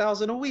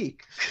 100,000 a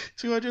week.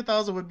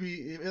 200,000 would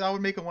be. That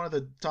would make him one of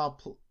the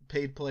top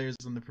paid players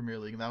in the Premier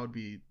League. That would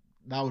be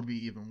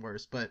even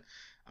worse. But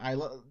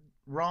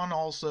Ron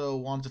also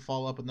wanted to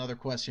follow up with another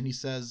question. He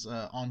says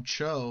on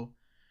Cho,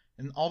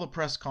 in all the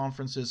press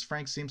conferences,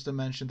 Frank seems to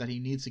mention that he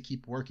needs to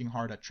keep working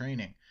hard at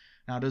training.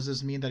 Now, does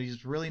this mean that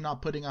he's really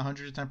not putting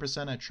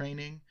 110% at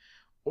training?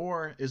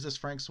 Or is this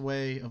Frank's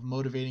way of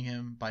motivating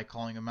him by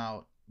calling him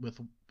out? With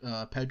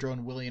Pedro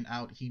and Willian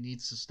out, he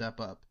needs to step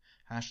up.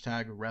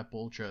 Hashtag Rep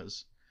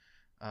Ultras.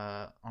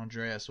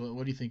 Andreas,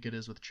 what do you think it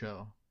is with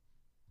Cho?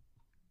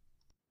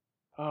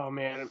 Oh,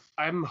 man.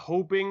 I'm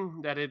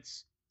hoping that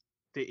it's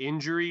the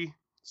injury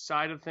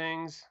side of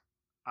things.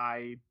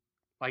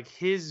 Like,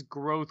 his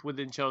growth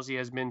within Chelsea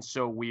has been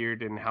so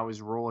weird and how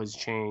his role has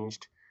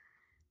changed.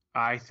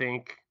 I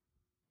think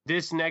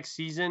this next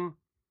season,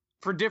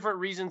 for different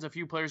reasons, a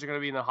few players are going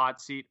to be in the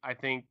hot seat. I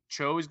think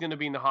Cho is going to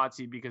be in the hot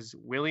seat because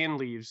Willian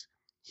leaves.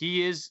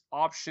 He is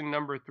option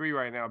number 3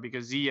 right now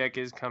because Ziyech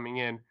is coming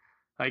in.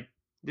 Like,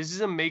 this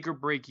is a make or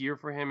break year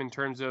for him in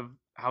terms of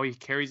how he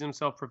carries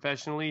himself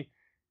professionally.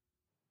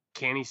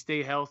 Can he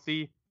stay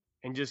healthy?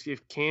 And just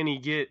can he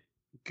get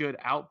good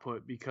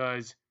output?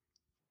 Because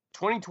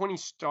 2020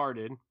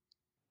 started,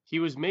 he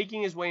was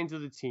making his way into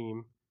the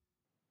team,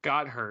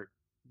 got hurt.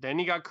 Then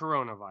he got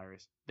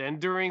coronavirus. Then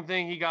during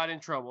thing, he got in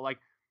trouble. Like,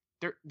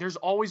 there's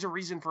always a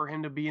reason for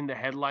him to be in the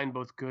headline,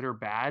 both good or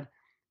bad.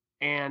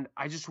 And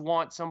I just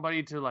want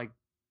somebody to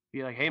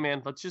be like, hey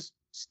man, let's just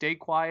stay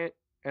quiet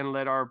and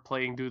let our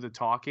playing do the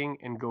talking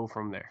and go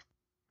from there.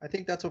 I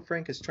think that's what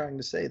Frank is trying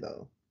to say,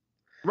 though.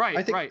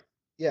 Right, right.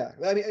 Yeah,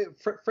 I mean,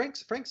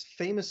 Frank's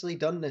famously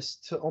done this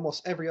to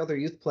almost every other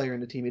youth player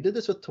in the team. He did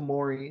this with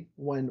Tomori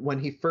when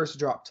he first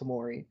dropped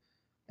Tomori,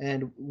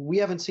 and we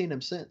haven't seen him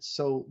since.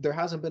 So there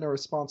hasn't been a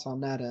response on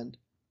that end.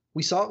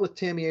 We saw it with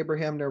Tammy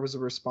Abraham. There was a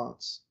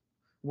response.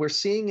 We're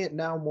seeing it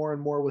now more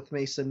and more with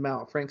Mason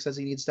Mount. Frank says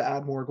he needs to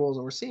add more goals,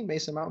 and we're seeing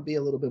Mason Mount be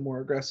a little bit more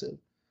aggressive.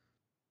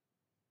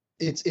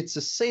 It's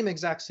the same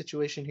exact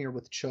situation here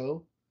with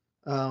Cho.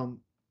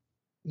 Andres,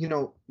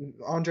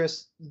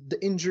 the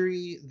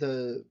injury,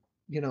 the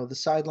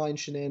sideline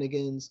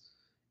shenanigans,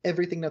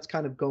 everything that's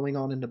kind of going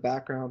on in the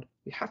background.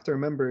 We have to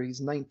remember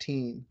he's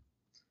 19.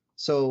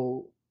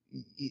 So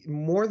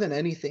more than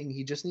anything,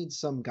 he just needs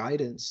some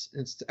guidance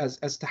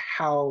as to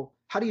how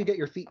do you get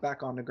your feet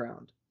back on the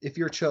ground if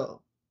you're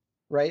Cho,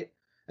 right?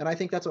 And I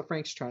think that's what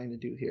Frank's trying to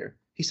do here.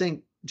 He's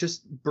saying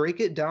just break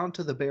it down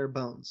to the bare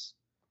bones.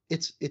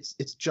 It's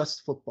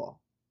just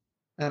football.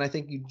 And I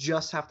think you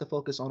just have to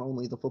focus on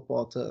only the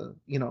football to,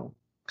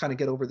 kind of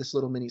get over this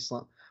little mini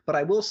slump. But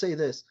I will say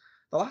this.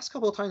 The last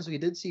couple of times we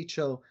did see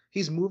Cho,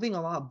 he's moving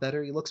a lot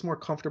better. He looks more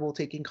comfortable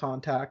taking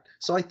contact.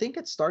 So I think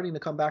it's starting to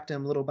come back to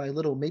him little by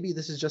little. Maybe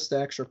this is just the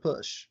extra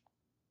push.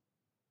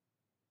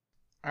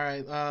 All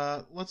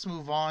right, let's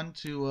move on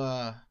to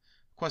a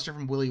question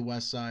from Willie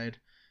Westside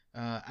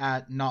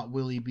at Not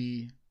Willie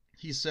B.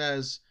 He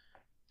says,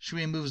 should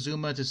we move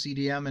Zuma to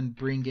CDM and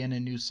bring in a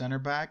new center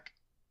back?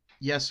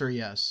 Yes or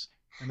yes.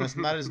 And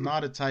that is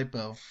not a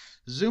typo.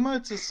 Zuma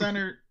to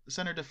center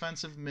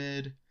defensive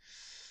mid.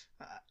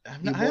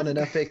 He won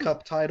an FA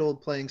Cup title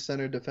playing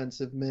center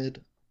defensive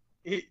mid.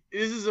 This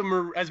is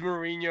as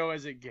Mourinho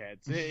as it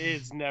gets.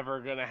 It's never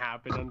going to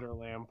happen under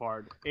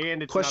Lampard.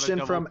 And it's question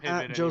not a from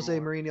at Jose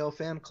Mourinho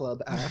fan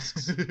club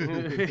asks.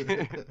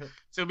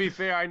 To be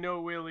fair, I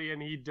know Willie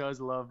and he does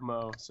love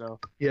Mo. So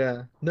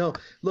yeah, no,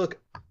 look,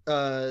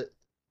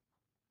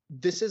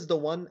 this is the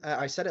one.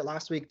 I said it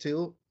last week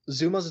too.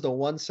 Zuma's the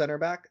one center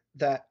back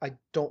that I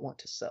don't want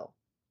to sell.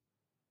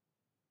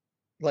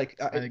 Like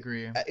I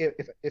agree.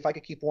 If I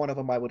could keep one of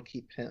them, I would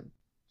keep him.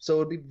 So it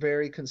would be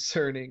very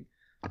concerning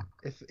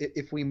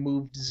if we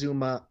moved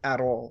Zuma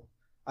at all.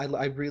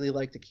 I really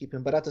like to keep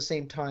him, but at the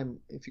same time,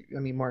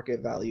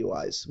 market value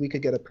wise, we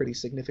could get a pretty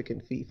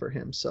significant fee for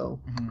him. So,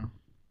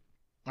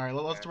 all right,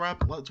 let's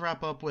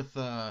wrap up with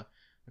a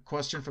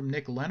question from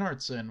Nick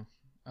Lennartson.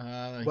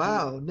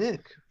 Wow,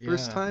 Nick,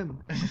 first time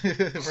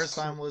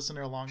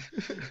listener along,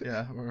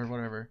 yeah, or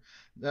whatever.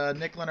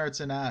 Nick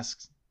Lennartson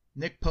asks,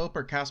 Nick Pope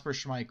or Kasper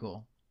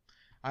Schmeichel?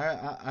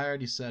 I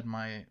already said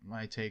my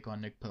take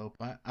on Nick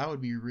Pope. I would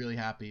be really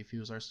happy if he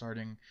was our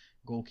starting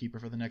goalkeeper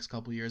for the next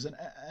couple of years.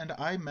 And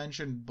I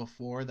mentioned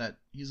before that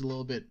he's a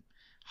little bit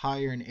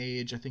higher in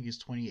age. I think he's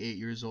 28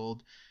 years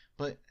old.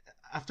 But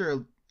after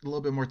a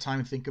little bit more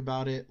time to think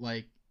about it,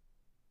 like,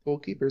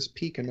 goalkeepers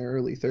peak in their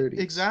early 30s.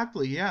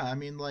 Exactly, yeah. I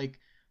mean, like,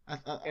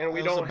 and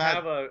we don't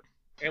have a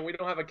and we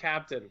don't have a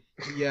captain.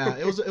 Yeah,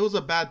 it was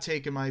a bad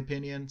take in my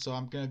opinion, so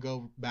I'm gonna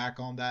go back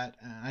on that.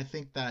 And I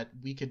think that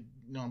we could,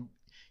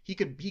 he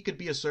could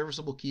be a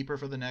serviceable keeper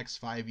for the next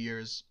 5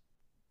 years.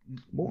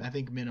 More. I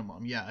think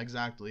minimum. Yeah,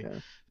 exactly. Yeah.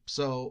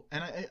 So,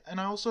 and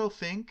I also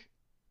think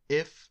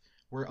if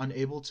we're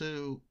unable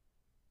to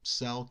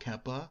sell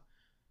Kepa,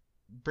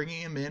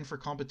 bringing him in for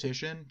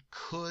competition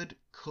could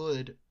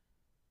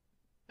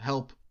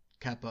help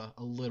Kepa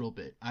a little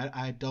bit.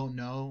 I don't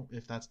know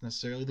if that's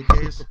necessarily the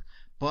case,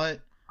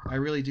 but I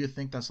really do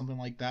think that something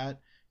like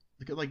that,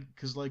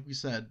 because like we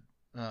said,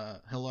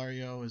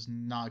 Hilario is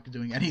not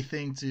doing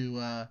anything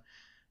to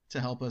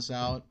help us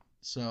out.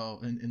 So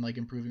in like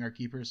improving our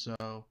keeper. So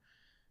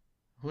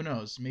who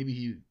knows?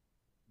 Maybe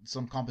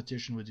some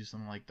competition would do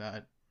something like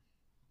that.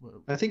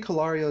 I think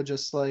Hilario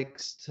just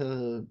likes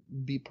to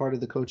be part of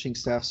the coaching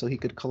staff so he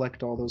could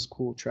collect all those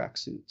cool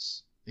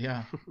tracksuits.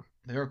 Yeah,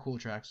 they are cool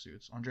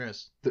tracksuits.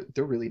 Andres,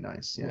 They're really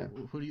nice. Yeah.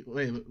 who do you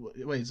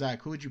wait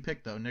Zach? Who would you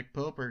pick though? Nick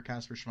Pope or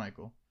Kasper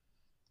Schmeichel?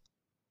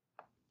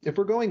 If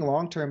we're going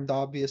long term, the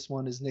obvious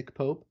one is Nick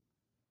Pope.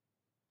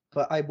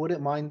 But I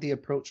wouldn't mind the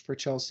approach for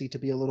Chelsea to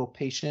be a little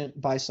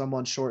patient, buy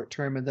someone short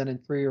term, and then in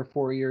 3 or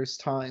 4 years'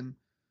 time,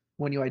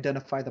 when you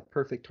identify the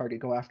perfect target,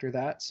 go after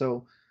that.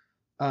 So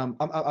I'm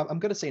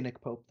gonna say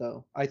Nick Pope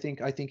though. I think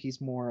he's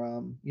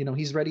more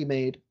he's ready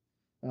made,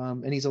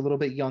 and he's a little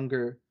bit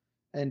younger,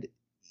 and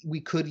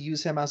we could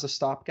use him as a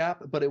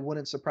stopgap. But it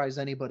wouldn't surprise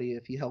anybody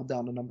if he held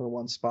down the number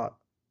 1 spot.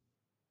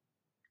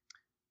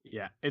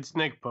 Yeah, it's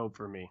Nick Pope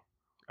for me.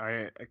 All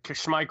right,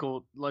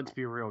 Schmeichel, let's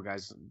be real,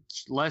 guys.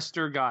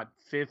 Leicester got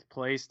 5th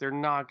place. They're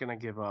not going to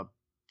give up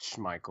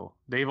Schmeichel.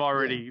 They've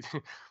already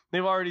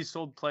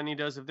sold plenty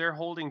does. If they're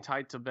holding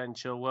tight to Ben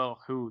Chilwell,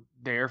 who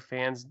their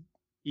fans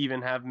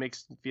even have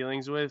mixed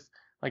feelings with,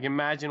 like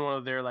imagine one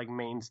of their like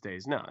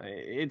mainstays. No,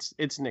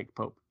 it's Nick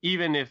Pope.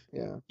 Even if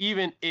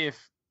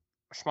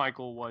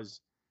Schmeichel was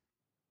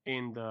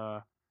in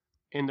the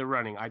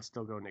running, I'd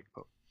still go Nick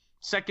Pope.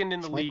 Second in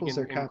the league in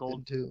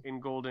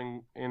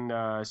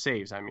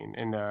saves. I mean,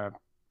 in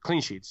clean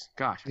sheets.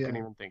 Gosh, I couldn't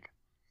even think.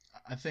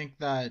 I think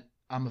that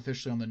I'm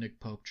officially on the Nick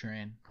Pope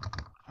train.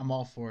 I'm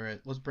all for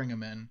it. Let's bring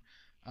him in.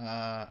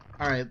 All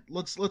right,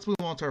 let's move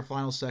on to our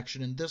final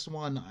section. And this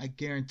one, I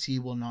guarantee,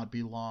 will not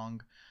be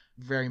long.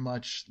 Very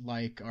much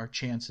like our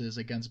chances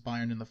against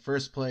Bayern in the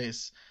first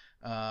place.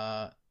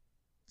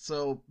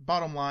 So,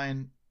 bottom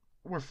line,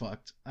 we're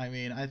fucked. I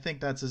mean, I think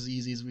that's as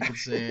easy as we could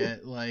say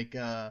it. Like,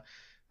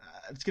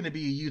 it's going to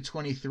be a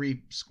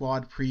U23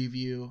 squad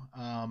preview.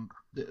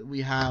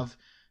 We have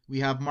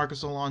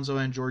Marcos Alonso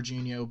and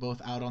Jorginho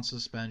both out on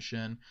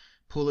suspension.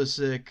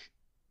 Pulisic,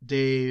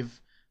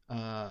 Dave,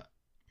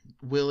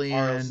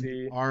 Willian,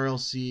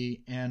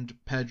 RLC, and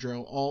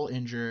Pedro all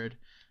injured.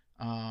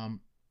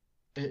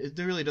 It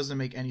really doesn't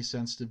make any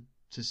sense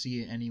to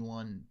see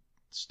anyone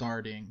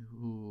starting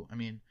who, I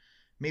mean,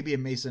 maybe a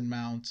Mason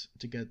Mount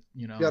to get,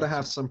 You gotta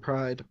have some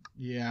pride.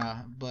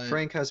 Yeah, but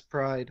Frank has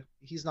pride.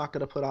 He's not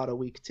gonna put out a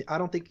weak team. I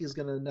don't think he's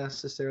gonna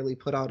necessarily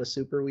put out a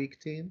super weak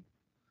team.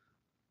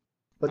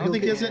 But I don't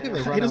think he doesn't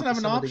have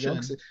an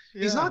option.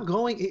 Yeah. He's not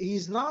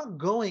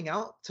going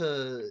out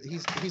to.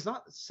 He's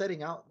not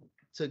setting out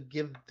to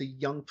give the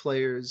young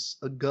players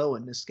a go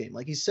in this game.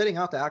 Like he's setting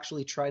out to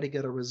actually try to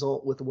get a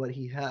result with what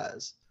he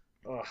has.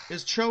 Ugh.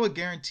 Is Cho a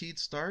guaranteed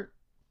start?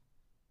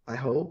 I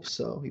hope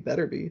so. He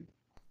better be.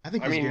 I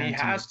think. I mean, guaranteed.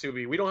 he has to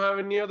be. We don't have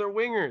any other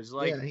wingers.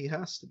 Like, yeah, he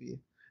has to be.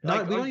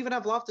 Like, we don't even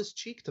have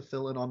Loftus-Cheek to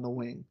fill in on the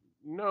wing.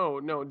 No,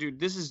 dude,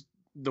 this is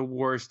the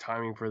worst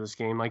timing for this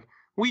game. Like,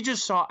 we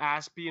just saw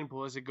Aspie and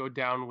Pulisic go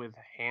down with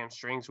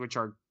hamstrings, which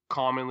are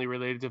commonly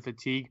related to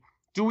fatigue.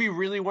 Do we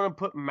really want to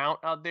put Mount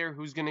out there,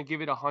 who's going to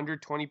give it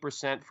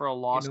 120% for a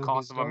lost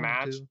cost of a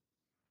match?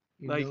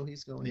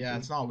 He's going. Yeah, to.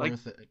 it's not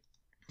worth it.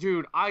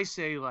 Dude, I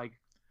say like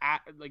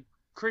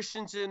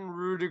Christensen,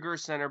 Rudiger,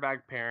 center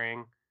back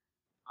pairing.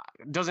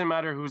 Doesn't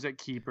matter who's at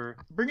keeper.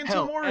 Bring in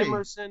Tomori.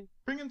 Emerson.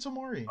 Bring in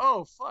Tomori.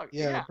 Oh fuck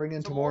yeah! Bring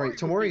in Tomori.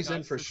 Tomori's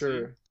in for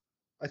sure. See.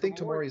 I think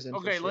Tomori's in.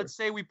 Okay, for sure. let's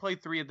say we play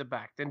 3 at the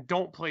back. Then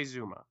don't play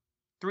Zuma.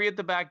 3 at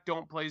the back.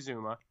 Don't play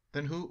Zuma.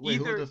 Then who would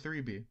the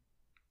 3 be?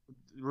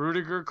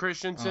 Rudiger,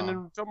 Christensen,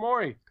 and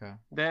Tomori. Okay.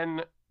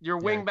 Then your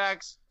wing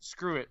backs,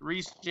 screw it.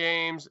 Reece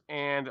James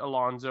and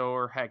Alonso,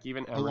 or heck,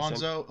 even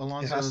Emerson.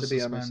 Alonso has to be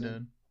suspended.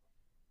 Emerson.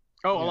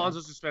 Oh, yeah.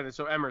 Alonso's suspended.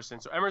 So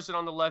Emerson. So Emerson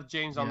on the left,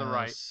 James on the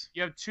right. Yes.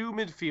 You have 2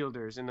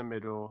 midfielders in the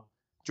middle.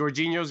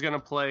 Jorginho's going to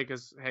play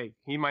because, hey,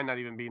 he might not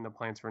even be in the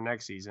plans for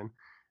next season.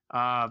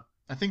 I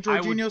think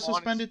Jorginho's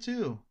suspended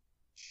too.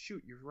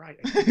 Shoot, you're right.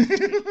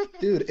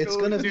 Dude, it's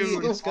going to be.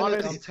 It's gonna,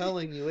 I'm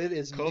telling you, it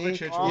is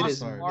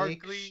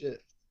Kovacic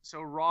shit.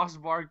 So Ross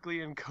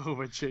Barkley and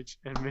Kovacic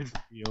in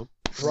midfield.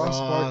 Ross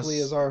Barkley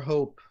is our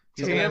hope.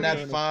 He's going to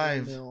net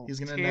 5. He's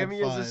going to net 5.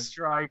 Tammy as a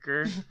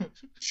striker.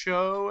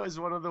 Cho as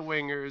one of the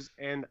wingers.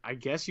 And I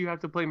guess you have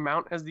to play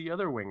Mount as the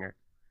other winger.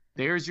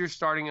 There's your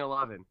starting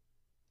 11.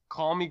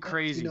 Call me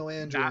crazy.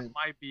 That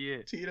might be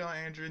it. Tino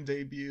Andrin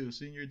debut.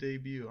 Senior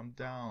debut. I'm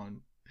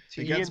down.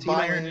 Against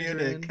Bayern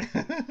Munich.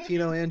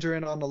 Tino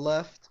Andrin on the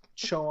left.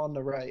 Cho on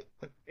the right.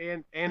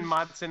 And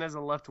Madsen as a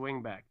left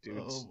wing back, dude.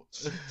 Oh.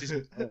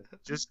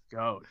 Just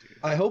go, dude.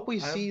 I hope we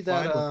I'm see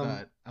fine that. with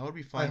that. I would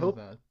be fine with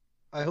that.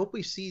 I hope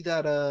we see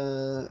that.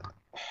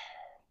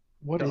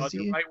 What The is other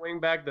he? right wing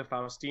back, the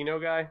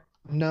Faustino guy.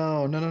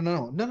 No. That's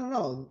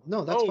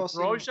Faustino.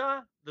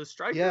 Broja, the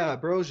striker. Yeah,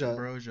 Broja.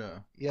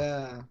 Broja.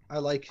 Yeah, I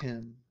like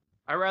him.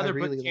 I'd rather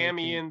really put like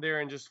Cammy him. in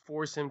there and just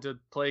force him to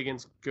play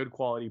against good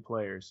quality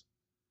players.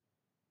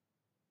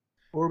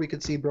 Or we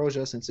could see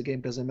Broja since the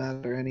game doesn't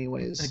matter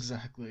anyways.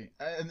 Exactly.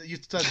 And you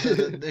said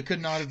that it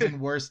could not have been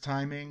worse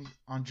timing,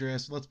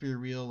 Andreas. Let's be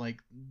real.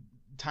 Like,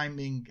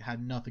 timing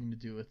had nothing to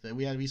do with it.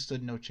 We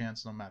stood no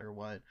chance no matter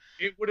what.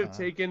 It would have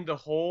taken the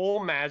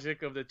whole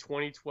magic of the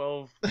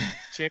 2012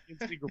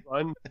 Champions League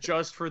run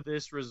just for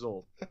this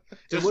result.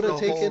 It would have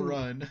taken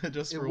run.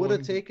 Just it for would have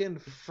one- taken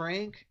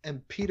Frank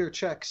and Peter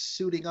Cech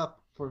suiting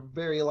up for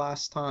very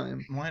last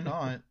time. Why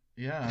not?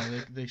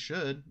 Yeah, they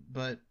should.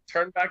 But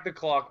Turn back the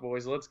clock,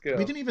 boys. Let's go.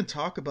 we didn't even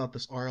talk about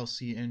this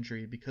RLC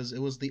injury because it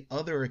was the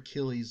other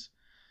Achilles.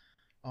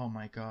 Oh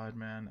my god,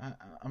 man!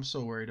 I'm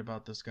so worried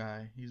about this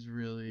guy. He's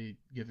really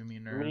giving me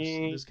nerves.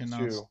 Me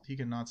too. He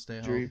cannot stay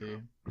Injury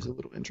healthy. He's a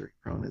little injury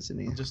prone, isn't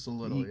he? Just a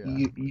little, yeah.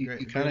 You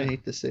Great- kind of great-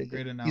 hate to say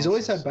great it. He's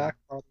always had analysis. back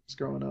problems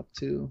growing up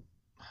too.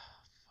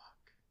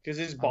 Because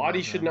his I body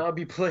love should him. not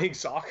be playing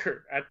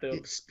soccer at the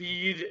He-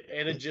 speed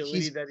and agility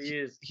He's- that he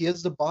is, He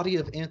has the body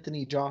of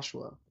Anthony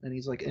Joshua, and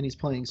he's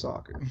playing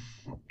soccer.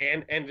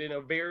 and in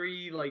a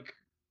very like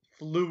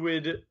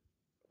fluid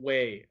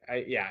way.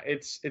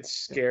 It's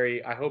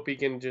scary. I hope he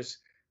can just.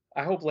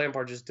 I hope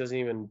Lampard just doesn't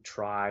even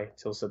try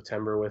till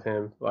September with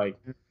him. Like,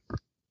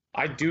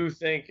 I do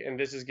think, and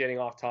this is getting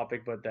off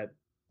topic, but that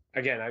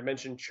again, I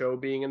mentioned Cho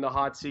being in the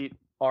hot seat.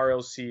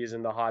 RLC is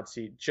in the hot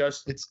seat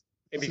just This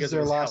because is their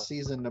of his last health.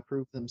 season to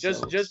prove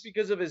themselves. Just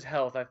because of his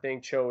health, I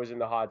think Cho is in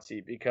the hot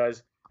seat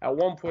because at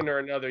one point or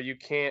another, you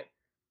can't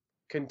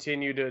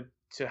continue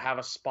to have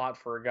a spot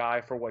for a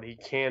guy for what he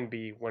can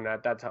be when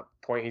at that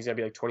point he's gonna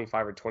be like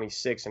 25 or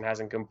 26 and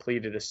hasn't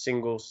completed a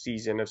single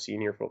season of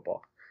senior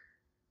football.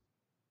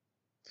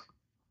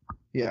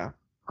 Yeah.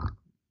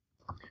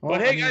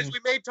 But hey, guys, we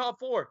made top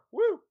 4.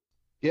 Woo!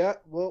 Yeah,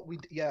 well, we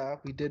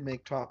did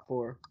make top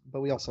 4,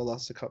 but we also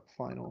lost the cup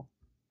final.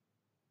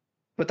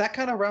 But that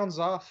kind of rounds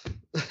off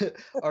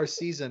our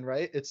season,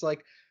 right? It's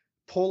like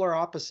polar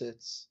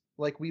opposites.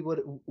 Like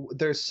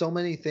there's so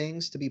many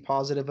things to be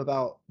positive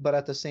about, but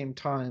at the same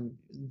time,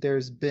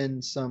 there's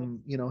been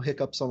some,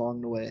 hiccups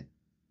along the way.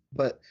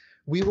 But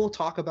we will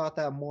talk about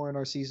that more in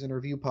our season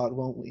review pod,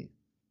 won't we?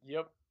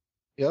 Yep.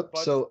 Yep.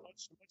 But So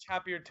much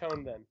happier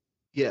tone then.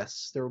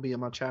 yes, there will be a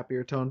much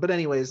happier tone. But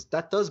anyways,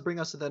 that does bring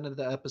us to the end of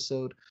the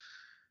episode.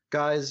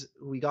 Guys,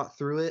 we got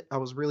through it. I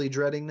was really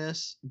dreading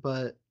this,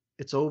 but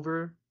it's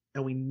over,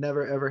 and we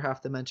never ever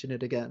have to mention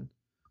it again.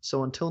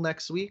 So until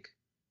next week,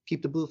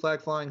 keep the blue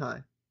flag flying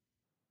high.